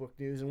comic book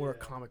news, and we're a Yeah.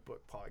 comic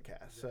book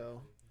podcast. exactly.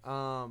 So,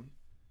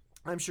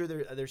 I'm sure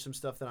there's some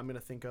stuff that I'm gonna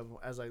think of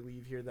as I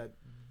leave here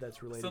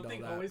that's related something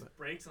to all that. always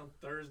breaks on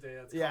Thursday.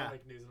 That's Yeah.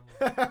 comic news.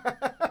 And I'm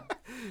like,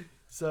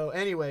 So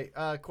anyway,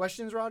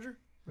 questions, Roger?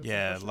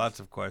 Yeah, lots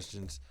of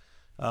questions.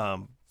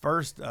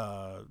 First, we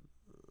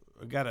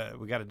got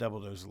a double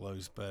dose of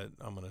Lowe's, but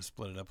I'm gonna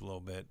split it up a little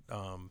bit.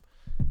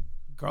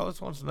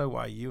 Carlos wants to know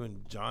why you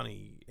and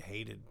Johnny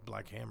hated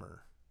Black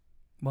Hammer.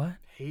 What?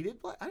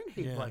 Hated Black? I didn't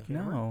hate Yeah. Black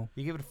Hammer. No.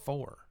 You give it a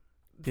 4.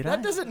 Did that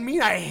I? doesn't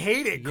mean I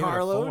hate it, You give it a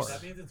Carlos. 4.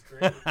 that means it's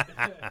great.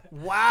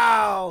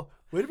 Wow,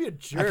 way to be a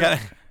jerk.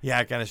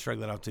 I kind of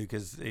shrugged that off too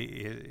because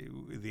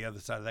the other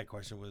side of that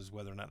question was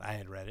whether or not I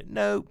had read it.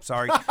 No,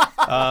 sorry,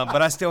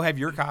 but I still have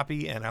your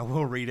copy and I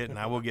will read it and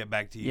I will get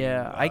back to you.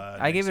 Yeah,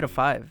 I gave next it a week.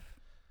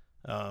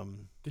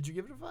 5. Did you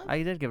give it a 5?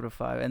 I did give it a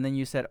 5. And then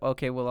you said,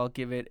 okay, well, I'll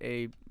give it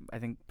a, I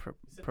think,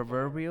 said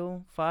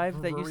proverbial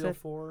 5 that you Proverbial said?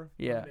 4.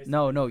 Yeah. Basically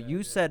No, that, you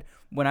yeah. said,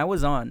 when I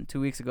was on 2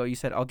 weeks ago, you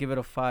said, I'll give it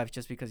a 5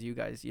 just because you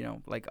guys,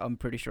 like, I'm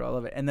pretty sure I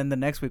love it. And then the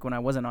next week when I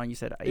wasn't on, you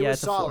said, It yeah, was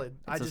it's a 4. solid.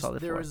 It's a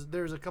solid there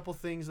 4. was a couple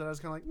things that I was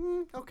kind of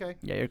like, okay,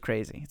 Yeah, you're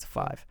crazy. It's a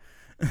 5.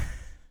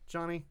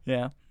 Johnny.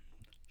 Yeah.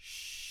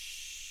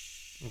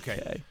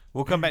 Okay.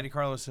 We'll come back to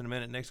Carlos in a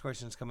minute. Next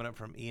question is coming up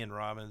from Ian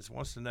Robbins.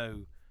 Wants to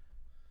know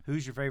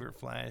who's your favorite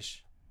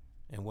Flash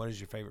and what is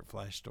your favorite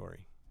Flash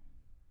story?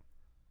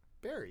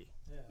 Barry.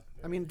 Yeah.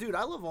 I mean, dude,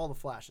 I love all the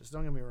Flashes.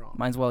 Don't get me wrong.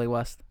 Mine's Wally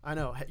West. I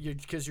know,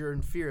 because you're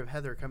in fear of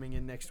Heather coming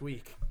in next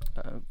week.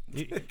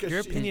 Your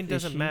opinion Is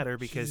doesn't she? matter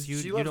because she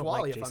you loves don't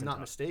Wally, like if Jason I'm not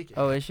Todd. mistaken.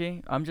 Oh, is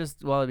she? I'm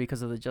just Wally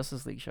because of the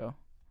Justice League show.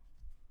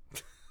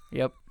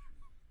 Yep.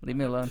 Leave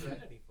me alone.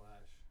 Trinity Flash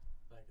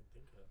that I can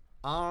think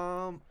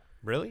of.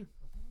 Really?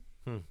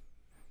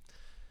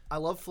 I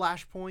love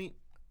Flashpoint.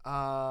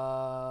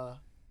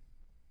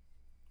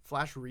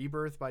 Flash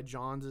Rebirth by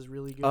Johns is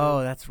really good.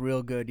 Oh, that's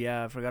real good.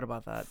 Yeah, I forgot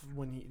about that.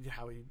 When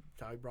how he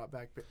brought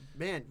back,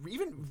 man,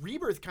 even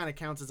Rebirth kind of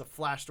counts as a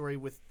Flash story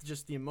with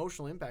just the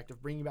emotional impact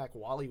of bringing back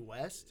Wally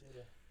West.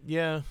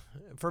 Yeah.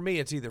 For me,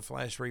 it's either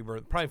Flash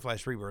Rebirth, probably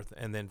Flash Rebirth,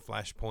 and then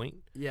Flashpoint.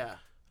 Yeah,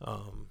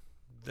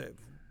 The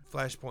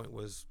Flashpoint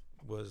was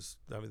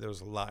I mean there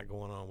was a lot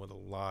going on with a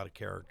lot of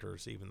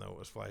characters, even though it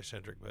was Flash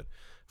centric. But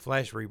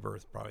Flash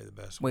Rebirth probably the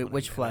best. Wait, one.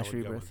 which And Flash I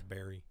would go Rebirth? with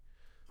Barry.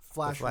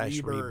 Flash, The Flash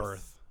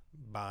Rebirth.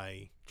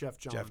 by Jeff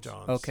Johns. Jeff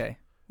Johns. Okay.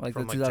 Like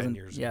From the like 2000, 10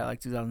 years yeah, ago.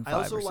 like 2005 I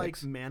also or like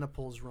 6.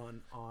 Manipul's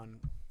run on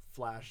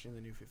Flash in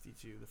the New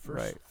 52. The first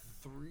Right.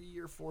 3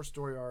 or 4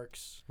 story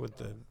arcs. with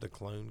the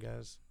clone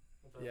guys.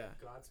 The Yeah.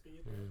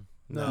 Godspeed.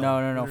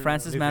 No.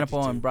 Francis New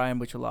Manipul 52. and Brian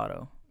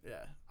Buccellato.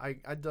 Yeah, I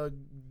dug.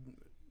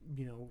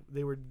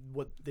 They were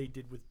what they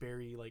did with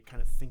Barry, like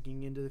kind of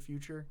thinking into the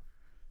future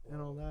and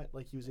all that.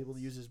 Like he was able to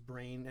use his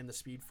brain and the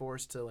Speed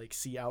Force to like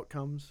see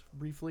outcomes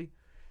briefly.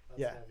 That's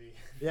Yeah. heavy.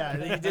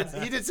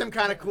 Yeah, he did some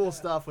kind of cool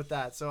stuff with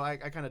that. So I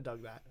kind of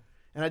dug that,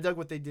 and I dug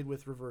what they did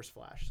with Reverse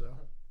Flash. So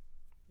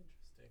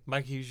Interesting.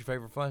 Mikey, who's your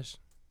favorite Flash?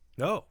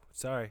 No,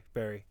 sorry,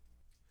 Barry.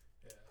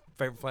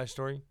 Favorite Flash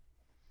story?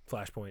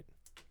 Flashpoint.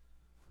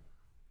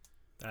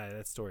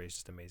 That story is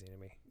just amazing to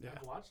me. yeah,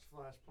 I've watched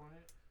Flashpoint.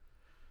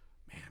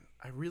 man,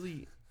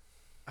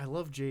 I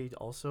love Jade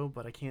also,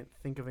 but I can't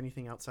think of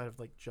anything outside of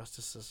like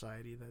Justice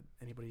Society that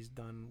anybody's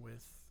done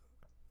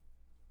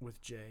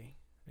with Jay.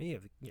 And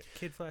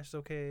Kid Flash is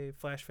okay.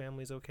 Flash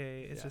Family's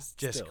okay. It's Yeah. just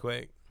Just still,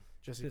 quick.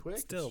 Jesse It's Quick.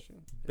 still yeah,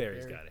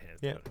 Barry's Barry. got it hands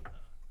Yeah. down.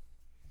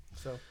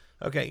 So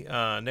Okay,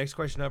 next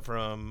question up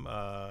from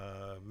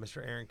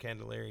Mr. Aaron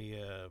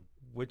Candelaria.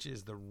 Which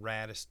is the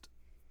raddest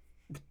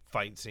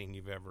fight scene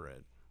you've ever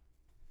read.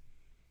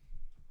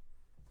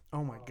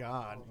 Oh my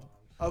god.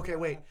 Okay,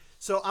 wait.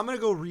 So I'm gonna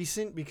go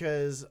recent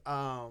because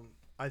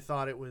I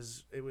thought it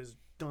was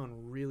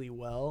done really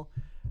well.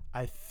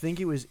 I think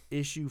it was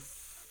issue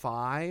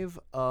 5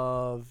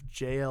 of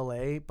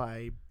JLA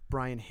by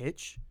Brian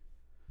Hitch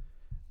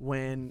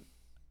when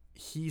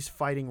he's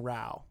fighting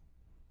Rao.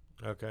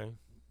 Okay.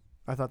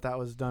 I thought that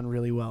was done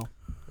really well.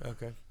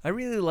 Okay. I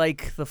really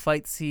like the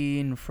fight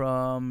scene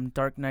from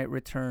Dark Knight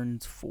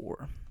Returns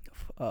 4.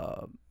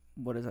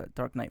 What is that?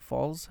 Dark Knight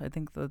Falls, I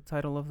think the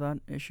title of that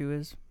issue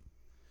is.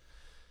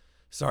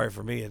 Sorry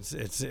for me.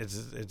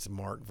 It's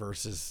Mark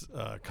versus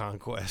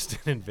Conquest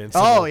and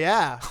Invincible. Oh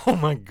yeah, Oh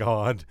my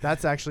God.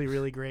 that's actually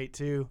really great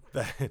too.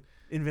 That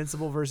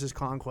Invincible versus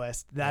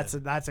Conquest. That's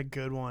a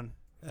good one.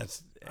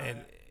 that's and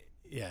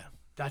yeah.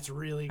 That's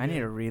really good. I need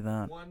to read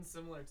that. One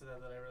similar to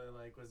that I really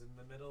like was in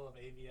the middle of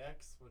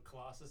AVX with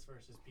Colossus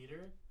versus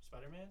Peter,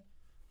 Spider-Man.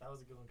 That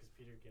was a good one because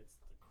Peter gets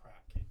the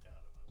crap kicked out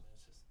of him.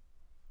 It's just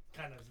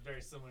kind of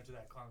very similar to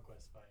that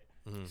Conquest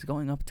fight. He's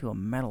going up to a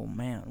metal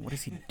man. What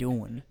is he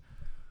doing?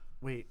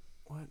 Wait,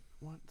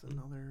 what's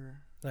another?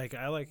 Like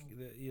I like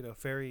the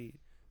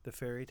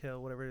fairy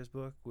tale, whatever his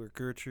book, where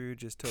Gertrude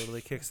just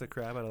totally kicks the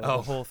crap out of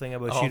the whole thing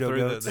about Bushido through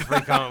goats. the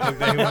free comic book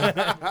day one.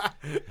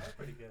 That's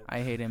pretty good. I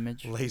hate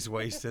Image. Lays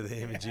waste to the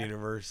Image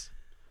universe.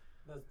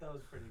 That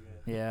was pretty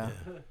good. Yeah.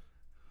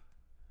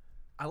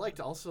 I liked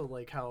also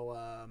like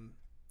how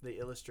they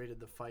illustrated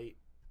the fight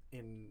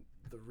in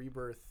the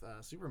Rebirth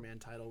Superman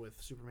title with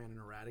Superman and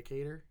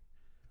Eradicator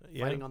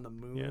Yeah. fighting on the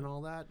moon Yeah. and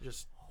all that.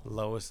 Just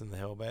Lois in the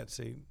Hellbat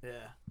suit.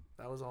 yeah,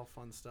 that was all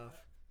fun stuff.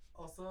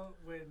 Also,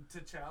 when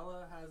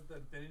T'Challa has the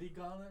Infinity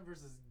Gauntlet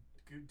versus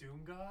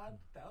Doom God,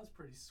 that was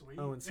pretty sweet.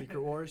 Oh, in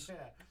Secret Wars? Yeah.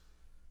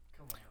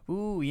 Come on.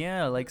 Ooh,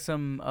 yeah, like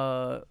some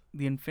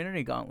the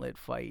Infinity Gauntlet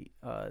fight.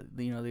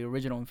 The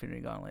original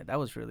Infinity Gauntlet. That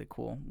was really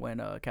cool when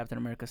Captain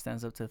America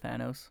stands up to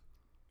Thanos.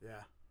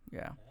 Yeah.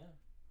 Yeah.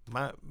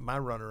 My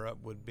runner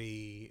up would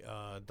be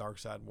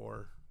Darkseid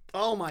War.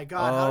 Oh my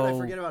God! How did I Oh,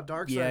 forget about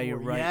Darkseid? yeah, you're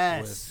War? right.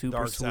 Yes. With Super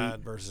Darkseid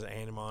sweet. versus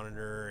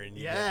Anti-Monitor, and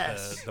you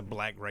Yes. get the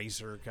Black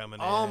Racer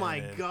coming in. Oh my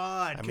and-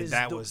 God! I mean, 'cause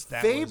that the was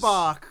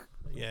Fabok.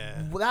 yeah.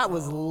 That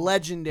was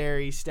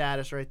legendary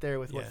status right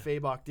there with what Yeah.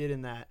 Fabok did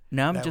in that.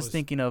 Now I'm That just was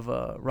thinking of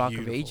Rock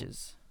beautiful. of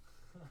Ages.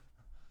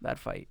 That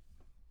fight.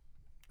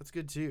 That's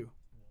good too.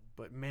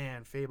 But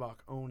man, Fabok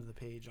owned the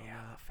page on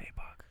that.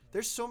 Fabok.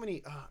 There's so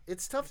many.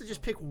 It's tough to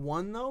just pick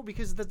one though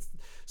because that's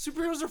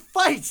superheroes are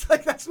fights.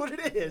 Like that's what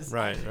it is.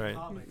 Right.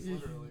 Comics,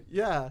 literally.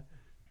 Yeah.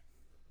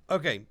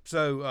 Okay,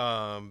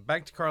 so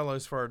back to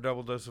Carlos for our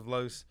double dose of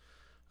Los.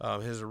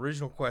 His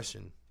original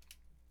question.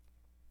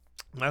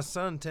 My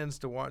son tends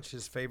to watch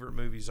his favorite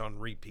movies on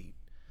repeat.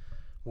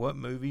 What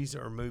movies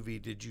or movie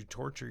did you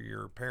torture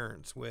your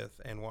parents with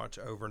and watch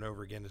over and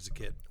over again as a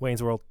kid?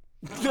 Wayne's World.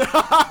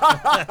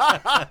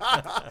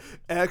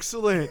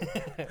 Excellent.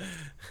 That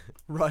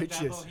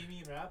Righteous.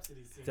 Bohemian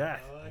Rhapsody scene.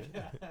 That-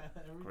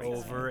 Every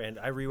Over time. and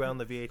I rewound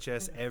the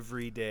VHS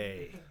every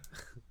day.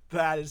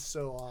 That is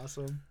so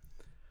awesome.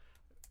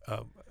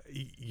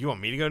 You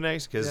want me to go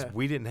next? Because Yeah.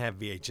 we didn't have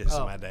VHS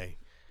in Oh. my day.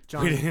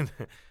 John. We didn't.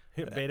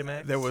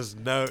 Betamax. There was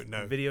no.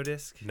 video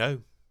disc.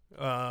 No.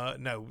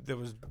 No, there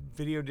was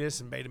video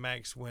disc and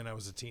Betamax when I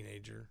was a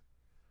teenager.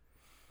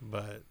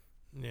 But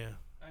yeah.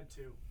 I had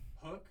two.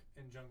 Hook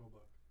and Jungle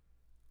Book.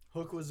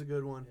 Hook was a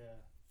good one. Yeah.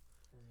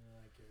 Really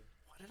like it.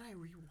 What did I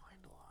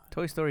rewind a lot?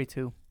 Toy Story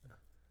 2.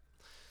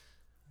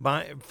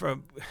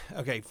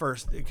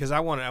 First, because I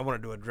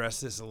wanted to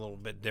address this a little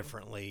bit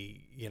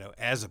differently,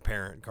 as a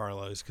parent,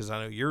 Carlos, because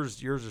I know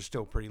yours are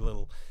still pretty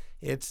little.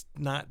 It's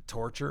not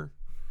torture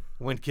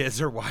when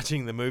kids are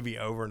watching the movie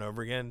over and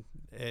over again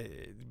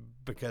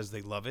because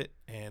they love it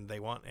and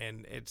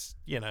it's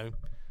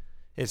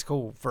it's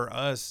cool for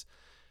us.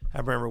 I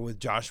remember with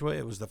Joshua,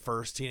 it was the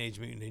first Teenage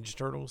Mutant Ninja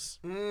Turtles.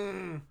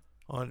 Mm.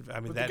 With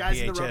the that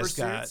guys in the rubber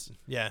VHS suits?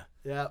 got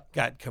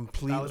Yeah.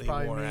 completely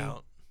probably wore me.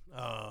 out.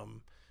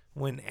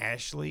 When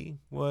Ashley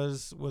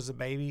was a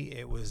baby,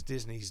 it was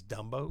Disney's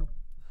Dumbo,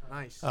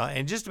 Nice.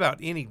 and just about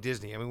any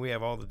Disney. I mean, we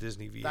have all the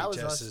Disney VHSs, That was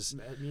us.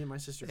 Me and my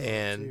sister.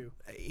 and Too.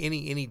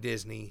 any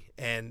Disney.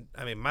 And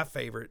I mean, my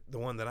favorite, the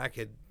one that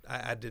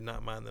I did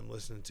not mind them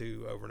listening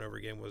to over and over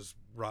again, was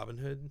Robin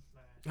Hood.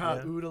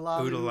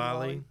 Oodalali.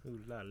 Oodalali. Ooh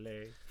la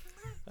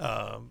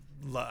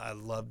la. I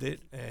loved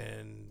it,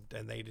 and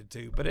they did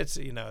too. But it's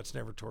it's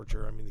never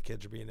torture. I mean, the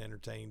kids are being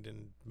entertained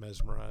and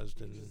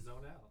mesmerized, and Just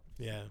zone out.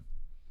 yeah.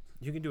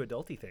 You can do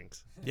adulty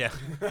things. Yeah.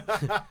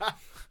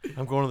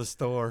 I'm going to the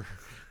store.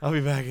 I'll be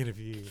back in a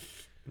few.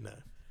 No.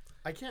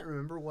 I can't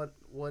remember what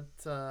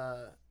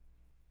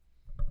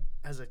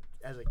as a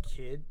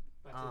kid,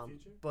 Back to the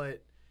Future?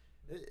 but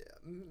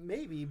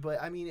maybe.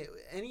 But I mean,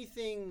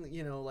 anything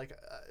like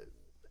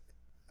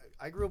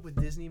I grew up with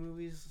Disney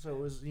movies, so it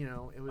was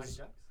Mighty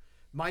Ducks?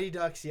 Mighty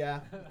Ducks. Yeah,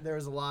 there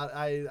was a lot.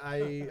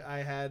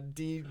 I had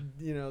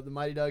the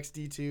Mighty Ducks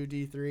D2,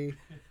 D3.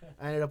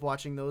 I ended up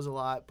watching those a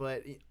lot,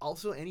 but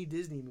also any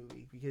Disney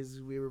movie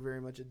because we were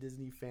very much a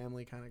Disney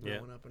family kind of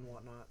growing up and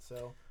whatnot.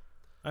 So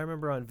I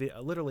remember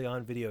literally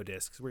on video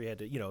discs where you had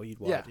to, you'd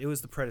watch. Yeah. It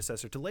was the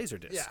predecessor to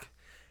Laserdisc. Yeah.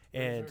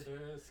 And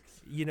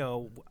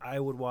Laserdiscs. I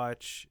would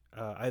watch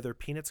either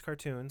Peanuts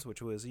cartoons,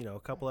 which was a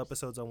couple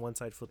episodes on one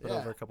side, flip it Yeah.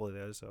 over a couple of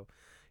those. So,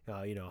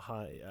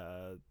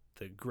 the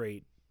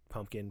Great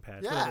Pumpkin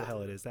Patch, Yeah. whatever the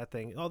hell it is, that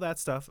thing, all that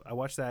stuff. I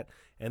watched that,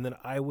 and then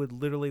I would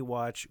literally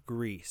watch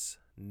Grease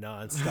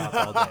nonstop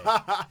all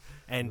day.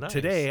 And Nice.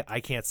 today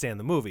I can't stand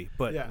the movie,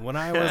 but Yeah. when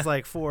I was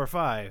like 4 or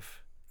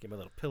 5, get my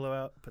little pillow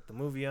out, put the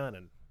movie on,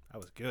 and I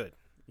was good.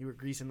 You were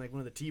greasing like one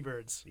of the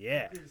T-Birds.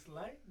 Yeah. Here's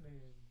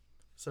lightning.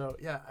 So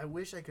yeah, I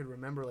wish I could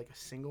remember like a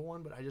single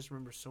one, but I just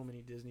remember so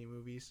many Disney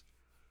movies.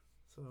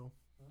 So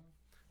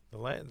The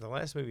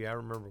last movie I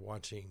remember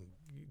watching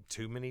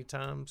too many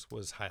times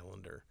was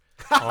Highlander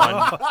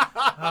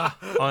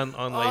on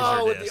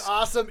Laserdisc. with the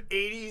awesome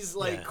 '80s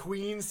like Yeah.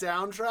 Queen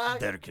soundtrack.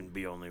 There can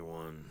be only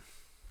one.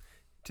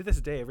 To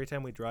this day, every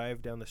time we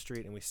drive down the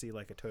street and we see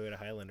like a Toyota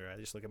Highlander, I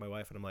just look at my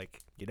wife and I'm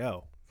like,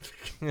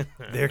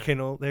 there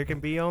can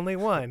be only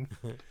one.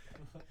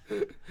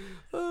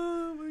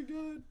 Oh my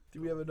god!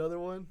 Do we have another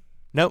one?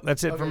 Nope,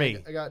 that's it for Okay,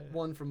 me. I got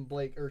one from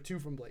Blake or two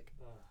from Blake.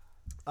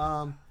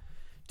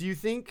 Do you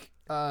think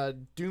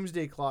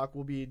Doomsday Clock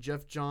will be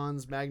Jeff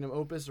Johns' magnum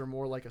opus or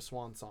more like a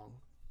swan song?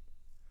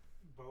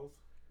 Both.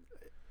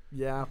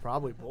 Yeah,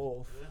 probably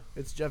both. Yeah.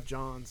 It's Jeff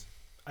Johns.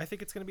 I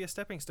think it's going to be a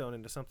stepping stone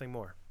into something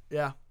more.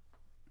 Yeah.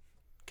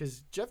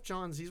 Because Jeff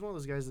Johns, he's one of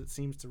those guys that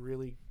seems to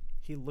really,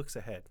 He looks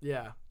ahead.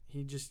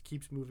 he just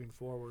keeps moving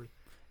forward.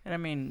 And I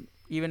mean,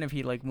 even if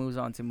he like moves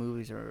on to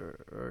movies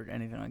or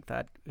anything like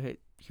that,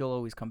 he'll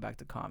always come back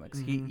to comics.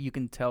 Mhm. You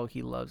can tell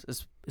he loves, He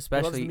loves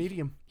especially the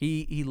medium.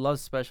 he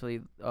loves especially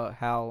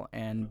Hal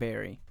and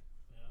Barry.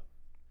 Yeah.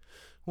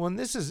 Well, and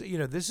this is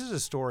a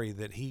story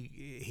that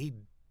he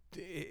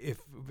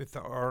if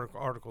the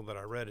article that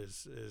I read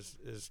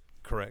is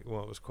correct.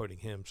 Well, it was quoting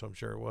him, so I'm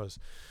sure it was.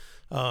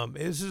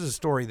 This is a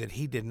story that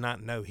he did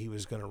not know he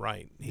was going to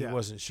write. He Yeah.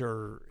 wasn't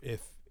sure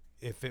if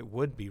it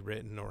would be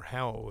written or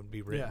how it would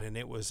be written, Yeah. and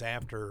it was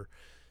after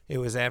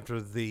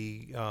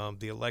the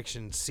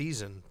election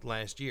season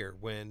last year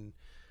when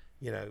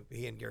he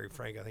and Gary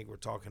Frank, I think, were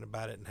talking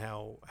about it and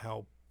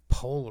how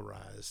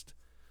polarized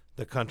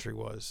the country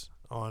was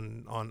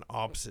on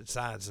opposite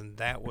sides, and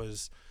that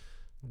was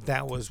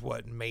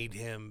what made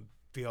him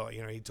feel.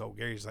 He told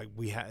Gary, he's like,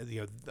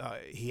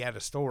 he had a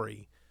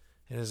story,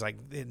 and it's like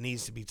it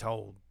needs to be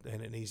told,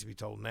 and it needs to be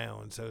told now,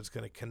 and so it's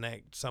going to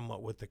connect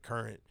somewhat with the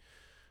current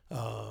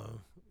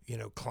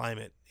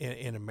climate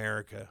in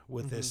America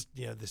with this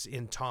this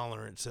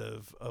intolerance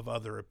of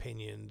other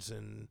opinions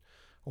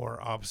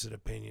or opposite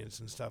opinions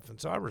and stuff. And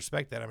so I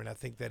respect that. I mean, I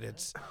think that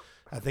it's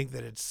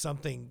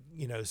something,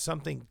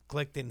 something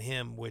clicked in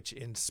him which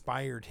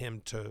inspired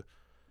him to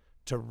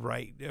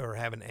write or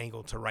have an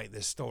angle to write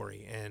this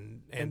story.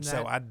 And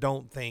so I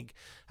don't think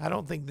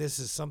this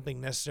is something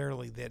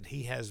necessarily that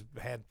he has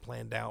had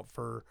planned out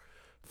for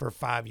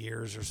 5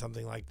 years or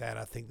something like that.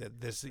 I think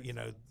that this,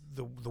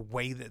 the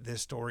way that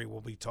this story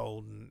will be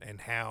told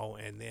and how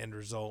and the end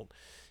result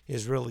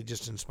is really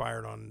just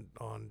inspired on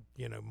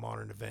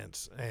modern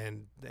events,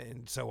 and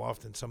so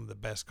often some of the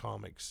best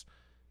comics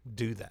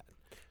do that.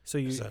 So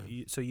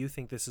you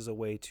think this is a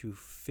way to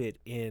fit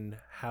in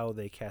how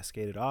they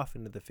cascaded off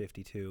into the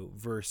 52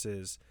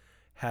 versus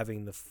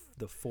having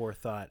the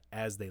forethought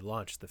as they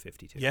launched the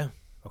 52? Yeah.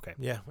 Okay.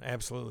 Yeah,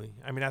 absolutely.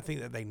 I mean, I think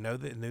that they knew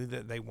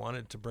that they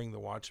wanted to bring the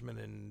Watchmen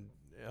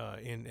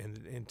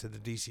into the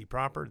DC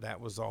proper.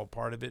 That was all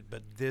part of it.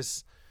 But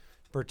this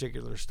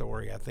particular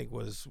story, I think,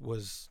 was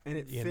And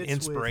it an fits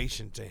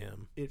inspiration to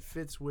him. It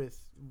fits with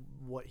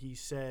what he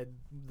said,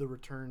 the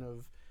return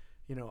of,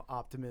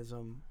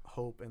 optimism,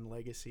 hope, and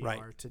legacy Right.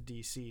 are to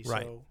DC.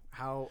 Right. So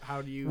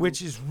how do you...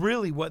 Which is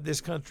really what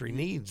this country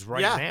needs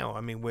right Yeah. now.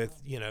 I mean,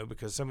 with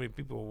because so many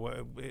people,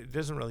 it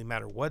doesn't really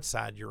matter what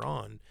side you're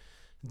on.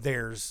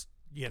 There's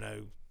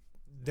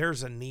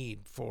a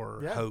need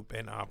for Yeah. hope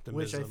and optimism,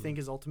 Which I think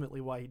is ultimately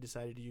why he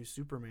decided to use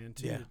Superman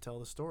too, Yeah. to tell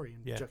the story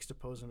and Yeah.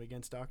 juxtapose him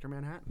against Dr.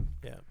 Manhattan.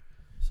 yeah,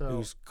 So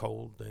who's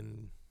cold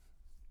and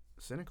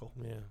cynical.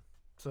 yeah.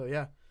 So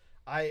yeah,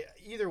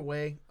 either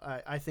way,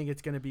 I think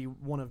it's going to be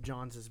one of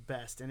Johns'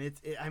 best, and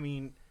I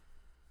mean,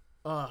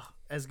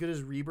 as good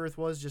as Rebirth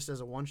was, just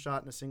as a one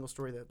shot and a single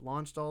story that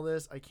launched all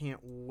this, I can't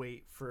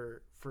wait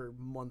for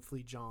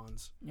monthly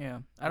Johns.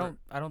 Yeah, I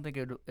don't think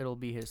it'll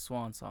be his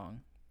swan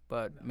song,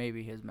 but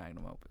maybe his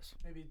magnum opus.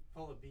 Maybe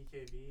pull a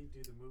BKV,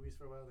 do the movies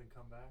for a while, then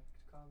come back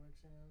to comics,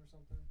 or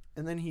something.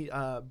 And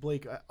then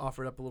Blake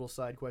offered up a little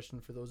side question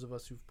for those of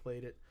us who've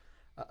played it.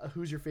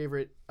 Who's your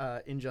favorite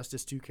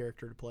Injustice 2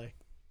 character to play?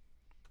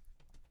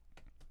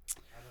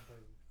 I don't play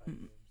fighting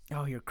games.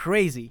 Oh, you're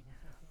crazy.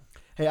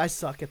 Hey, I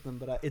suck at them,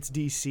 but it's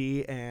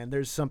DC, and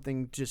there's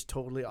something just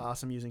totally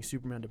awesome using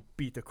Superman to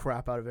beat the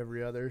crap out of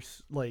every other I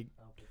don't play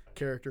fighting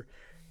character.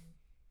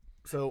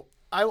 So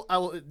I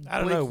will. I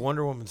don't know.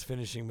 Wonder Woman's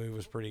finishing move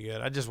was pretty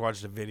good. I just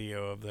watched a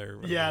video of their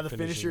Yeah, the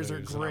finishing finishers are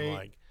moves, and I'm great.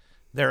 like,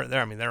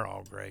 they're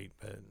all great,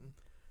 but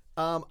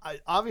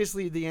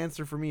Obviously, the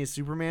answer for me is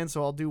Superman,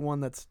 so I'll do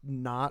one that's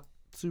not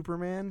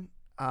Superman.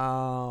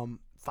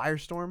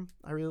 Firestorm.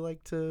 I really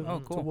like to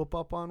cool. to whoop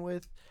up on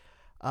with.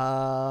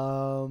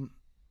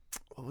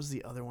 What was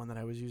the other one that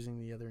I was using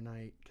the other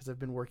night? Because I've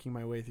been working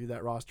my way through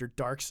that roster.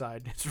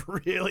 Darkside. It's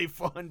really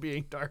fun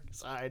being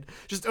Darkside.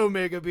 Just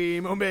Omega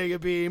Beam, Omega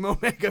Beam,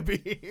 Omega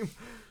Beam.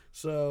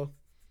 So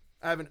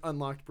I haven't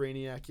unlocked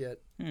Brainiac yet.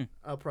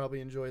 I'll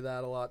probably enjoy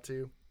that a lot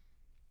too.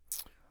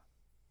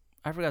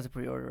 I forgot to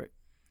pre-order it.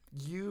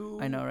 You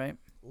I know, right?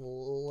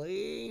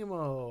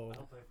 Lame-o. I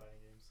don't play fighting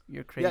games.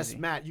 You're crazy. Yes,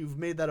 Matt, you've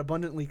made that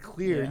abundantly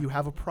clear. Yeah. You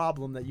have a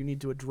problem that you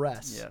need to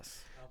address.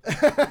 Yes.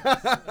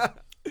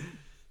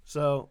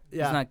 So,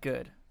 yeah. It's not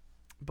good.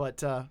 But,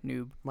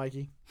 Noob.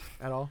 Mikey,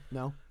 at all?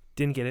 No?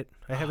 Didn't get it.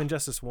 I have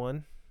Injustice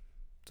 1.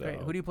 So Great.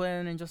 Who do you play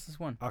in Injustice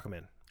 1?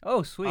 Aquaman.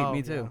 Oh, sweet. Oh,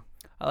 Me too.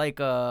 I like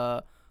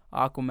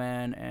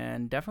Aquaman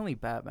and definitely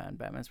Batman.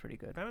 Batman's pretty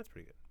good. Batman's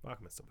pretty good.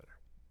 Aquaman's still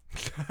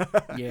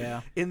better.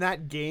 Yeah. In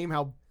that game,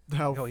 how he's-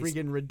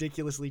 freaking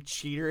ridiculously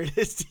cheater it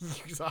is to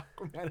use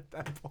Aquaman at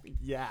that point.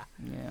 Yeah.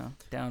 Yeah.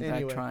 Down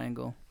Anyway. back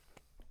triangle.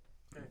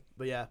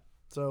 But, yeah.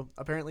 So,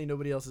 apparently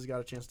nobody else has got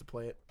a chance to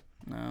play it.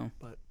 No.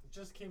 It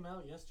just came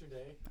out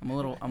yesterday. I'm a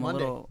little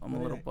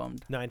Monday.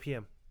 bummed. 9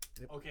 p.m.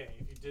 Okay,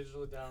 if you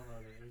digital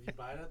download it, if you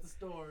buy it at the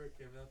store, it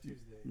came out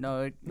Tuesday.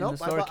 No, in Nope,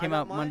 the I store bought- I came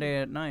got out mine. Monday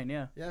at 9,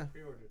 yeah. Yeah.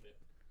 Pre-ordered it.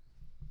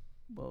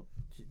 Well,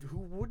 Who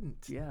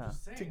wouldn't? yeah.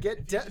 Just saying, To get if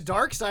you just-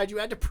 Darkseid, you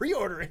had to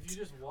pre-order If you it.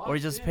 just watch Or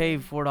just in, pay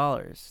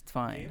 $4. It's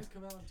fine. Games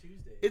come out on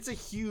Tuesday. It's a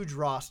huge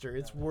roster.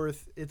 It's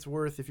worth if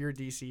you're a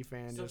DC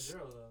fan. Just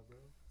Sub-Zero though, bro.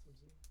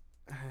 Sub-Zero.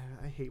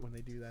 I hate when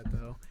they do that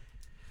though.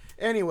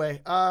 Anyway,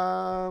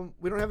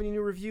 we don't have any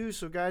new reviews,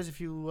 so guys, if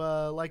you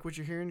like what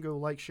you're hearing, go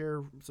like,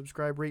 share,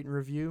 subscribe, rate, and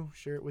review.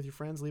 Share it with your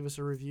friends. Leave us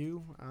a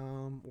review.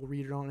 We'll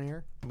read it on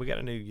air. We got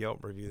a new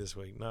Yelp review this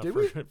week. Not Did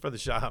for, for the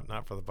shop,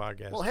 not for the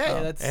podcast. Well,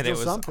 hey, that's and still it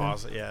was something.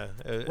 awesome. Yeah,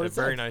 a What'd it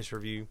very say? nice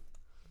review.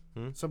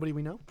 Somebody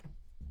we know,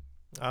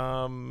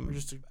 or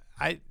just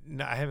I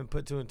haven't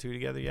put 2 and 2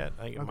 together yet.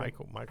 I think Okay.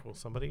 Michael,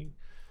 somebody.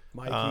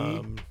 Mikey.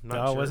 Not No,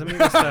 sure. it wasn't me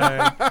this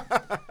time.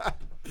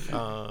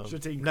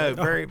 Should've taken No,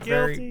 credit.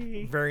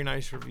 very very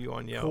nice review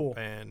on Yelp, Cool.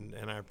 and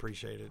I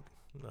appreciate it.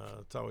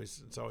 It's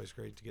always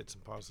great to get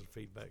some positive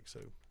feedback.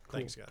 So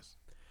thanks, guys.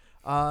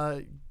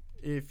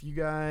 If you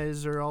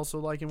guys are also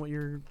liking what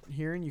you're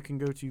hearing, you can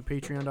go to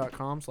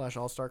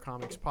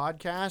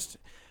patreon.com/allstarcomicspodcast.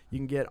 You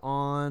can get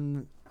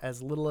on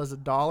as little as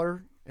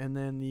 $1, and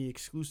then the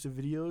exclusive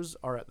videos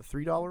are at the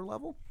 $3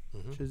 level,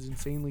 which is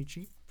insanely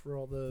cheap for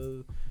all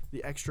the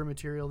extra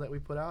material that we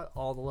put out.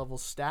 All the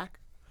levels stack.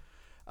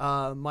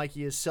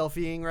 Mikey is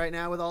selfieing right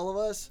now with all of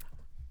us.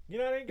 You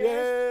know what I mean,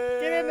 Yay!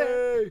 Get in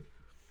there.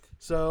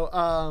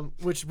 So,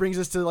 which brings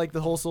us to like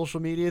the whole social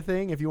media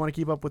thing. If you want to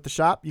keep up with the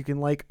shop, you can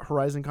like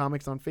Horizon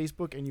Comics on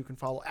Facebook, and you can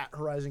follow at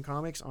Horizon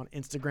Comics on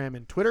Instagram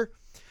and Twitter.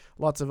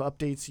 Lots of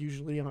updates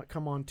usually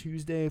come on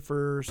Tuesday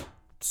for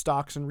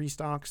stocks and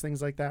restocks,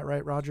 things like that,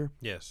 right, Roger?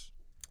 Yes.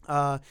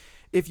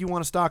 If you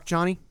want to stock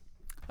Johnny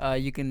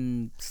You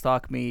can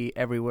stalk me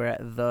everywhere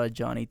at the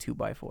Johnny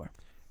 2x4.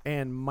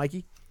 and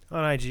Mikey,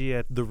 On IG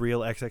at the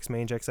real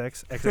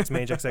XXMangeXX.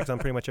 XXMangeXX on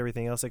pretty much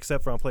everything else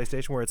except for on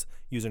PlayStation where it's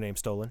username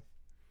stolen.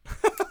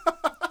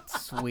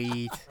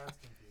 Sweet. That's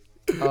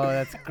confusing. Oh,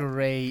 that's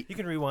great. You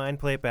can rewind,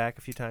 play it back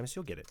a few times,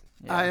 you'll get it.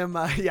 Yeah.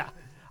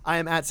 I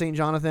am at St.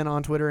 Jonathan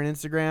on Twitter and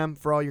Instagram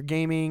for all your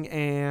gaming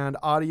and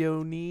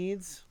audio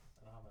needs.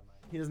 I don't have my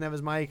mic. He doesn't have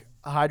his mic.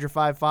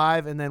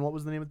 Hydra55, and then what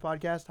was the name of the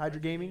podcast?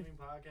 Hydra Gaming.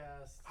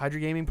 Podcast. Hydra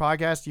Gaming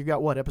Podcast. You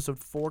got what? Episode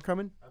 4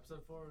 coming?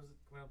 Episode 4 was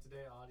coming up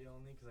today, audio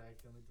only, because I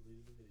accidentally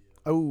deleted the video.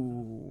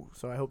 Oh,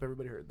 so I hope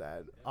everybody heard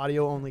that.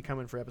 Audio only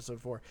coming for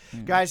episode 4.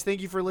 Mm. Guys,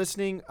 thank you for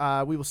listening.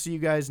 We will see you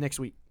guys next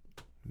week.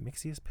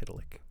 Mixius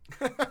Pitalik.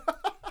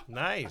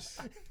 Nice.